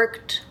they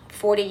worked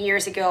 40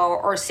 years ago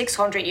or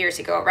 600 years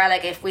ago, right?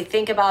 Like if we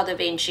think about Da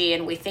Vinci,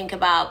 and we think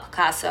about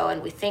Picasso,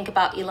 and we think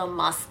about Elon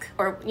Musk,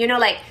 or, you know,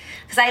 like,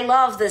 because I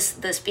love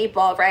this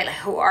people, right, like,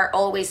 who are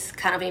always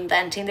kind of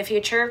inventing the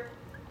future.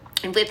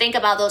 If we think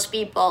about those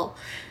people,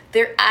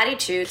 their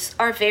attitudes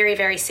are very,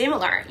 very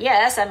similar.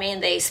 Yes, I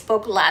mean, they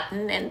spoke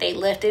Latin, and they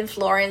lived in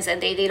Florence,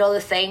 and they did all the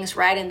things,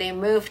 right? And they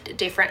moved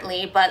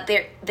differently, but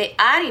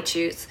the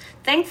attitudes,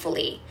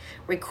 thankfully,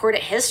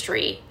 recorded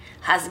history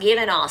has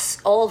given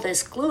us all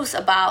these clues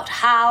about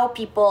how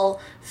people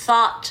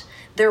thought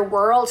their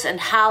worlds, and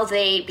how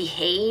they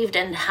behaved,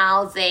 and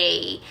how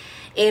they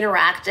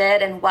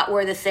interacted, and what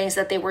were the things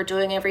that they were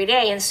doing every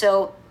day. And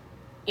so,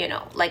 you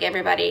know, like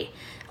everybody,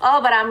 oh,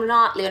 but I'm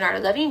not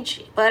Leonardo da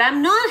Vinci, but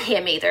I'm not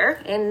him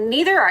either, and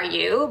neither are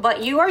you,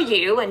 but you are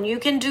you, and you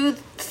can do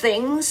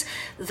things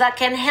that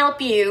can help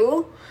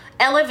you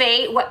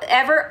elevate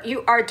whatever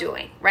you are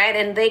doing, right?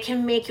 And they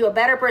can make you a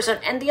better person.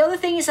 And the other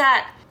thing is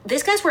that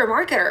these guys were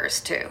marketers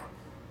too.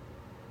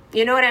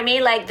 You know what I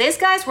mean? Like, these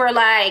guys were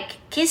like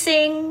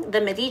kissing the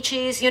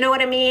Medicis, you know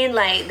what I mean?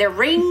 Like their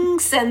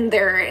rings and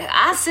their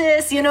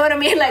asses, you know what I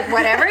mean? Like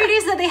whatever it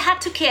is that they had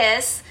to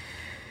kiss,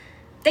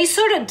 they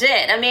sort of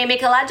did. I mean,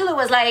 Michelangelo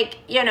was like,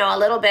 you know, a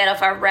little bit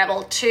of a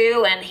rebel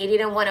too, and he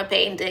didn't want to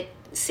paint the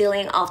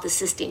ceiling of the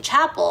Sistine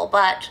Chapel,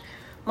 but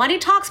money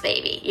talks,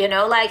 baby. You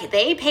know, like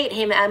they paid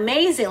him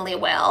amazingly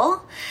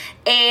well,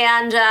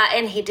 and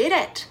he did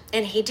it,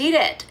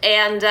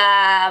 and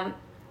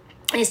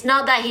It's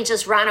not that he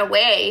just ran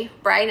away,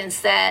 right, and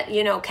said,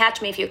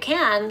 catch me if you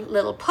can,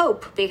 little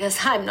Pope,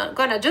 because I'm not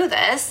going to do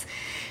this.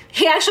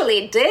 He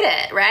actually did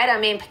it, right? I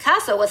mean,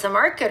 Picasso was a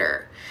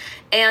marketer.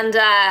 And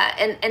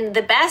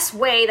the best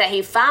way that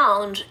he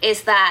found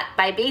is that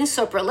by being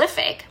so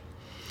prolific,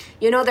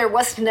 there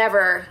was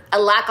never a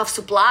lack of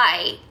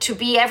supply to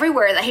be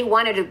everywhere that he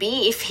wanted to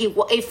be if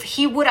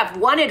he would have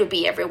wanted to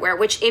be everywhere,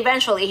 which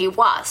eventually he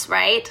was,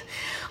 right?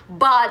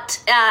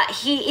 But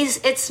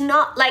it's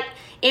not like,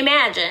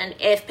 imagine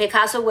if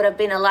Picasso would have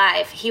been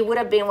alive, he would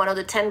have been one of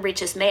the 10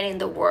 richest men in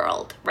the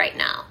world right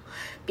now,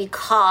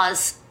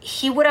 because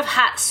he would have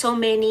had so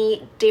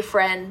many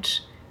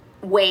different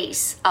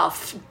ways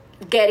of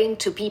getting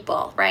to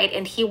people, right?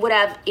 And he would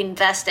have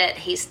invested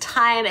his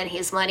time and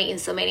his money in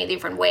so many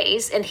different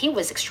ways. And he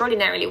was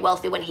extraordinarily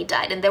wealthy when he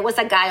died. And there was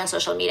a guy on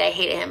social media, I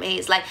hated him. And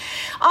he's like,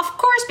 of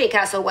course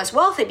Picasso was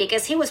wealthy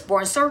because he was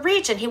born so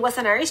rich and he was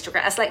an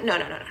aristocrat. I was like, no.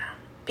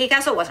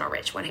 Picasso wasn't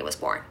rich when he was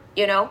born,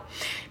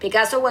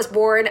 Picasso was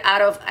born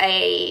out of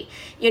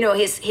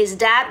his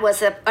dad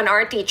was an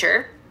art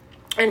teacher,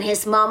 and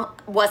his mom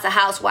was a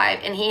housewife,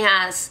 and he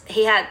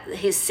had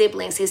his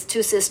siblings, his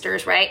 2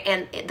 sisters, right?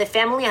 And the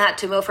family had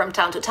to move from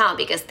town to town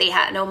because they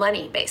had no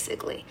money,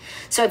 basically.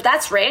 So if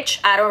that's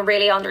rich, I don't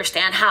really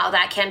understand how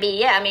that can be.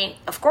 Yeah, I mean,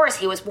 of course,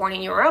 he was born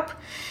in Europe,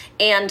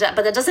 but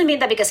that doesn't mean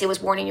that because he was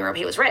born in Europe,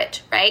 he was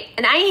rich, right?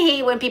 And I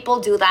hate when people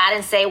do that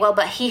and say, well,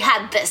 but he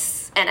had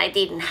this and I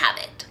didn't have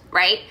it,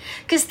 right?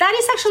 Because that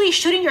is actually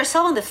shooting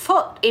yourself in the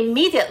foot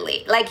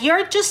immediately. Like,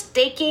 you're just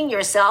taking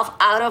yourself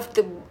out of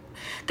the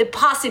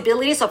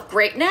possibilities of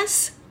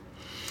greatness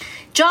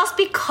just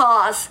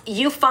because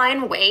you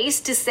find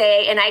ways to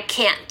say, and I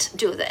can't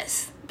do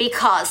this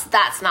because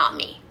that's not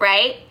me,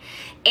 right?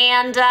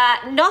 And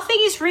nothing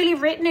is really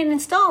written in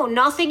stone.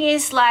 Nothing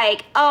is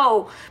like,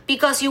 oh,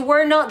 because you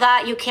were not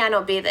that, you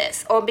cannot be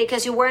this. Or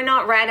because you were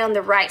not right on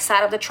the right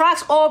side of the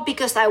tracks. Or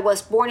because I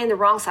was born in the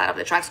wrong side of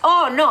the tracks.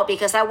 Oh, no,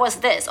 because I was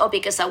this. Or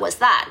because I was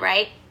that,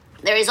 right?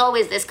 There is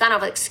always this kind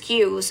of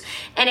excuse.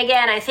 And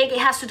again, I think it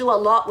has to do a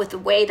lot with the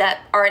way that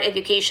art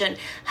education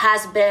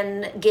has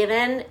been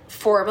given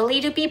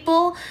formally to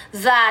people,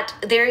 that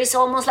there is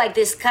almost like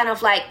this kind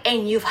of like,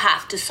 and you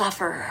have to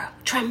suffer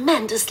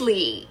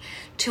tremendously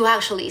to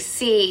actually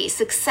see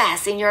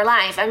success in your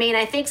life. I mean,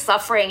 I think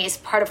suffering is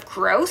part of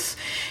growth,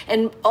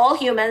 and all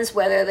humans,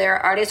 whether they're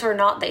artists or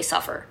not, they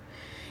suffer.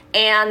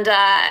 And,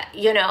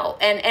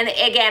 and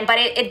again, but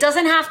it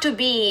doesn't have to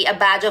be a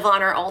badge of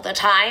honor all the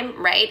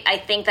time, right? I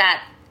think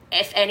that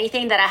if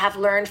anything that I have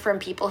learned from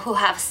people who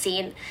have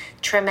seen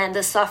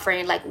tremendous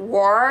suffering, like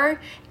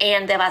war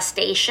and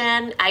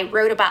devastation. I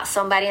wrote about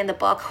somebody in the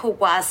book who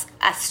was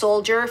a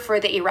soldier for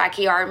the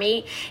Iraqi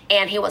army,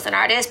 and he was an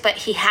artist, but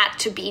he had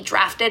to be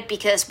drafted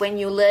because when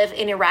you live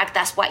in Iraq,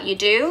 that's what you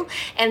do.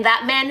 And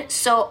that man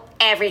saw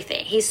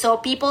everything. He saw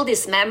people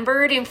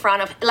dismembered in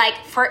front of,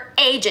 like, for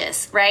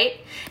ages, right?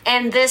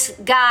 And this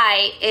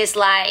guy is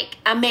like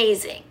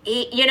amazing.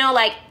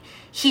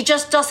 He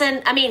just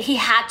doesn't, he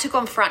had to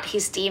confront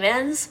his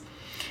demons,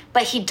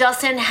 but he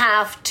doesn't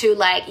have to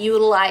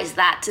utilize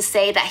that to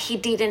say that he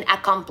didn't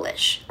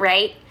accomplish,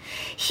 right?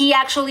 He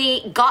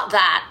actually got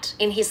that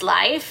in his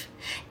life,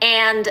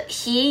 and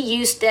he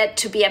used it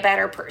to be a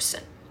better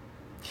person.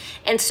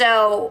 And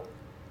so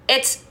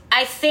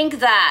I think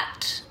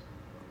that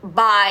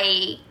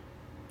by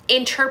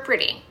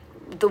interpreting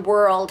the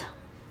world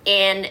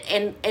in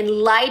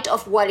light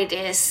of what it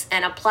is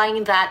and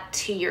applying that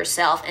to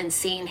yourself and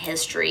seeing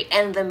history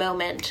and the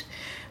moment,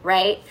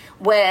 right,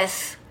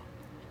 with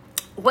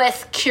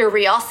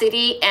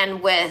curiosity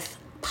and with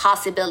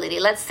possibility.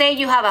 Let's say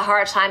you have a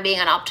hard time being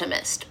an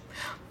optimist,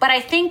 but I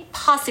think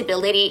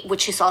possibility,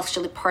 which is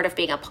actually part of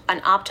being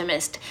an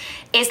optimist,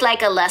 is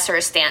like a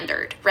lesser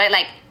standard, right?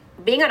 Like,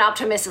 being an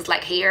optimist is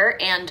like here,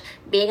 and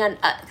being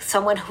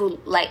someone who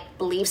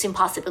believes in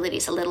possibility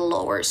is a little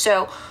lower.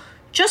 So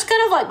just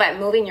kind of by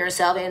moving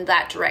yourself in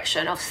that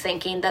direction of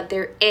thinking that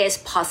there is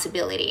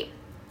possibility,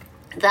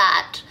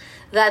 that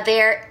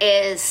there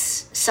is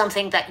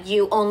something that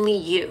only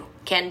you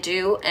can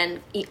do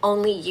and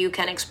only you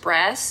can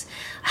express,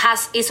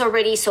 is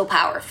already so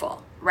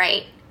powerful,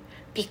 right?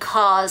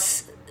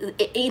 Because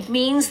it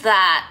means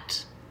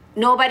that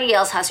nobody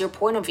else has your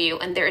point of view,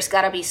 and there's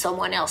got to be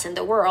someone else in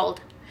the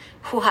world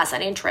who has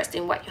an interest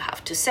in what you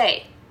have to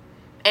say.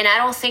 And I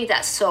don't think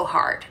that's so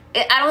hard.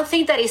 I don't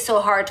think that it's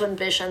so hard to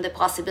envision the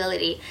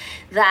possibility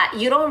that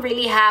you don't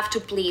really have to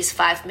please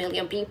 5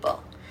 million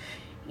people.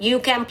 You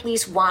can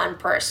please one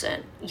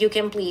person. You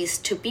can please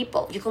 2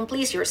 people. You can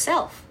please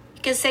yourself.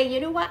 You can say, you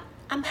know what?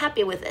 I'm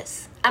happy with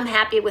this. I'm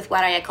happy with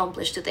what I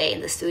accomplished today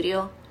in the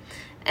studio.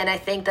 And I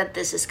think that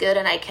this is good,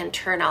 and I can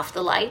turn off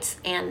the lights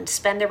and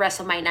spend the rest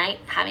of my night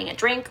having a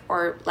drink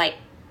or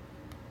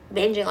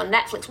binging on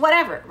Netflix,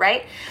 whatever,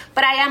 right?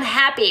 But I am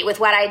happy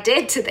with what I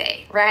did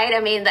today, right? I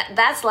mean,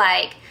 that's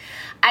I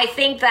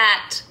think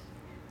that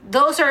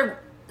those are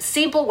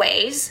simple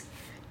ways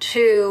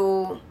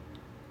to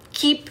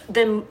keep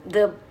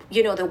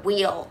the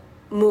wheel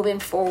moving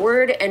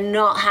forward and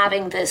not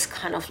having this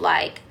kind of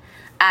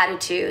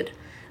attitude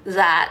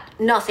that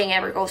nothing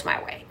ever goes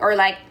my way, or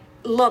like,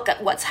 look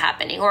at what's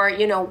happening, or,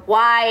 you know,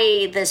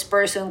 why this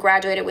person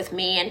graduated with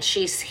me and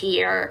she's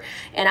here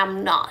and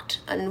I'm not,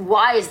 and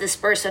why is this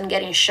person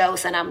getting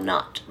shows and I'm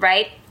not,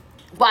 right?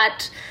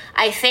 But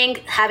I think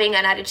having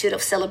an attitude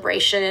of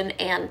celebration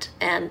and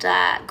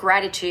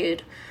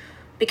gratitude,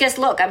 because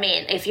look, I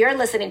mean, if you're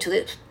listening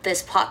to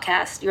this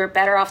podcast, you're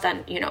better off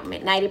than, you know,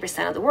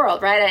 90% of the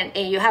world, right?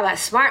 And you have a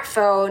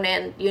smartphone,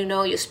 and, you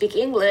know, you speak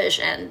English,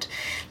 and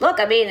look,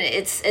 I mean,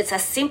 it's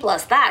as simple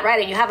as that, right?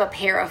 And you have a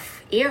pair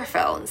of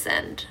earphones,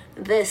 and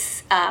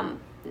this,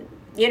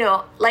 you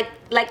know, like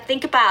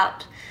think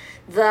about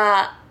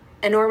the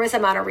enormous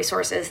amount of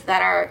resources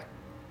that are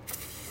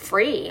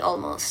free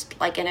almost,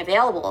 like, and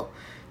available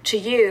to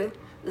you,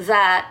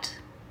 that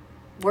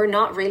were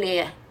not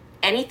really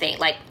anything.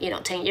 Like, you know,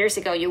 10 years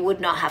ago, you would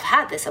not have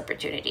had this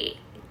opportunity.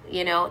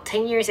 You know,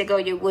 10 years ago,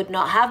 you would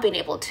not have been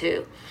able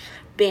to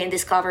be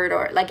discovered,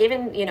 or like,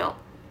 even, you know,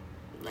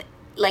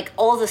 like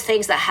all the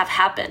things that have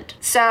happened.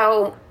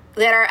 So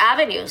there are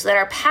avenues, there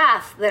are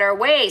paths, there are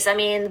ways. I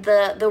mean,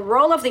 the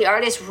role of the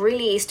artist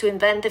really is to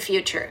invent the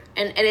future.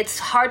 And it's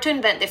hard to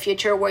invent the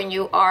future when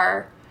you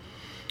are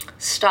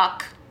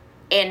stuck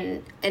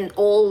in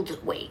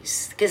old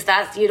ways, because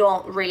that, you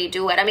don't really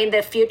do it. I mean,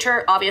 the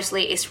future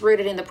obviously is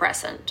rooted in the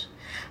present,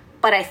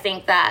 but I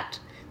think that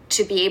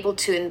to be able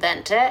to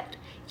invent it,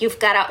 you've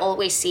got to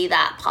always see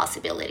that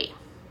possibility.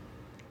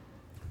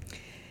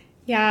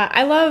 Yeah,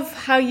 I love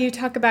how you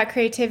talk about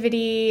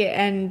creativity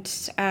and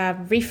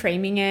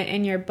reframing it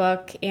in your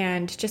book,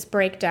 and just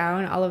break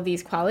down all of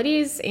these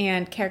qualities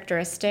and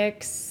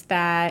characteristics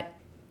that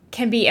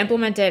can be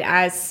implemented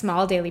as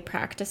small daily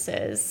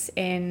practices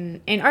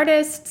in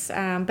artists,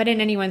 but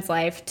in anyone's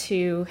life,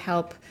 to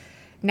help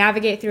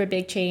navigate through a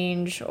big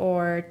change,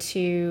 or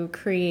to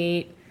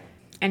create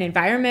an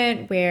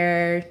environment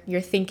where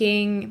you're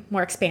thinking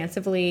more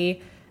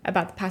expansively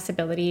about the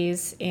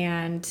possibilities.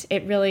 And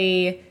it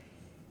really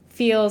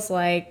feels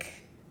like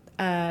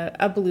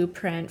a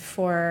blueprint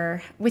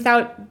for,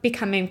 without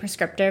becoming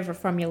prescriptive or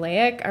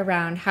formulaic,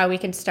 around how we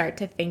can start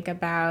to think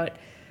about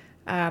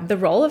the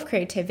role of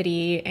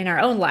creativity in our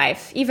own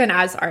life, even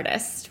as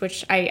artists,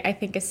 which I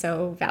think is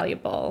so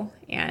valuable.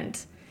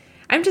 And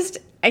I'm just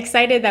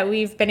excited that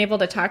we've been able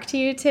to talk to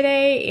you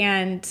today.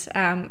 And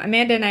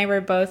Amanda and I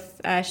were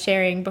both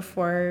sharing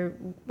before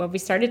we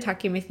started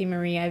talking with you,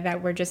 Maria,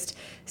 that we're just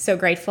so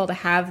grateful to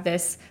have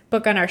this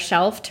book on our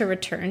shelf to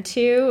return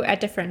to at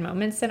different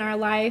moments in our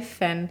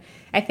life. And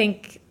I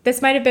think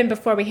this might have been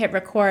before we hit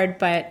record,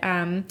 but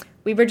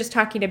we were just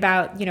talking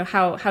about, you know,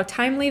 how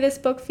timely this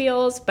book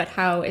feels, but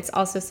how it's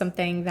also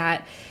something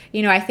that,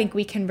 you know, I think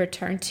we can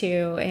return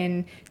to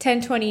in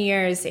 10, 20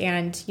 years,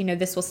 and, you know,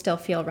 this will still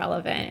feel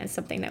relevant and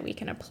something that we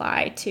can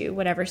apply to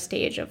whatever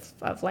stage of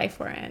life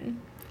we're in.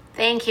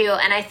 Thank you.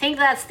 And I think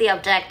that's the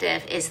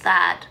objective, is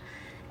that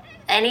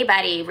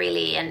anybody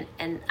really, and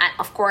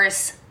of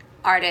course,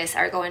 artists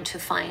are going to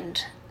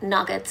find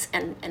nuggets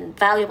and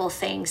valuable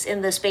things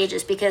in these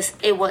pages, because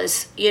it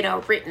was, you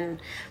know, written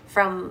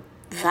from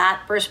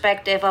that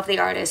perspective of the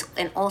artist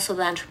and also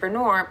the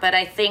entrepreneur. But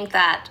I think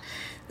that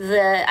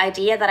the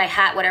idea that I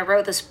had when I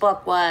wrote this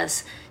book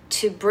was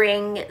to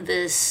bring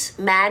this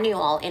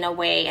manual in a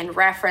way, and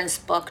reference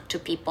book, to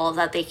people,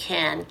 that they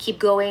can keep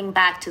going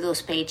back to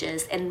those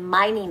pages and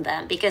mining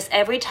them, because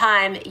every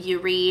time you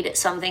read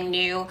something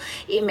new,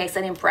 it makes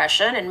an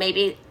impression, and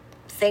maybe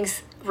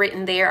things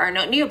written there are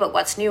not new, but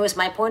what's new is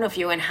my point of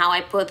view and how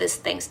I put these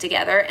things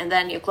together. And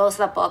then you close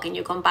that book and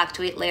you come back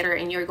to it later,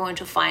 and you're going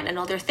to find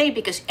another thing,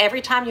 because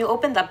every time you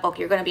open that book,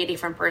 you're going to be a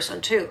different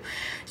person too.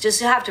 Just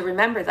you have to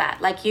remember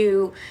that, like,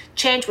 you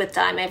change with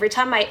time. Every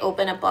time I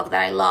open a book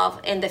that I love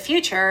in the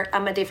future,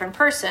 I'm a different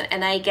person,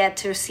 and I get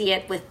to see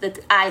it with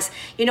the eyes,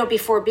 you know,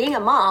 before being a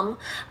mom,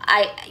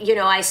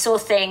 I saw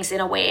things in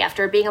a way.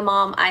 After being a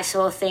mom, I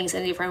saw things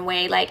in a different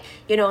way. Like,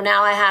 you know,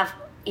 now I have,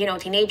 you know,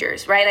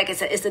 teenagers, right? Like,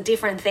 it's a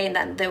different thing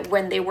than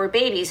when they were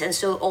babies. And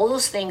so all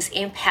those things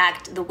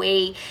impact the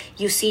way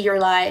you see your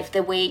life,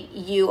 the way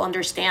you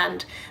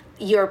understand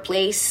your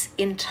place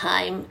in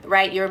time,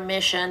 right? Your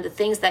mission, the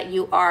things that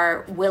you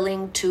are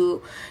willing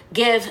to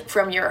give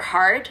from your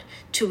heart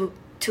to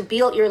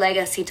build your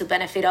legacy, to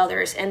benefit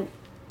others. And,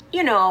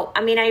 you know,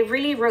 I mean, I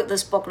really wrote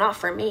this book not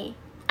for me.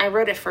 I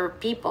wrote it for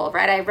people,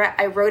 right?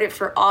 I wrote it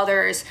for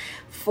others,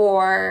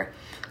 for,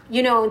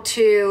 you know,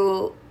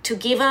 to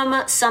give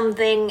them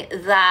something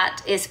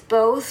that is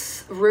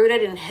both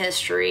rooted in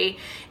history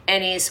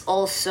and is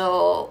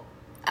also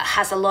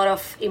has a lot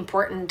of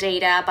important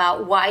data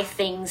about why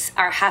things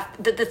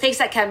the things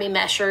that can be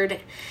measured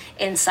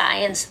in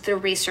science through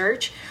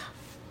research.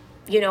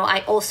 You know,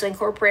 I also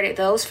incorporated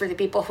those for the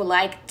people who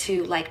like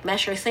to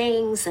measure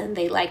things, and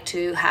they like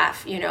to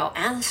have, you know,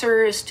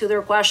 answers to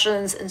their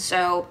questions. And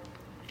so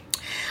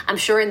I'm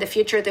sure in the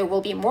future there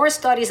will be more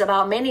studies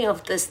about many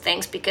of these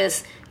things,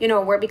 because, you know,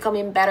 we're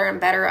becoming better and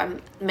better at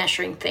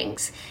measuring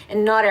things,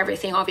 and not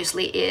everything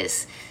obviously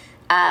is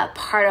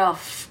part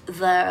of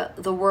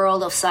the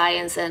world of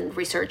science and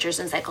researchers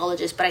and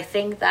psychologists. But I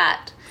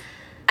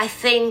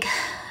think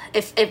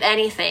if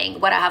anything,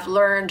 what I have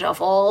learned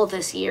of all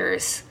these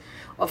years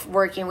of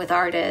working with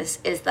artists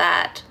is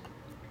that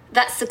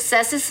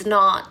success is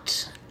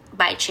not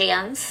by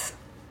chance,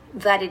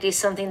 that it is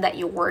something that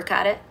you work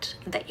at it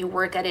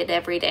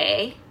every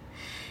day,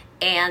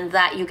 and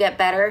that you get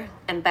better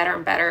and better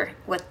and better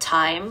with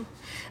time,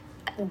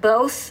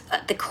 both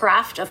the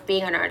craft of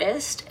being an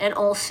artist and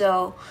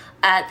also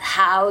at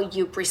how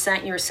you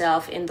present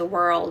yourself in the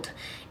world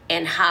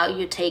and how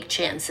you take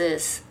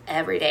chances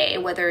every day,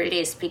 whether it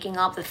is picking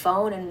up the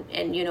phone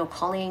and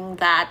calling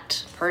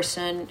that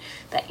person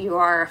that you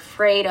are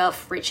afraid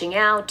of reaching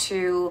out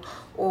to,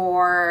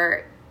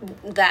 or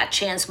that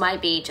chance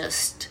might be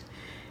just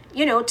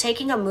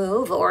taking a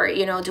move, or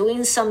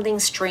doing something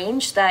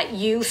strange that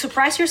you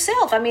surprise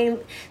yourself. I mean,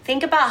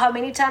 think about how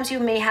many times you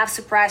may have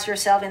surprised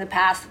yourself in the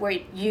past where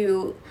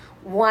you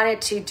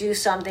wanted to do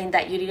something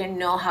that you didn't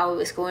know how it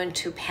was going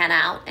to pan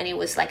out, and it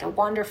was like a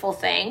wonderful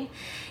thing.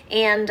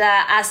 And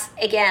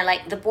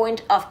the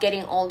point of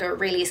getting older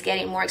really is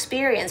getting more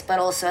experience, but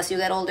also as you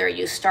get older,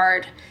 you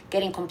start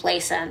getting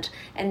complacent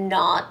and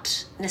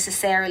not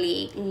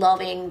necessarily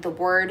loving the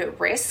word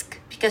risk,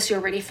 because you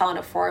already found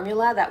a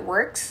formula that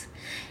works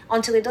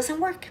until it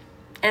doesn't work.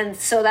 And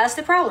so that's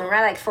the problem,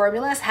 right? Like,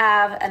 formulas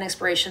have an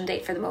expiration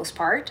date for the most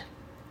part.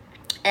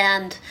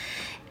 And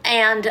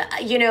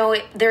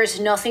there's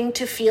nothing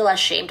to feel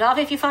ashamed of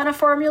if you found a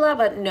formula,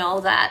 but know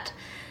that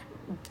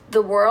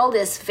the world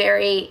is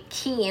very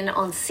keen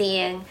on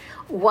seeing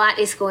what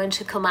is going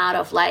to come out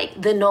of like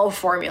the no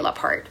formula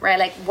part, right?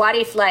 Like, what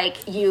if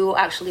like you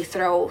actually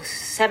throw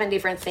 7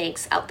 different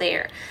things out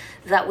there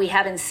that we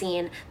haven't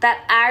seen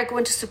that are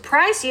going to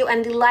surprise you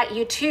and delight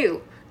you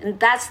too? And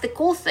that's the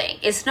cool thing.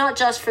 It's not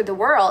just for the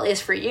world,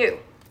 it's for you.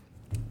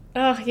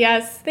 Oh,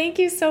 yes. Thank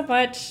you so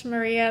much,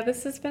 Maria.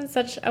 This has been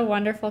such a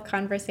wonderful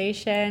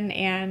conversation,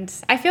 and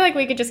I feel like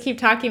we could just keep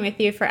talking with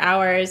you for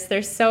hours.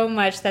 There's so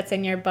much that's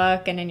in your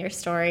book and in your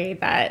story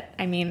that,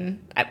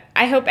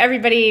 I hope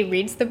everybody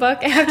reads the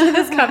book after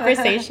this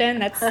conversation.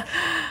 That's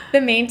the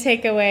main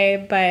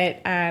takeaway,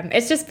 but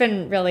it's just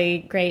been really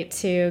great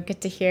to get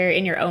to hear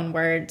in your own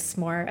words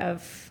more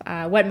of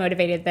what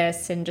motivated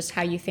this and just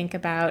how you think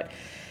about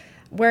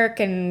work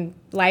and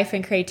life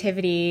and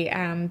creativity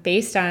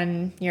based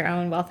on your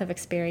own wealth of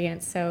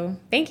experience. So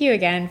thank you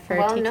again for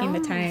taking the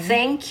time.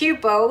 Thank you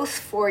both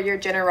for your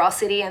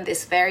generosity and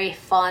this very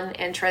fun,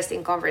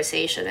 interesting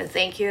conversation. And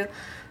thank you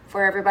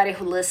for everybody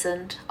who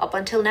listened up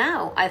until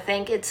now. I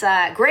think it's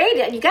great.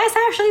 You guys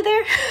are actually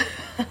there.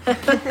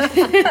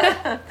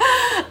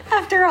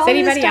 After all this time.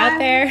 Is anybody out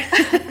there?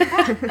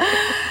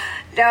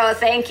 No,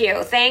 thank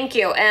you.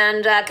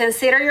 And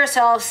consider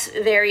yourselves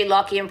very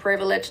lucky and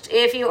privileged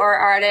if you are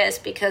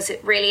artists, because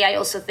it really, I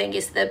also think,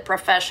 is the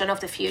profession of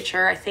the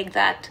future. I think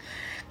that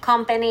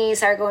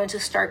companies are going to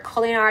start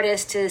calling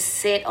artists to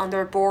sit on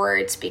their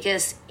boards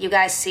because you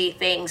guys see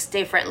things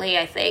differently.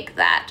 I think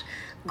that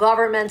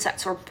governments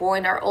at some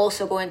point are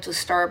also going to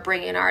start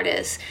bringing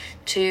artists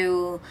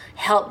to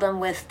help them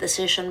with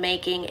decision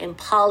making and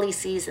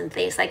policies and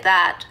things like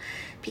that,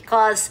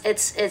 because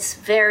it's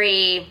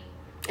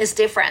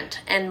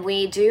different, and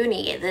we do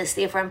need these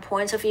different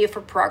points of view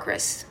for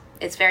progress.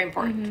 It's very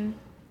important. Mm-hmm.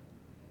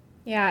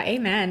 Yeah,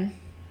 amen.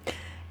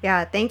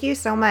 Yeah, thank you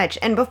so much.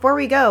 And before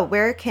we go,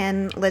 where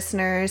can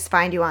listeners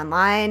find you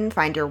online,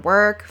 find your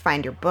work,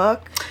 find your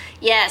book?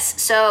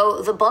 Yes,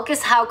 so the book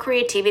is How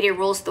Creativity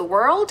Rules the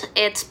World.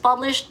 It's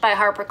published by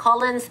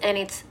HarperCollins, and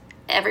it's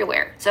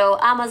everywhere. So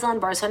Amazon,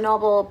 Barnes &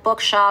 Noble,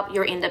 Bookshop,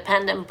 your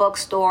independent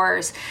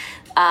bookstores,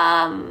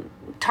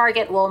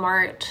 Target,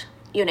 Walmart,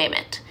 you name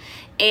it.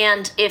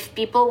 And if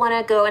people want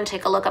to go and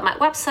take a look at my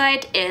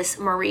website, is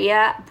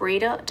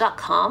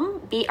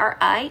mariabrito.com,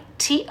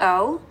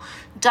 BRITO.com.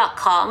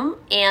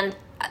 And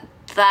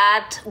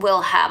that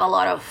will have a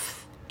lot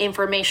of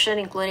information,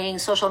 including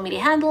social media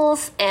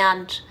handles.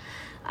 And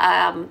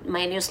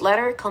my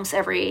newsletter comes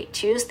every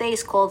Tuesday.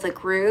 It's called The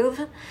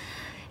Groove.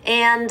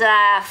 And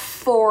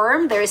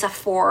there is a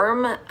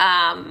form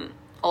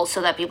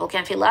also that people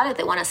can fill out if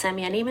they want to send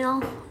me an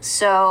email.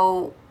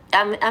 So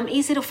I'm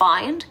easy to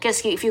find,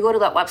 because if you go to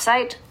that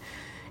website,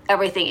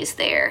 everything is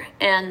there.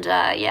 And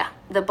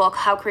the book,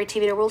 How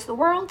Creativity Rules the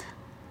World,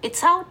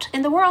 it's out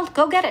in the world.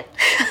 Go get it.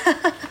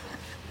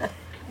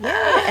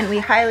 Yeah, and we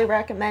highly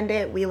recommend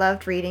it. We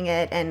loved reading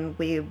it, and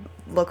we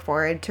look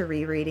forward to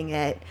rereading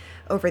it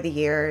over the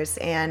years.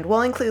 And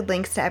we'll include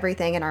links to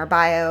everything in our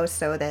bio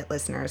so that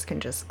listeners can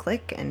just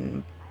click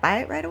and buy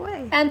it right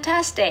away.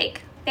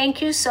 Fantastic.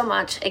 Thank you so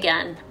much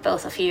again,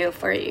 both of you,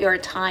 for your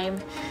time.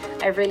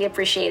 I really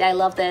appreciate it. I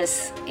love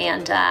this.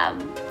 And,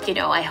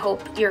 I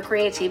hope your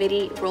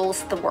creativity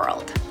rules the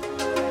world.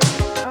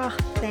 Oh,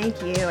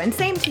 thank you. And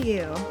same to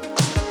you.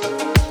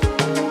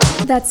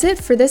 That's it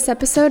for this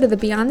episode of the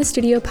Beyond the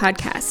Studio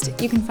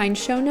podcast. You can find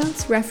show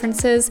notes,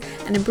 references,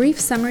 and a brief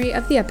summary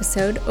of the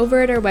episode over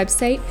at our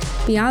website,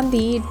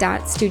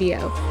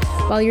 beyondthe.studio.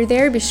 While you're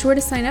there, be sure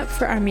to sign up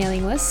for our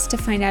mailing list to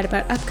find out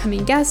about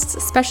upcoming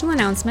guests, special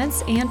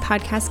announcements, and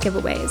podcast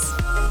giveaways.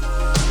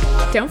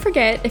 Don't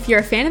forget, if you're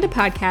a fan of the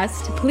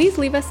podcast, please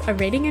leave us a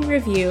rating and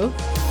review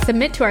so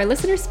submit to our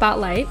listener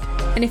spotlight,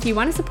 and if you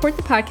want to support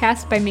the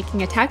podcast by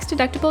making a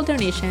tax-deductible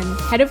donation,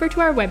 head over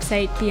to our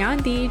website,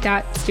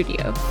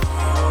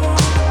 beyondthee.studio.